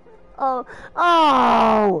 Oh.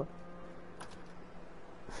 Oh!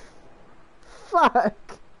 Fuck!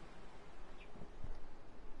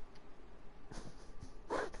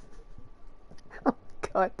 Oh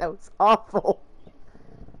god, that was awful.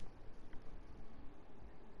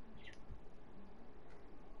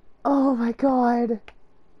 Oh my god.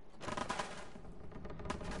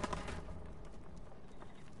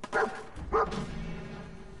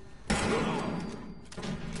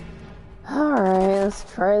 Alright, let's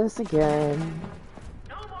try this again.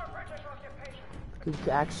 Could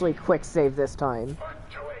actually quick save this time.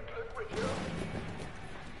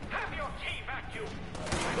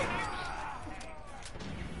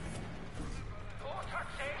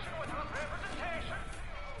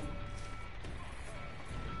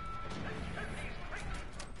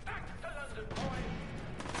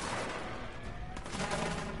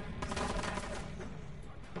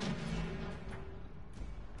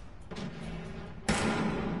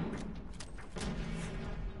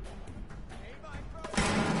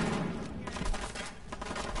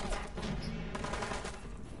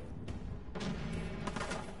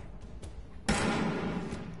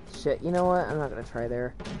 Shit, you know what? I'm not gonna try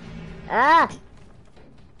there. Ah!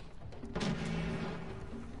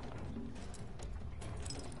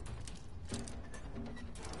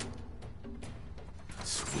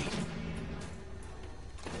 Sweet.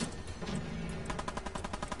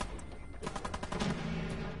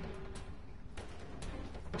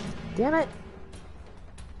 Damn it! I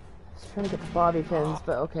was trying to get the bobby pins,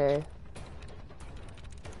 but okay.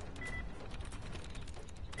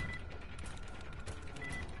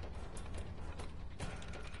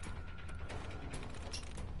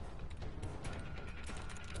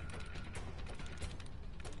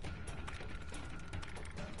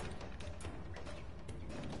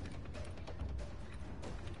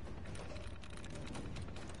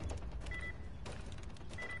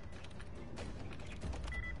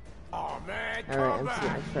 Alright, let's see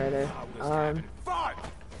my further.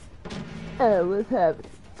 I was having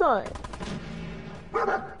fun.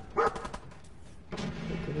 Okay,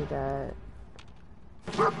 give me that.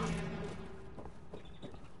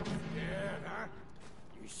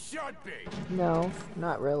 should be. No,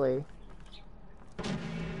 not really.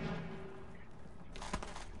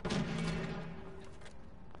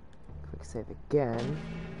 Quick save again.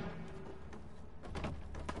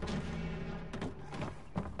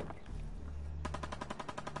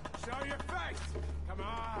 Show your face. Come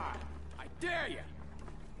on. I dare you.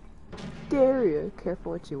 Dare you.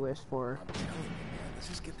 Careful what you wish for. I'm telling you, man, let's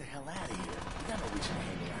just get the hell out of here. We got no reason to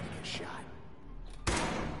hang around and get shot.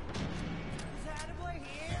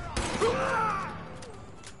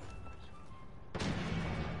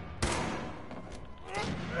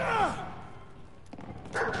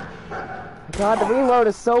 God, the reload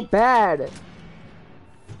is so bad.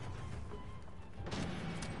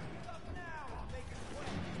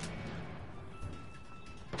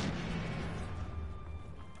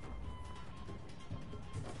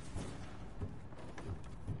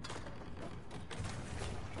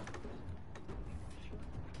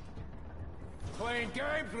 Playing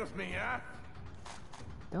games with me, huh?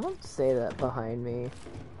 Don't say that behind me.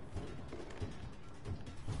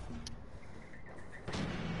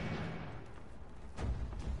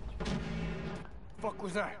 Fuck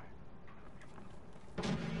was that?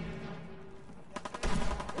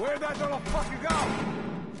 Where'd that little fucker go?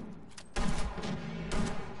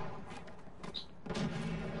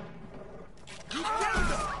 You killed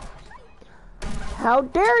him! How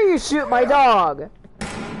dare you shoot my dog?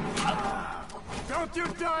 Don't you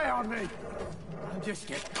die on me! I'm just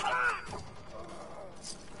kidding.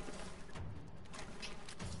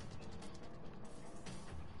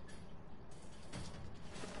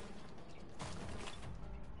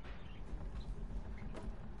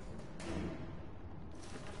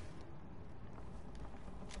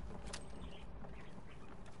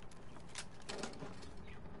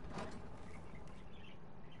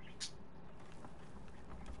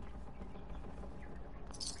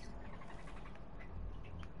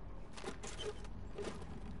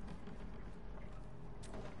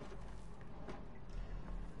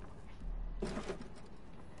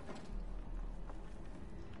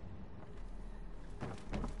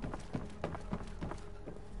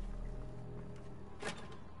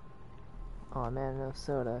 Oh man, no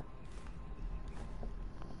soda.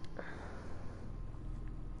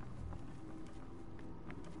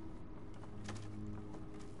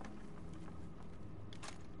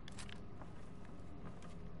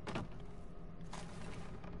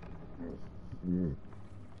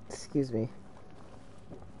 Excuse me.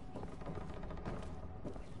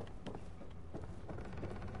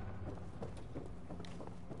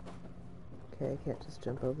 Okay, I can't just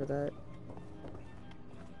jump over that.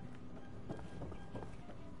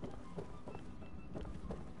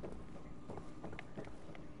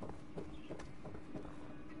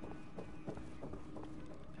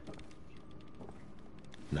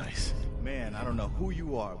 Nice. Man, I don't know who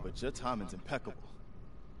you are, but your timing's impeccable.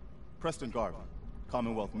 Preston Garvey,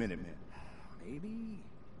 Commonwealth Minutemen. Maybe?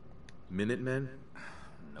 Minutemen?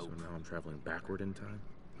 Nope. So now I'm traveling backward in time?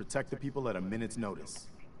 Protect the people at a minute's notice.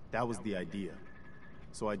 That was the idea.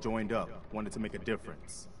 So I joined up, wanted to make a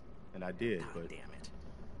difference. And I did, but damn it,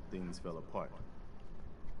 things fell apart.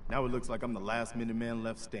 Now it looks like I'm the last Minuteman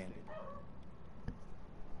left standing.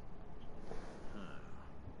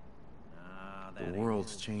 The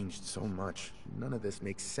world's changed so much. None of this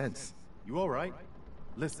makes sense. You all right?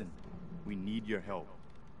 Listen, we need your help.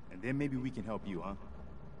 And then maybe we can help you, huh?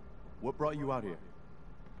 What brought you out here?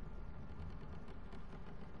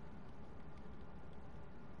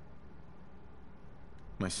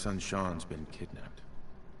 My son Sean's been kidnapped.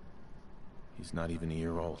 He's not even a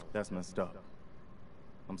year old. That's messed up.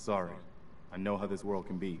 I'm sorry. I know how this world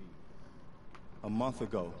can be. A month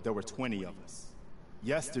ago, there were 20 of us.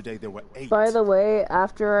 Yesterday, there were 8. By the way,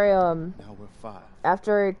 after I Now we're 5.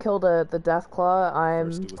 after I kill the Deathclaw,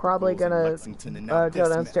 I'm probably gonna go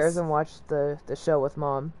downstairs and watch the show with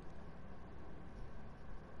Mom.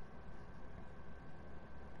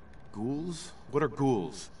 Ghouls? What are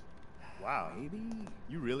ghouls? Wow, maybe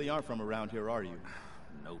you really aren't from around here, are you?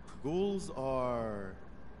 Nope. Ghouls are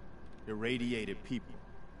irradiated people.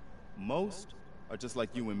 Most are just like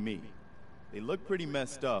you and me. They look pretty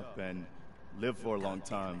messed up and live for a long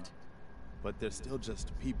time, but they're still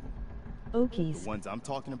just people. Okies. The ones I'm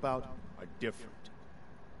talking about are different.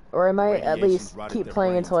 Or I might at least keep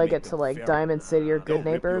playing until I get to like Diamond City or Good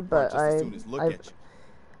Neighbor, but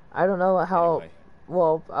I don't know how.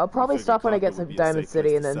 Well, I'll probably stop when I get to Diamond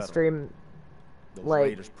City and then stream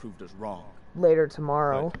like later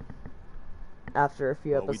tomorrow after a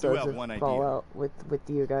few episodes of Fallout with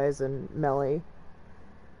you guys and Melly.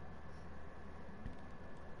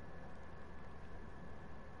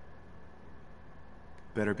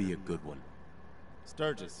 Better be a good one.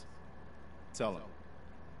 Sturgis, tell him.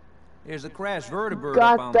 There's a crashed vertibird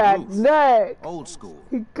Got up on that the roof. neck. Old school.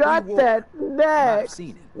 He got Pre-war. that neck. I've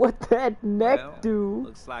seen it. What that neck Well, do?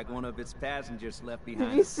 Looks like one of its passengers left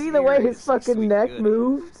behind. Did you see the way his seriously fucking sweet neck goodie.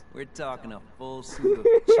 moved? We're talking a full suit of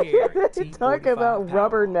cherry Talk about T45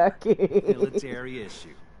 rubber power, necking. military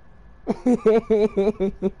issue.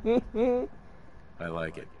 I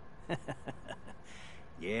like it.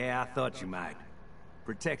 Yeah, I thought you might.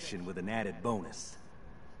 Protection with an added bonus.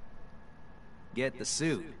 Get the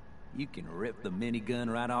suit. You can rip the minigun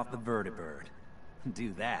right off the vertibird.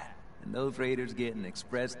 Do that, and those raiders get an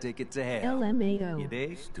express ticket to hell. LMAO. You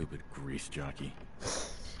dig? Stupid grease jockey.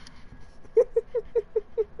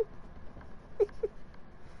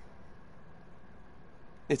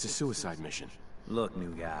 It's a suicide mission. Look,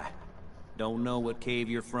 new guy. Don't know what cave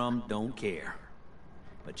you're from, don't care.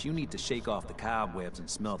 But you need to shake off the cobwebs and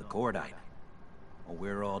smell the cordite. Or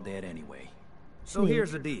we're all dead anyway. So Snake.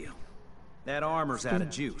 here's the deal. That armor's out of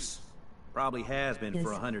juice. Probably has been for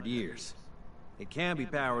Yes. 100 years. It can be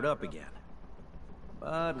powered up again.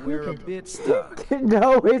 But we're a bit stuck.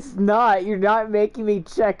 No, it's not. You're not making me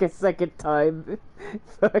check a second time.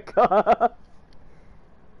 Fuck off.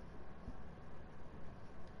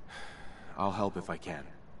 I'll help if I can.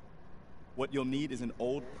 What you'll need is an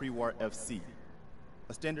old pre-war FC,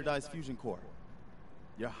 a standardized fusion core.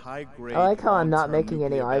 Your high-grade. I like how I'm not long-term making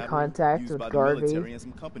any nuclear eye battery contact used with by the Garvey. military and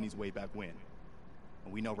some companies way back when.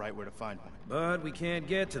 And we know right where to find one. But we can't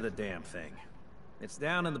get to the damn thing. It's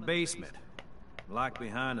down in the basement. Locked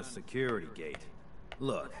behind a security gate.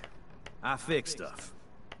 Look, I fix stuff.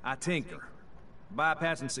 I tinker.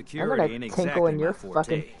 Bypassing I'm security gonna ain't tinkle exactly in my your forte.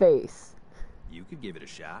 fucking face. You could give it a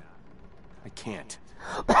shot. I can't.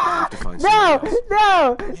 I have to find No! someone else.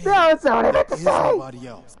 No! No, it's not what I meant to Here's say! nobody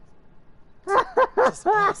else. Just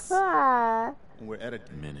us. And we're at a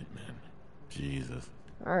Minutemen. Jesus.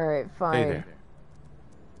 Alright, fine. Hey there.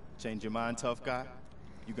 Change your mind, tough guy?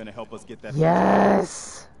 You gonna help us get that?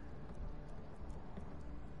 Yes!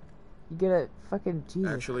 You gonna fucking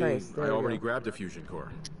Jesus Actually, Christ. There I we already go. grabbed a fusion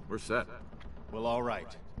core. We're set. Well, all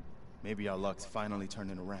right. Maybe our luck's finally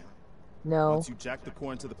turning around. No. Once you jack the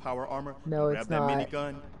core into the power armor, No, and it's grab that not.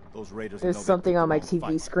 minigun, those raiders will There's know they something picked on my the wrong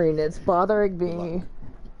TV fight. screen. It's bothering me.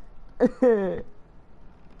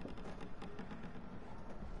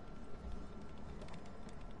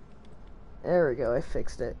 There we go, I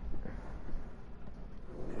fixed it.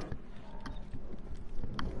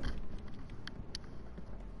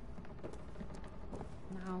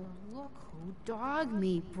 Now look who Dog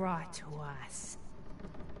Meat brought to us.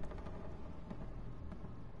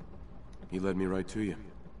 He led me right to you.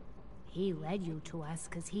 He led you to us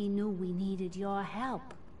because he knew we needed your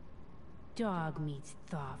help. Dog Meat's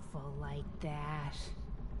thoughtful like that.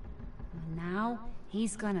 Now,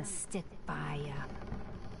 he's gonna stick by ya.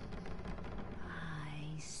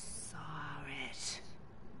 I saw it.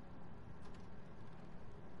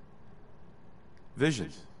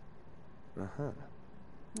 Visions. Uh-huh.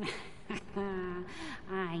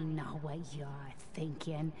 I know what you're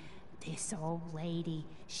thinking. This old lady,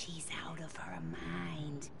 she's out of her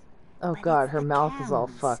mind. Oh But god, it's her the mouth is all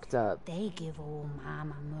Camels. fucked up. They give old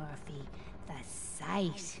Mama Murphy the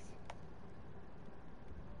sight.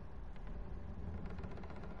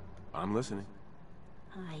 I'm listening.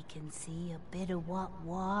 I can see a bit of what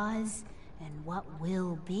was and what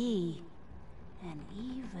will be, and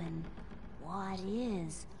even what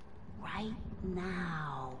is right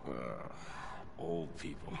now. Old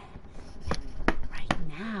people. Right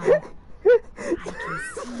now, I can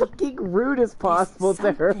see Fucking rude as possible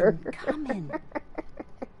to her. something coming,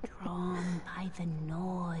 drawn by the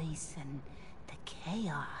noise and the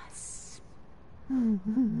chaos.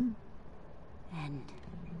 And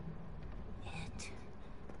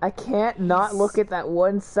I can't not look at that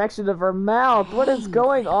one section of her mouth. What is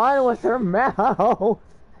going on with her mouth?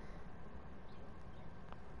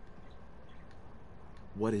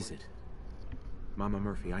 What is it? Mama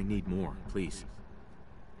Murphy, I need more, please.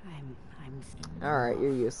 I'm Alright,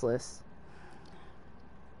 you're useless.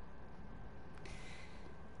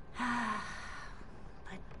 But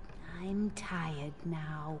I'm tired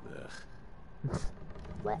now.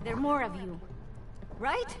 There are more of you,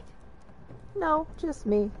 right? No, just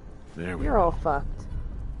me. There we You're go. all fucked.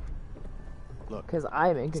 Look, Because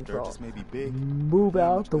I'm in control. Sturgis may be big. Move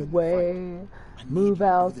out the way. Move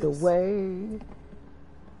out the way.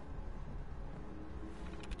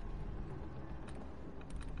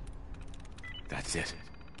 That's it.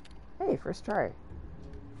 Hey, first try.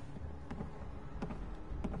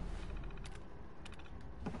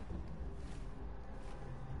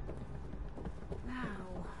 Now,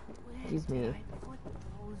 where Excuse did me. I put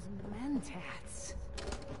those mentats?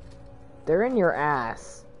 They're in your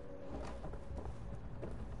ass.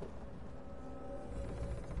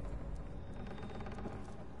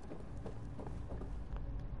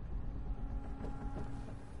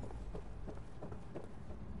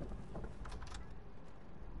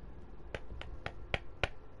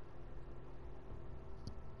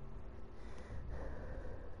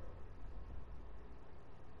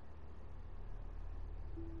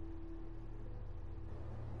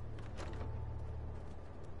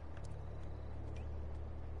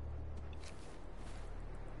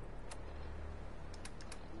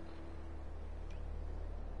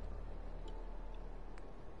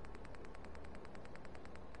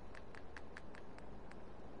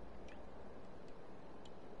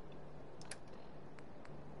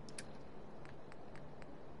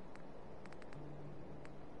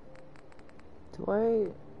 Do I?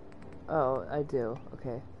 Oh, I do.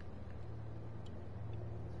 Okay.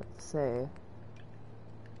 Let's say.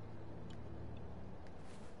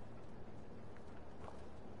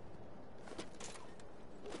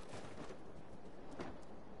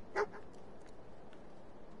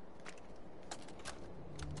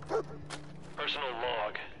 Personal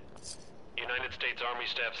log. United States Army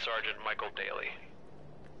Staff Sergeant Michael Daly.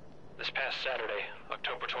 This past Saturday,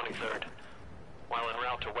 October 23rd, while en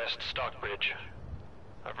route to West Stockbridge,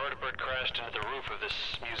 a vertibird crashed into the roof of this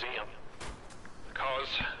museum. The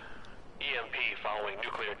cause? EMP following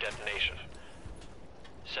nuclear detonation.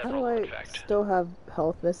 How do I still have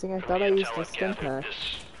health missing? I thought I used a stim pack.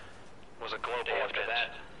 This was a global event. After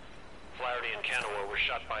that, Flaherty and Canower were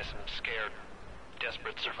shot by some scared,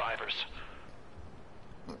 desperate survivors.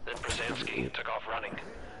 Then Brzezinski took off running.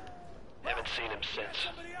 Haven't seen him since.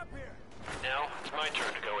 Now, it's my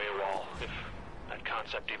turn to go AWOL, if that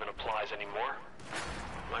concept even applies anymore.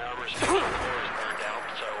 My armor's core is burned out,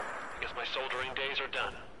 so I guess my soldiering days are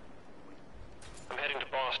done. I'm heading to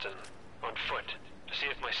Boston, on foot, to see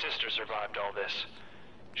if my sister survived all this.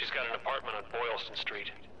 She's got an apartment on Boylston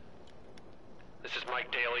Street. This is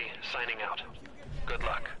Mike Daly, signing out. Good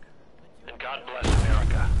luck. And God bless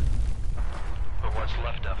America. Or what's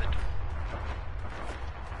left of it.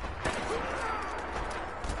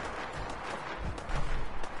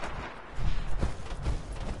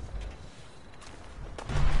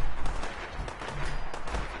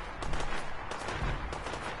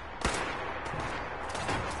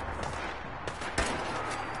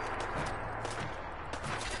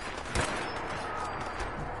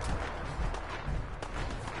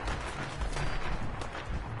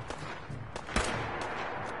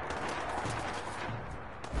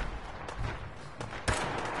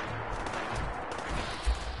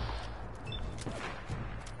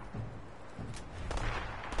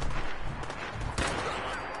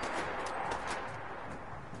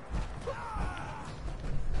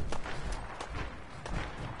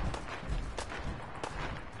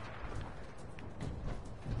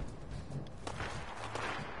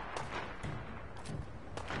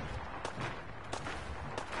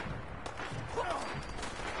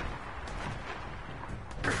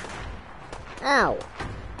 Ow!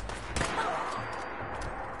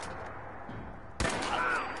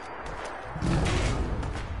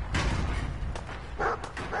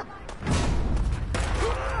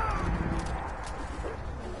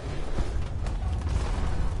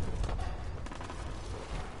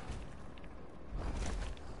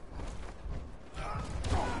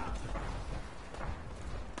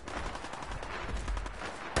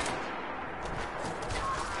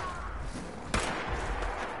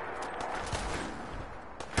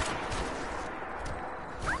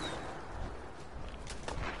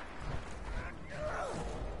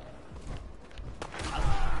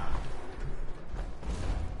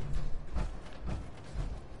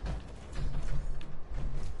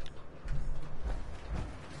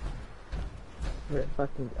 Where it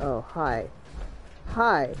fucking... Oh, hi.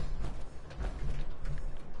 Hi!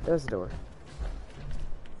 There's the door.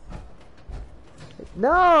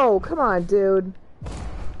 No! Come on, dude!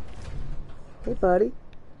 Hey, buddy.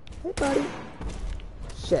 Hey, buddy.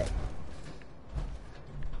 Shit.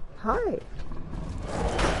 Hi.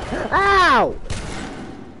 Ow!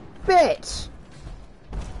 Bitch!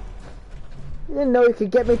 You didn't know you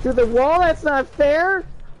could get me through the wall? That's not fair!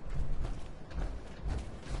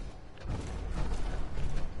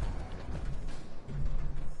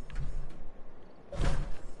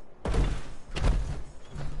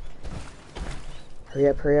 Hurry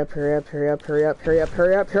up, hurry up, hurry up, hurry up, hurry up, hurry up,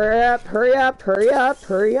 hurry up, hurry up, hurry up, hurry up,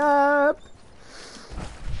 hurry up.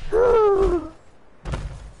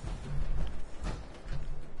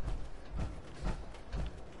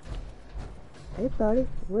 Hey buddy,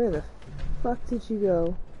 where the fuck did you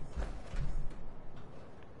go?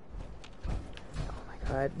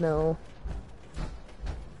 God, no.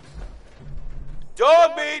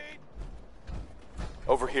 Dog meat!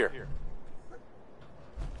 Over here.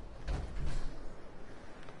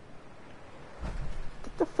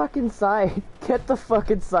 Get the fuck inside. Get the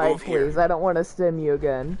fuck inside, Move here. please. I don't want to stim you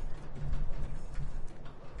again.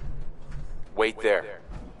 Wait there.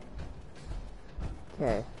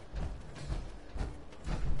 Okay.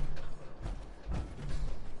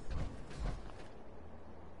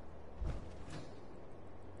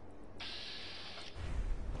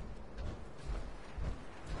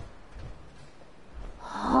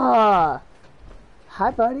 Ah.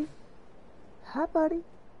 Hi, buddy. Hi, buddy.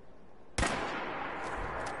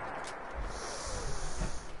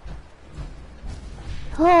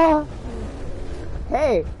 Ah.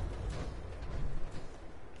 Hey.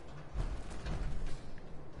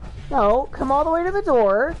 No, come all the way to the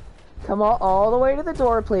door. Come all the way to the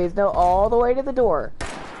door, please. No, all the way to the door.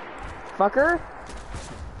 Fucker.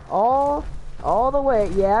 All the way.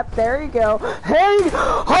 Yep, there you go. Hey!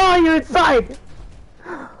 Oh, you're inside!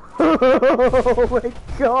 Oh my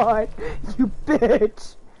god. You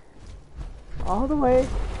bitch. All the way.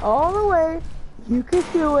 All the way. You can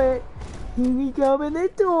do it. You can come in the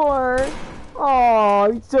door.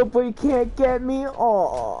 Oh, but you can't get me.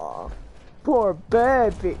 Oh. Poor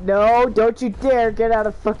baby. No, don't you dare get out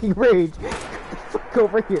of fucking rage. Get the fuck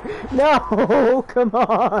over here. No, come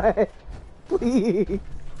on. Please.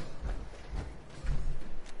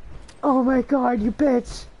 Oh my god, you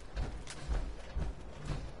bitch.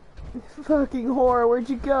 Fucking whore, where'd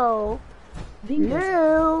you go?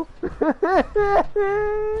 No.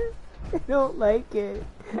 I don't like it.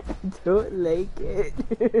 I don't like it.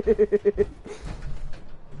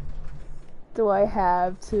 Do I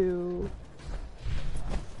have to...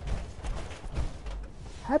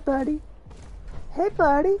 Hi, buddy. Hey,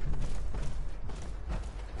 buddy.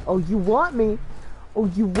 Oh, you want me? Oh,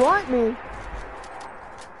 you want me?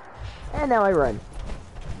 And now I run.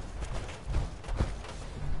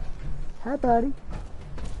 Hi, buddy.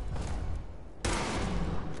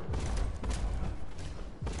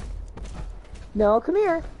 No, come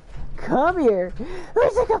here. Come here.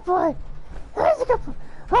 Who's a good boy? Who's a good boy?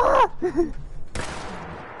 Ah! Come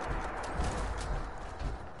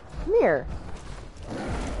here.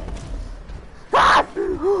 Ah!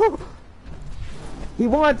 He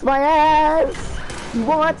wants my ass! He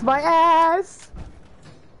wants my ass!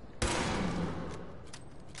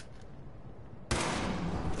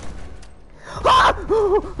 Ah!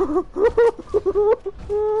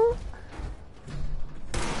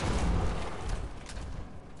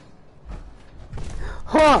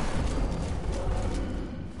 Huh!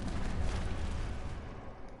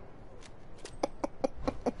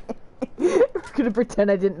 We're gonna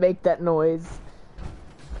pretend I didn't make that noise.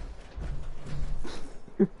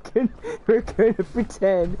 We're gonna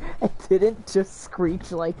pretend I didn't just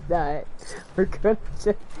screech like that. We're gonna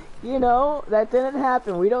just... You know, that didn't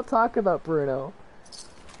happen. We don't talk about Bruno.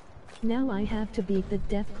 Now I have to beat the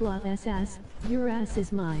Deathclaw ass. Your ass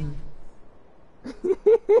is mine.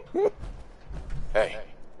 Hey,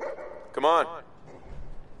 come on.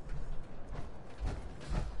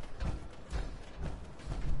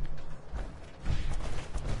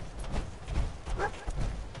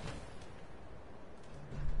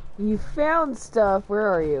 You found stuff. Where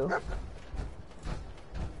are you?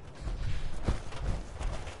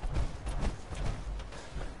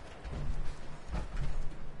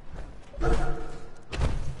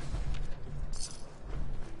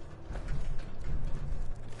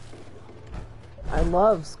 I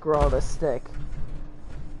love squirrel to stick.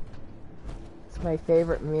 It's my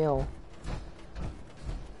favorite meal.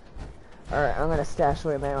 Alright, I'm gonna stash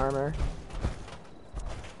away my armor.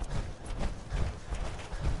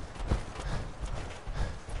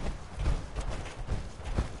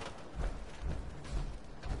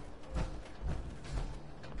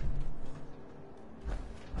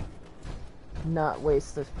 Not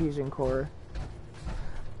waste the fusion core.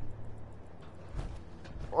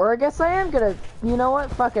 Or I guess I am gonna, you know what,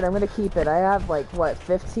 fuck it, I'm gonna keep it. I have like, what,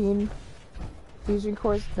 15 fusion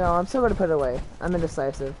cores? No, I'm still gonna put it away. I'm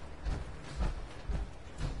indecisive.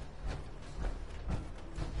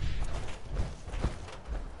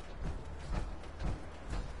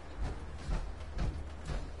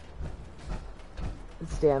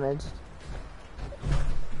 It's damaged.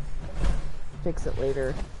 Fix it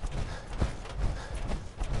later.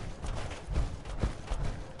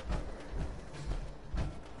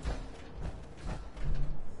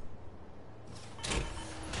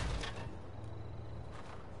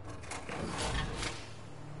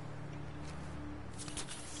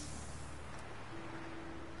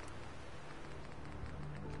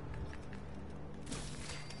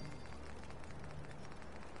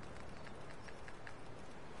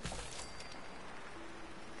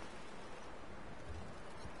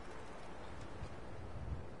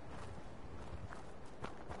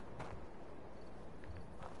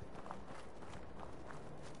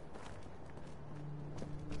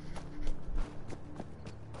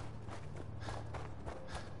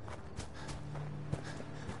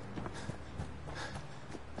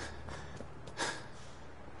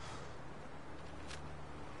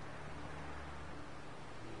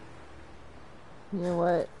 You know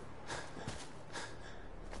what?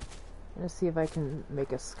 I'm gonna see if I can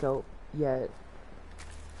make a scope yet.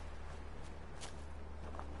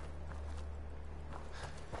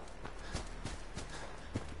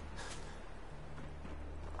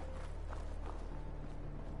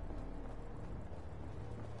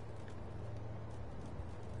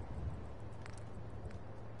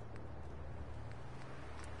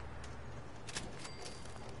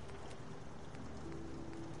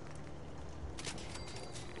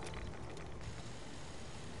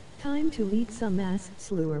 Time to eat some ass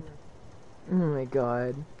slurp. Oh my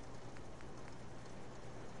god.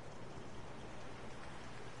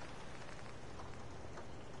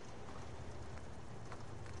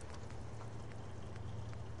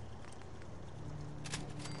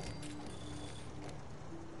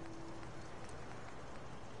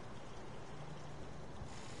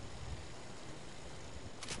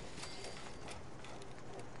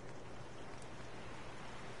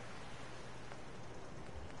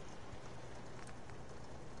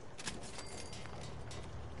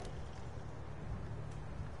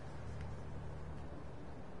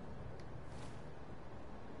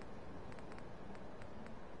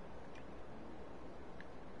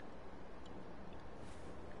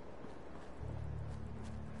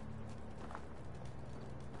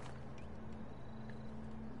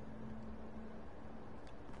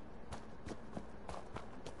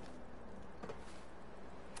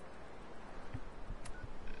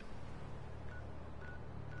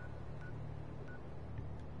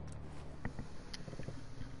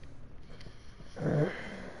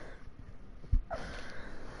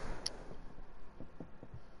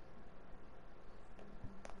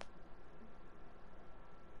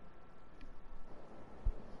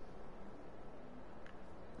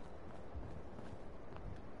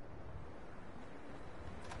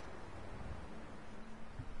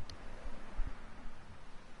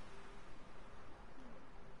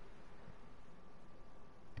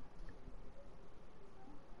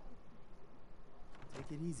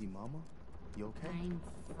 Take it easy, Mama. You okay? I'm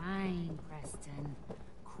fine, Preston.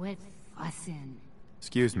 Quit fussing.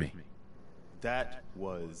 Excuse me. That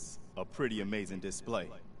was a pretty amazing display.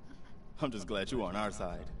 I'm just glad you're on our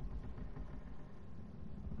side.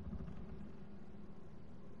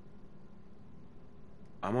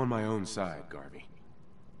 I'm on my own side, Garvey.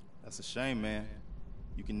 That's a shame, man.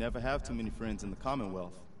 You can never have too many friends in the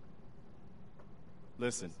Commonwealth.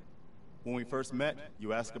 Listen, when we first met,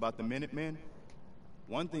 you asked about the Minutemen.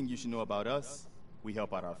 One thing you should know about us, we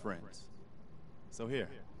help out our friends. So here,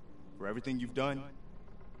 for everything you've done,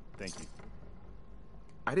 thank you.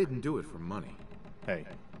 I didn't do it for money. Hey,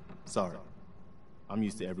 sorry. I'm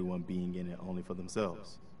used to everyone being in it only for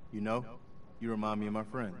themselves. You know, you remind me of my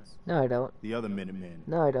friends. No, I don't. The other Minutemen.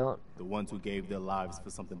 No, I don't. The ones who gave their lives for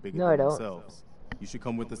something bigger No, than I don't. themselves. You should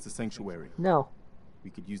come with us to Sanctuary. No. We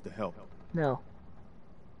could use the help. No.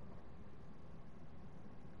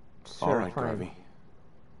 Sure, All right, fine. Garvey.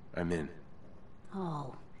 I'm in.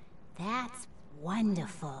 Oh, that's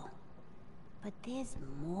wonderful. But there's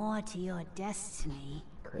more to your destiny,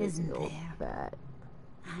 Crazy isn't old there? bat.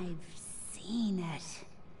 I've seen it.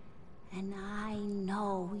 And I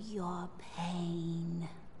know your pain.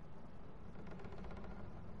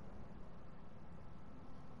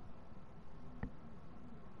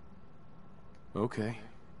 Okay,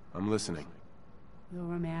 I'm listening.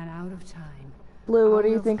 You're a man out of time. Blue, what do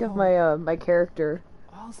Out you of think of hope. my character?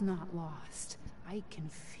 All's not lost. I can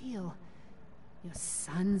feel your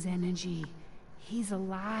son's energy. He's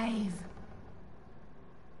alive.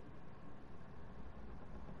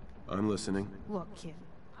 I'm listening. Look, kid,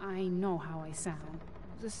 I know how I sound.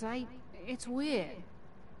 The sight, it's weird.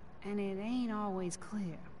 And it ain't always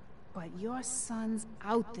clear. But your son's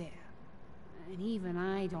out there. And even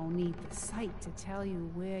I don't need the sight to tell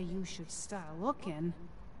you where you should start looking.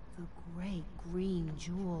 The great green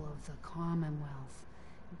jewel of the Commonwealth.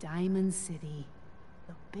 Diamond City.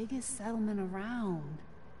 The biggest settlement around.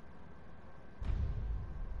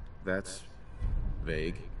 That's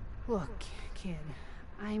vague. Look, kid,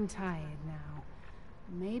 I'm tired now.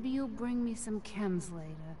 Maybe you'll bring me some chems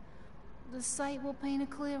later. The site will paint a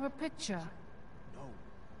clearer picture.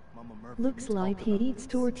 Looks like he eats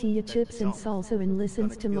tortilla chips and salsa and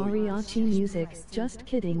listens to mariachi music. Just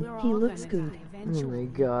kidding, he looks good. Oh my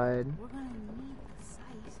god. We're gonna need the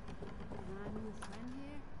site. And our new friend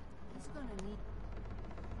here, he's gonna need...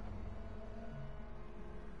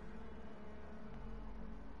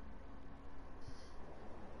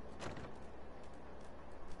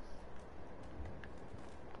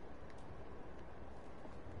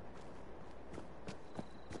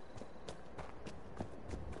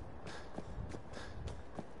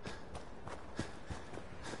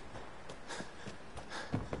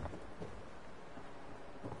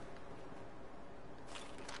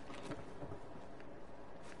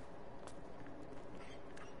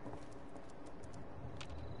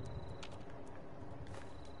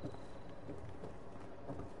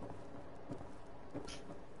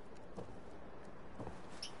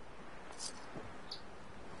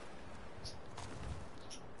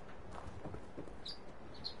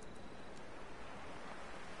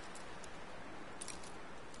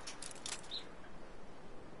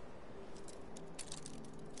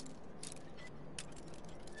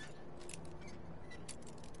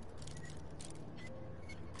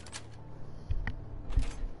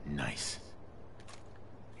 Nice.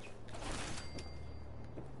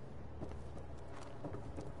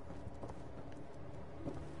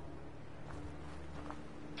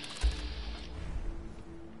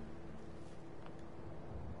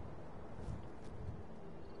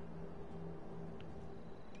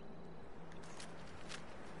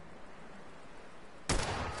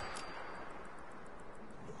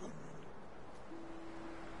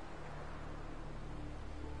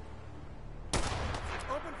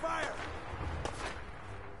 Open fire!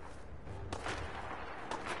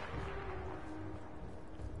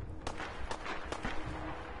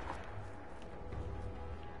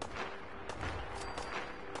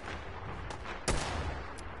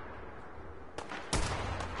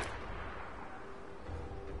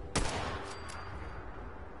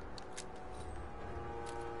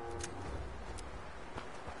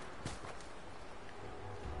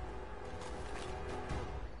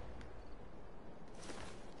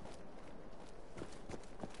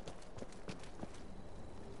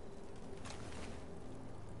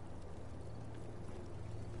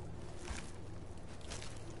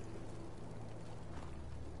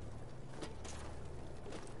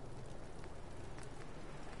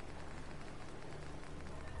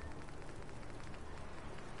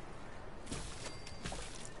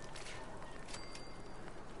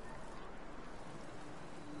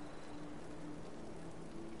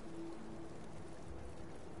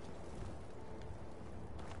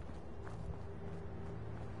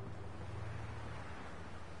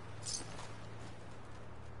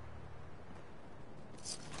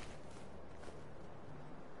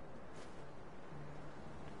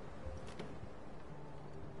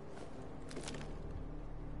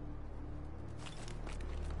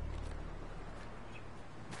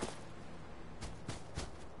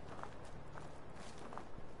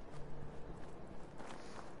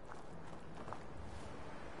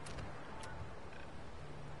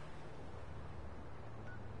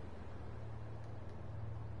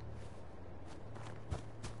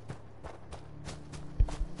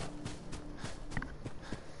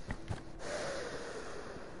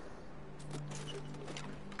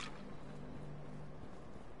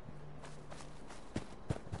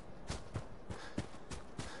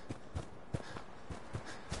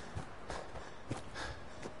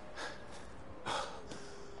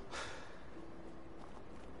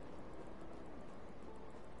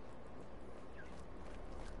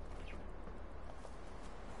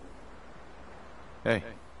 Hey.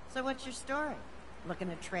 So what's your story? Looking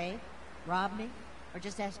to trade? Rob me? Or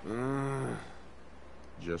just ask...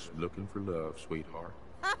 Just looking for love, sweetheart.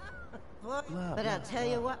 But I'll tell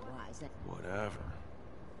you what, Wise. Whatever.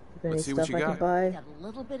 Any Let's see what stuff you I got. can buy? Got a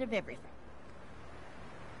little bit of everything.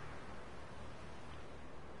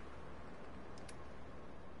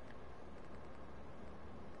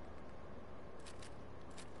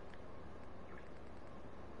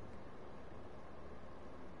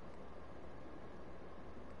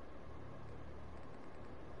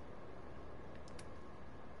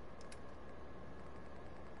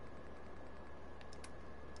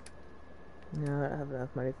 No, I don't have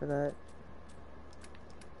enough money for that.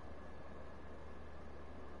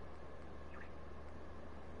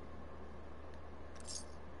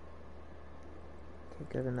 Okay,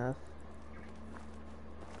 good enough.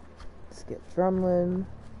 Let's get Drumlin.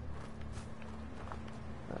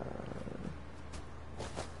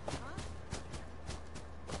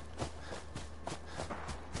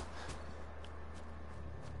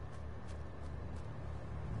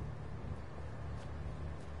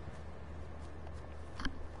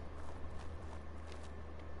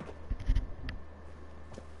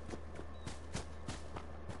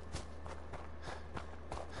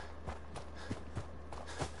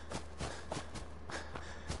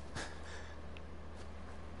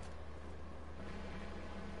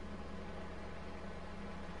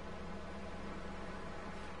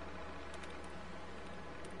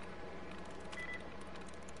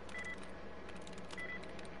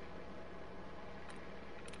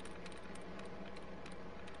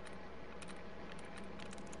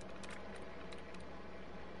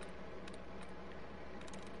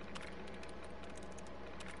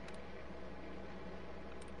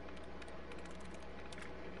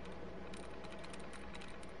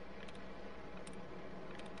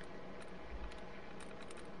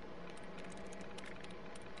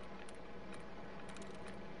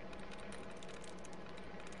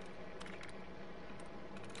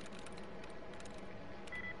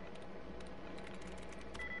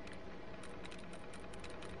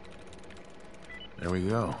 There we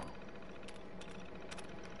go.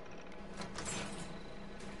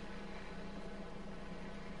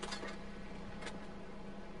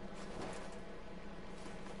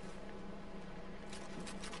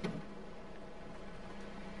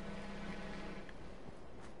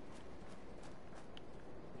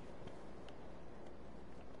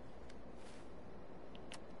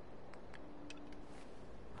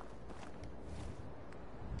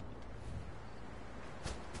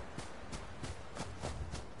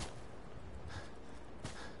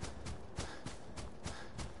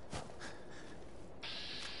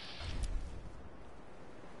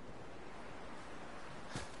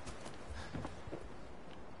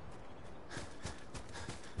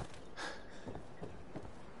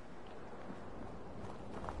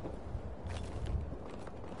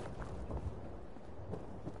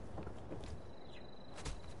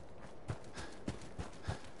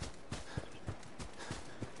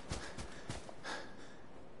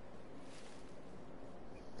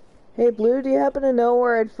 Hey, Blue, do you happen to know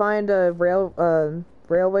where I'd find a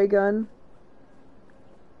railway gun?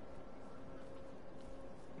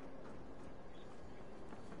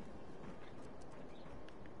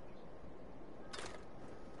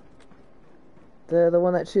 The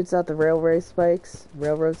one that shoots out the railroad spikes,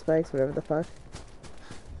 whatever the fuck.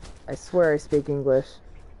 I swear I speak English.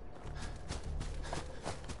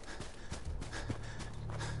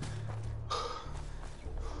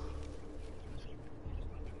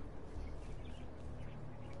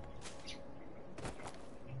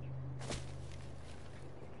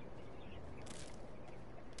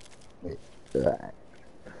 Ugh.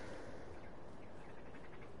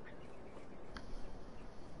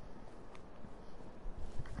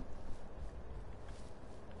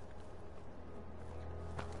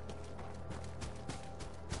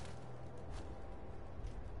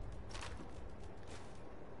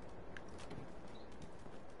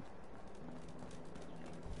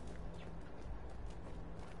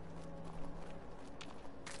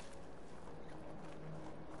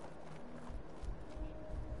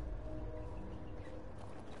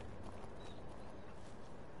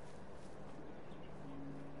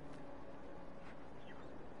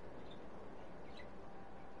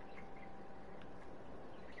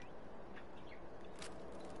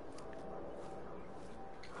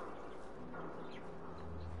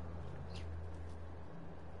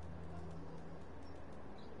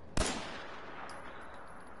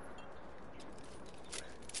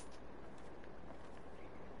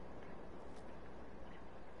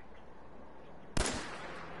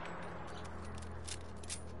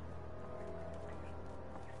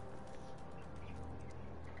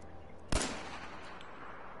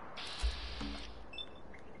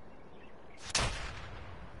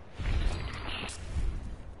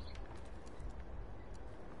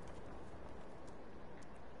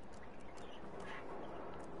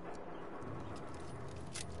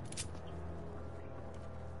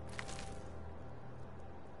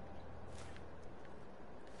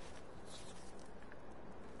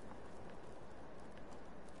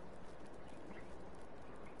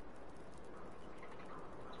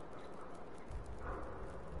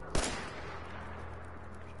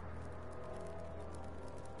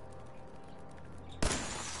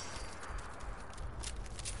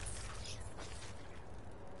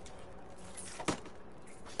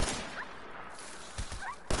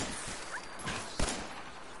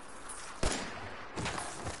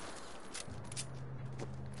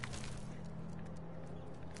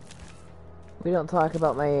 We don't talk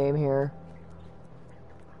about my aim here.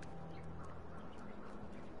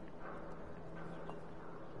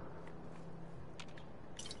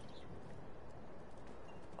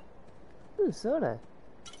 Ooh, soda.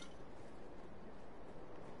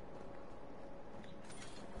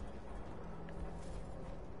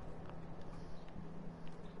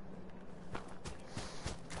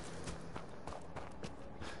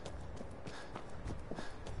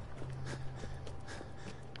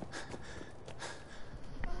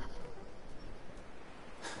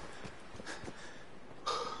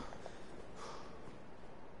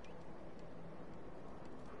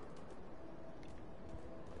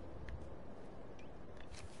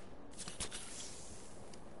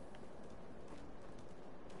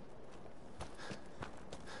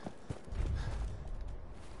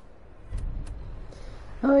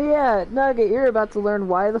 Oh yeah, Nugget, you're about to learn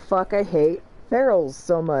why the fuck I hate ferals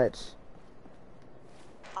so much.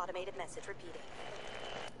 Automated message repeating.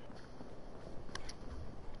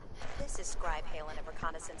 This is Scribe Halen of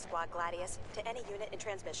Reconnaissance Squad Gladius to any unit in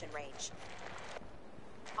transmission range.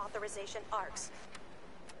 Authorization ARCS.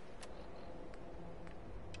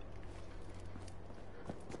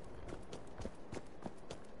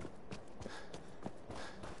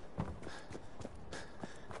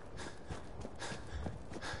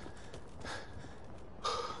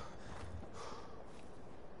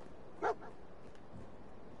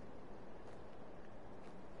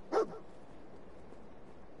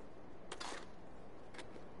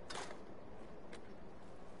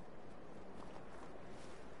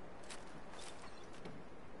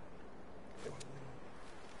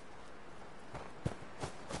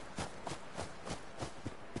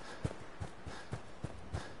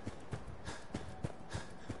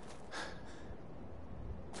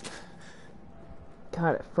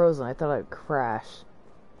 God, it frozen. I thought I'd crash.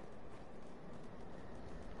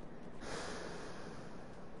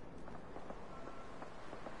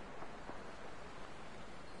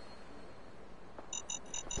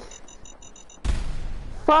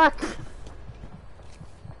 Fuck!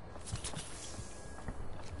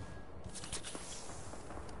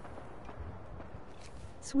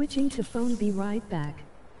 Switching to phone, be right back.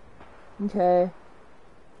 Okay.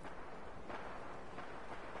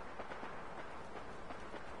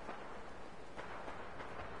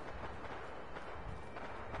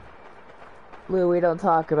 Lou, we don't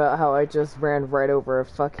talk about how I just ran right over a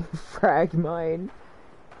fucking frag mine.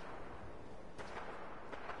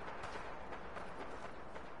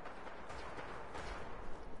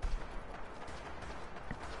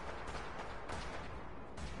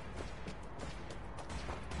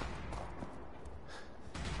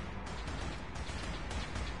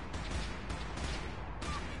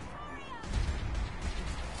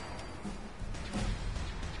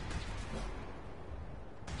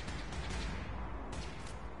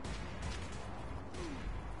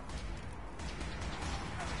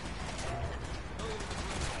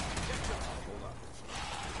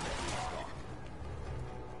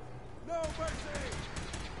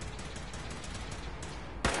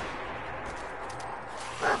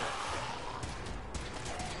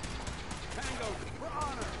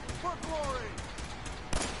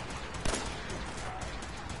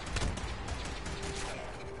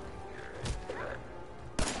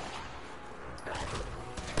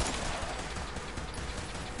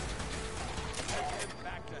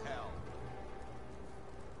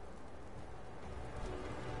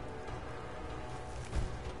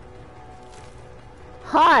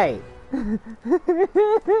 Hi!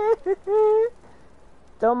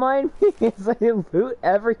 Don't mind me as I loot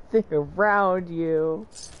everything around you.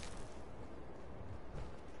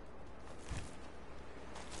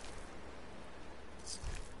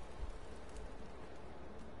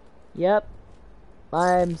 Yep.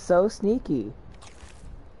 I'm so sneaky.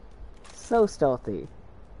 So stealthy.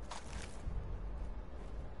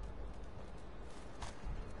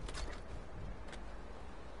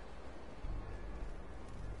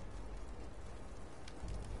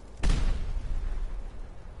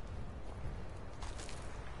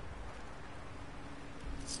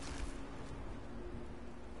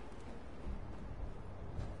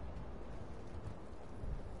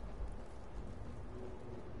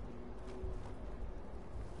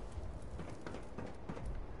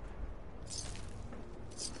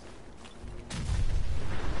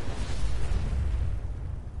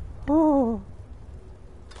 Oh.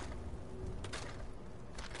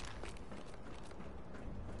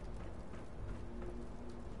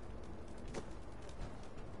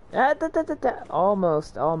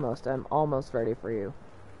 Almost. I'm almost ready for you.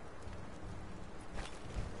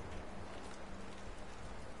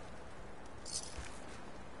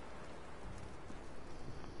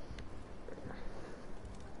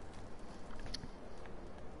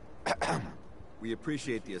 We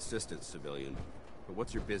appreciate the assistance, civilian. But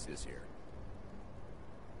what's your business here?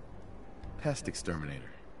 Pest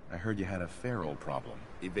exterminator. I heard you had a feral problem.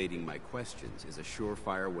 Evading my questions is a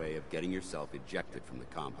surefire way of getting yourself ejected from the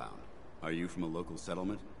compound. Are you from a local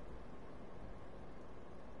settlement?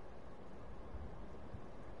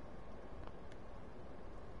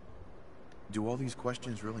 Do all these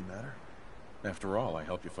questions really matter? After all, I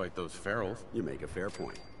help you fight those ferals. You make a fair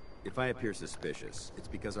point. If I appear suspicious, it's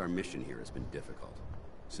because our mission here has been difficult.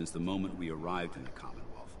 Since the moment we arrived in the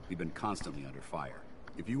Commonwealth, we've been constantly under fire.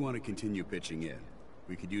 If you want to continue pitching in,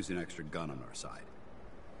 we could use an extra gun on our side.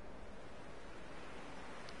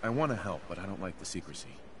 I want to help, but I don't like the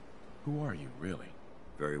secrecy. Who are you, really?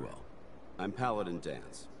 Very well. I'm Paladin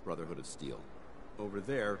Danse, Brotherhood of Steel. Over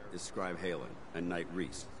there is Scribe Halen and Knight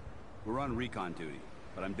Reese. We're on recon duty,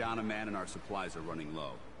 but I'm down a man and our supplies are running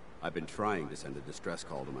low. I've been trying to send a distress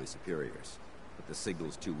call to my superiors, but the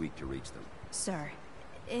signal's too weak to reach them. Sir,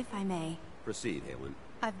 if I may. Proceed, Halen.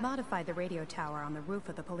 I've modified the radio tower on the roof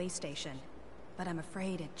of the police station, but I'm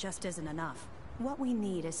afraid it just isn't enough. What we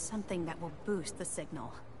need is something that will boost the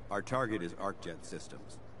signal. Our target is ArcJet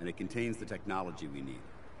Systems, and it contains the technology we need,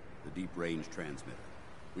 the deep-range transmitter.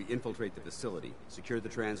 We infiltrate the facility, secure the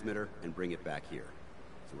transmitter, and bring it back here.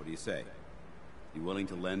 So what do you say? You willing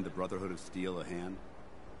to lend the Brotherhood of Steel a hand?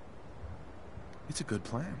 It's a good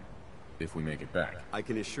plan, if we make it back. I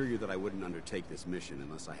can assure you that I wouldn't undertake this mission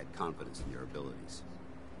unless I had confidence in your abilities.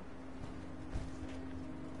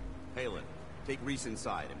 Halen, take Reese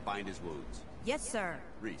inside and bind his wounds. Yes, sir.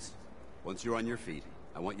 Reese, once you're on your feet,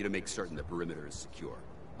 I want you to make certain the perimeter is secure.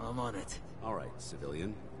 I'm on it. All right,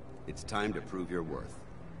 civilian. It's time to prove your worth.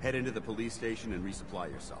 Head into the police station and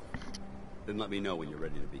resupply yourself. Then let me know when you're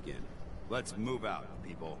ready to begin. Let's move out,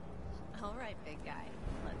 people. All right, big guy.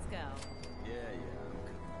 Let's go. Yeah.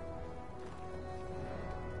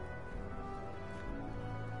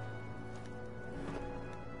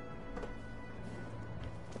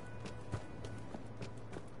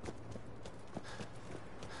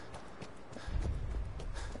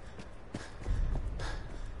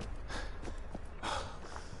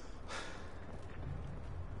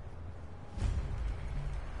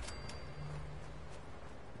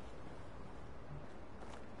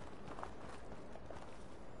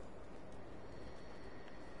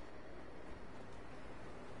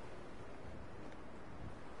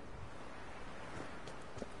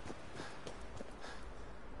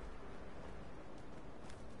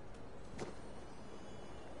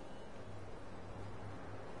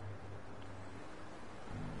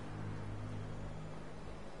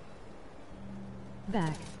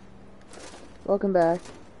 Back. Welcome back.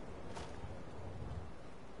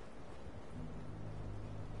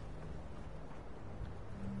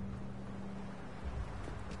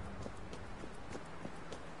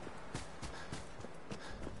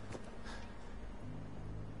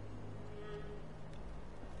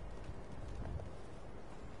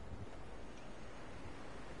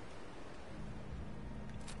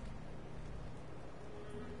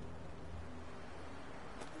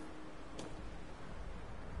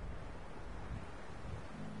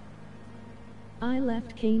 I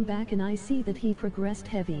left, came back, and I see that he progressed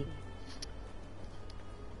heavy.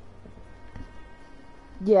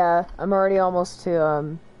 Yeah, I'm already almost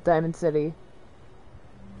to, Diamond City.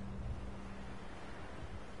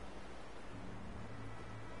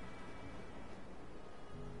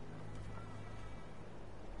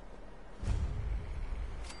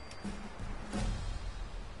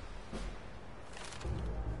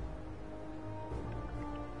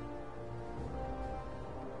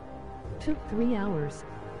 Took 3 hours.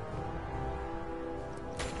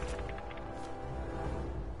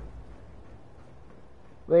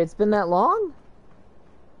 Wait, it's been that long?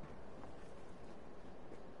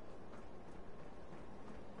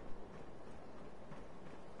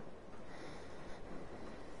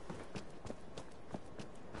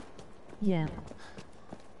 Yeah.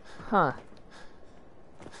 Huh.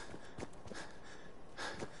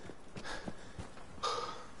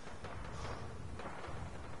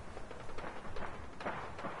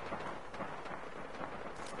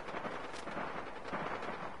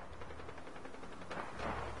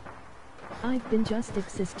 I've been just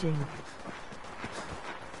existing.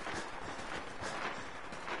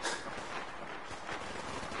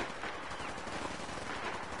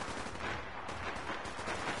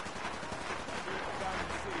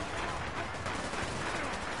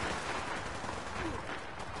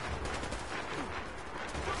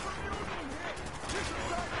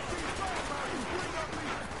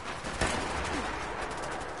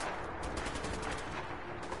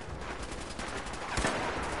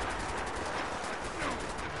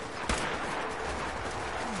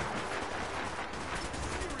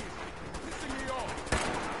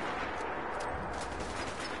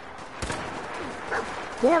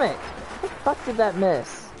 Damn it! How the fuck did that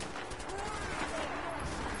miss?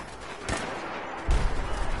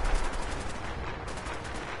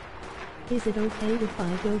 Is it okay if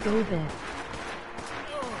I go back?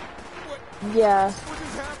 Yeah. What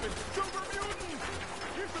just happened? Super mutants!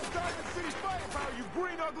 You're some Diamond City firepower, you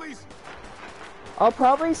green uglies! I'll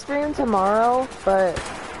probably stream tomorrow, but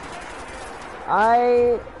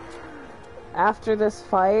after this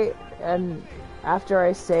fight and after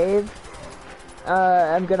I save,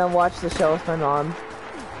 I'm gonna watch the show with my mom.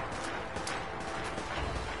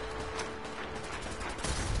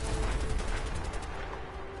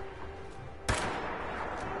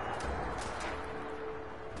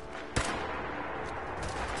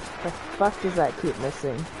 The fuck does that keep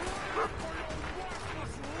missing?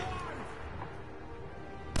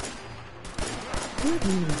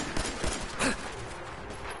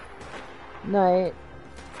 Night.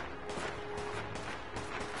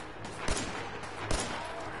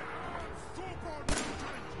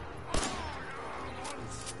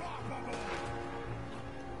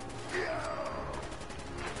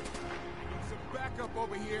 Back up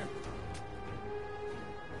over here.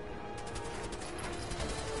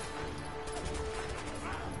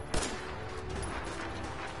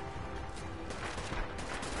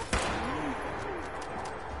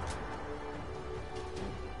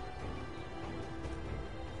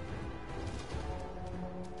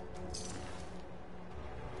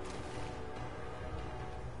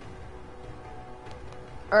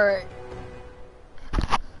 Alright.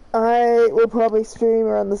 I will probably stream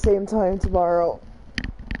around the same time tomorrow.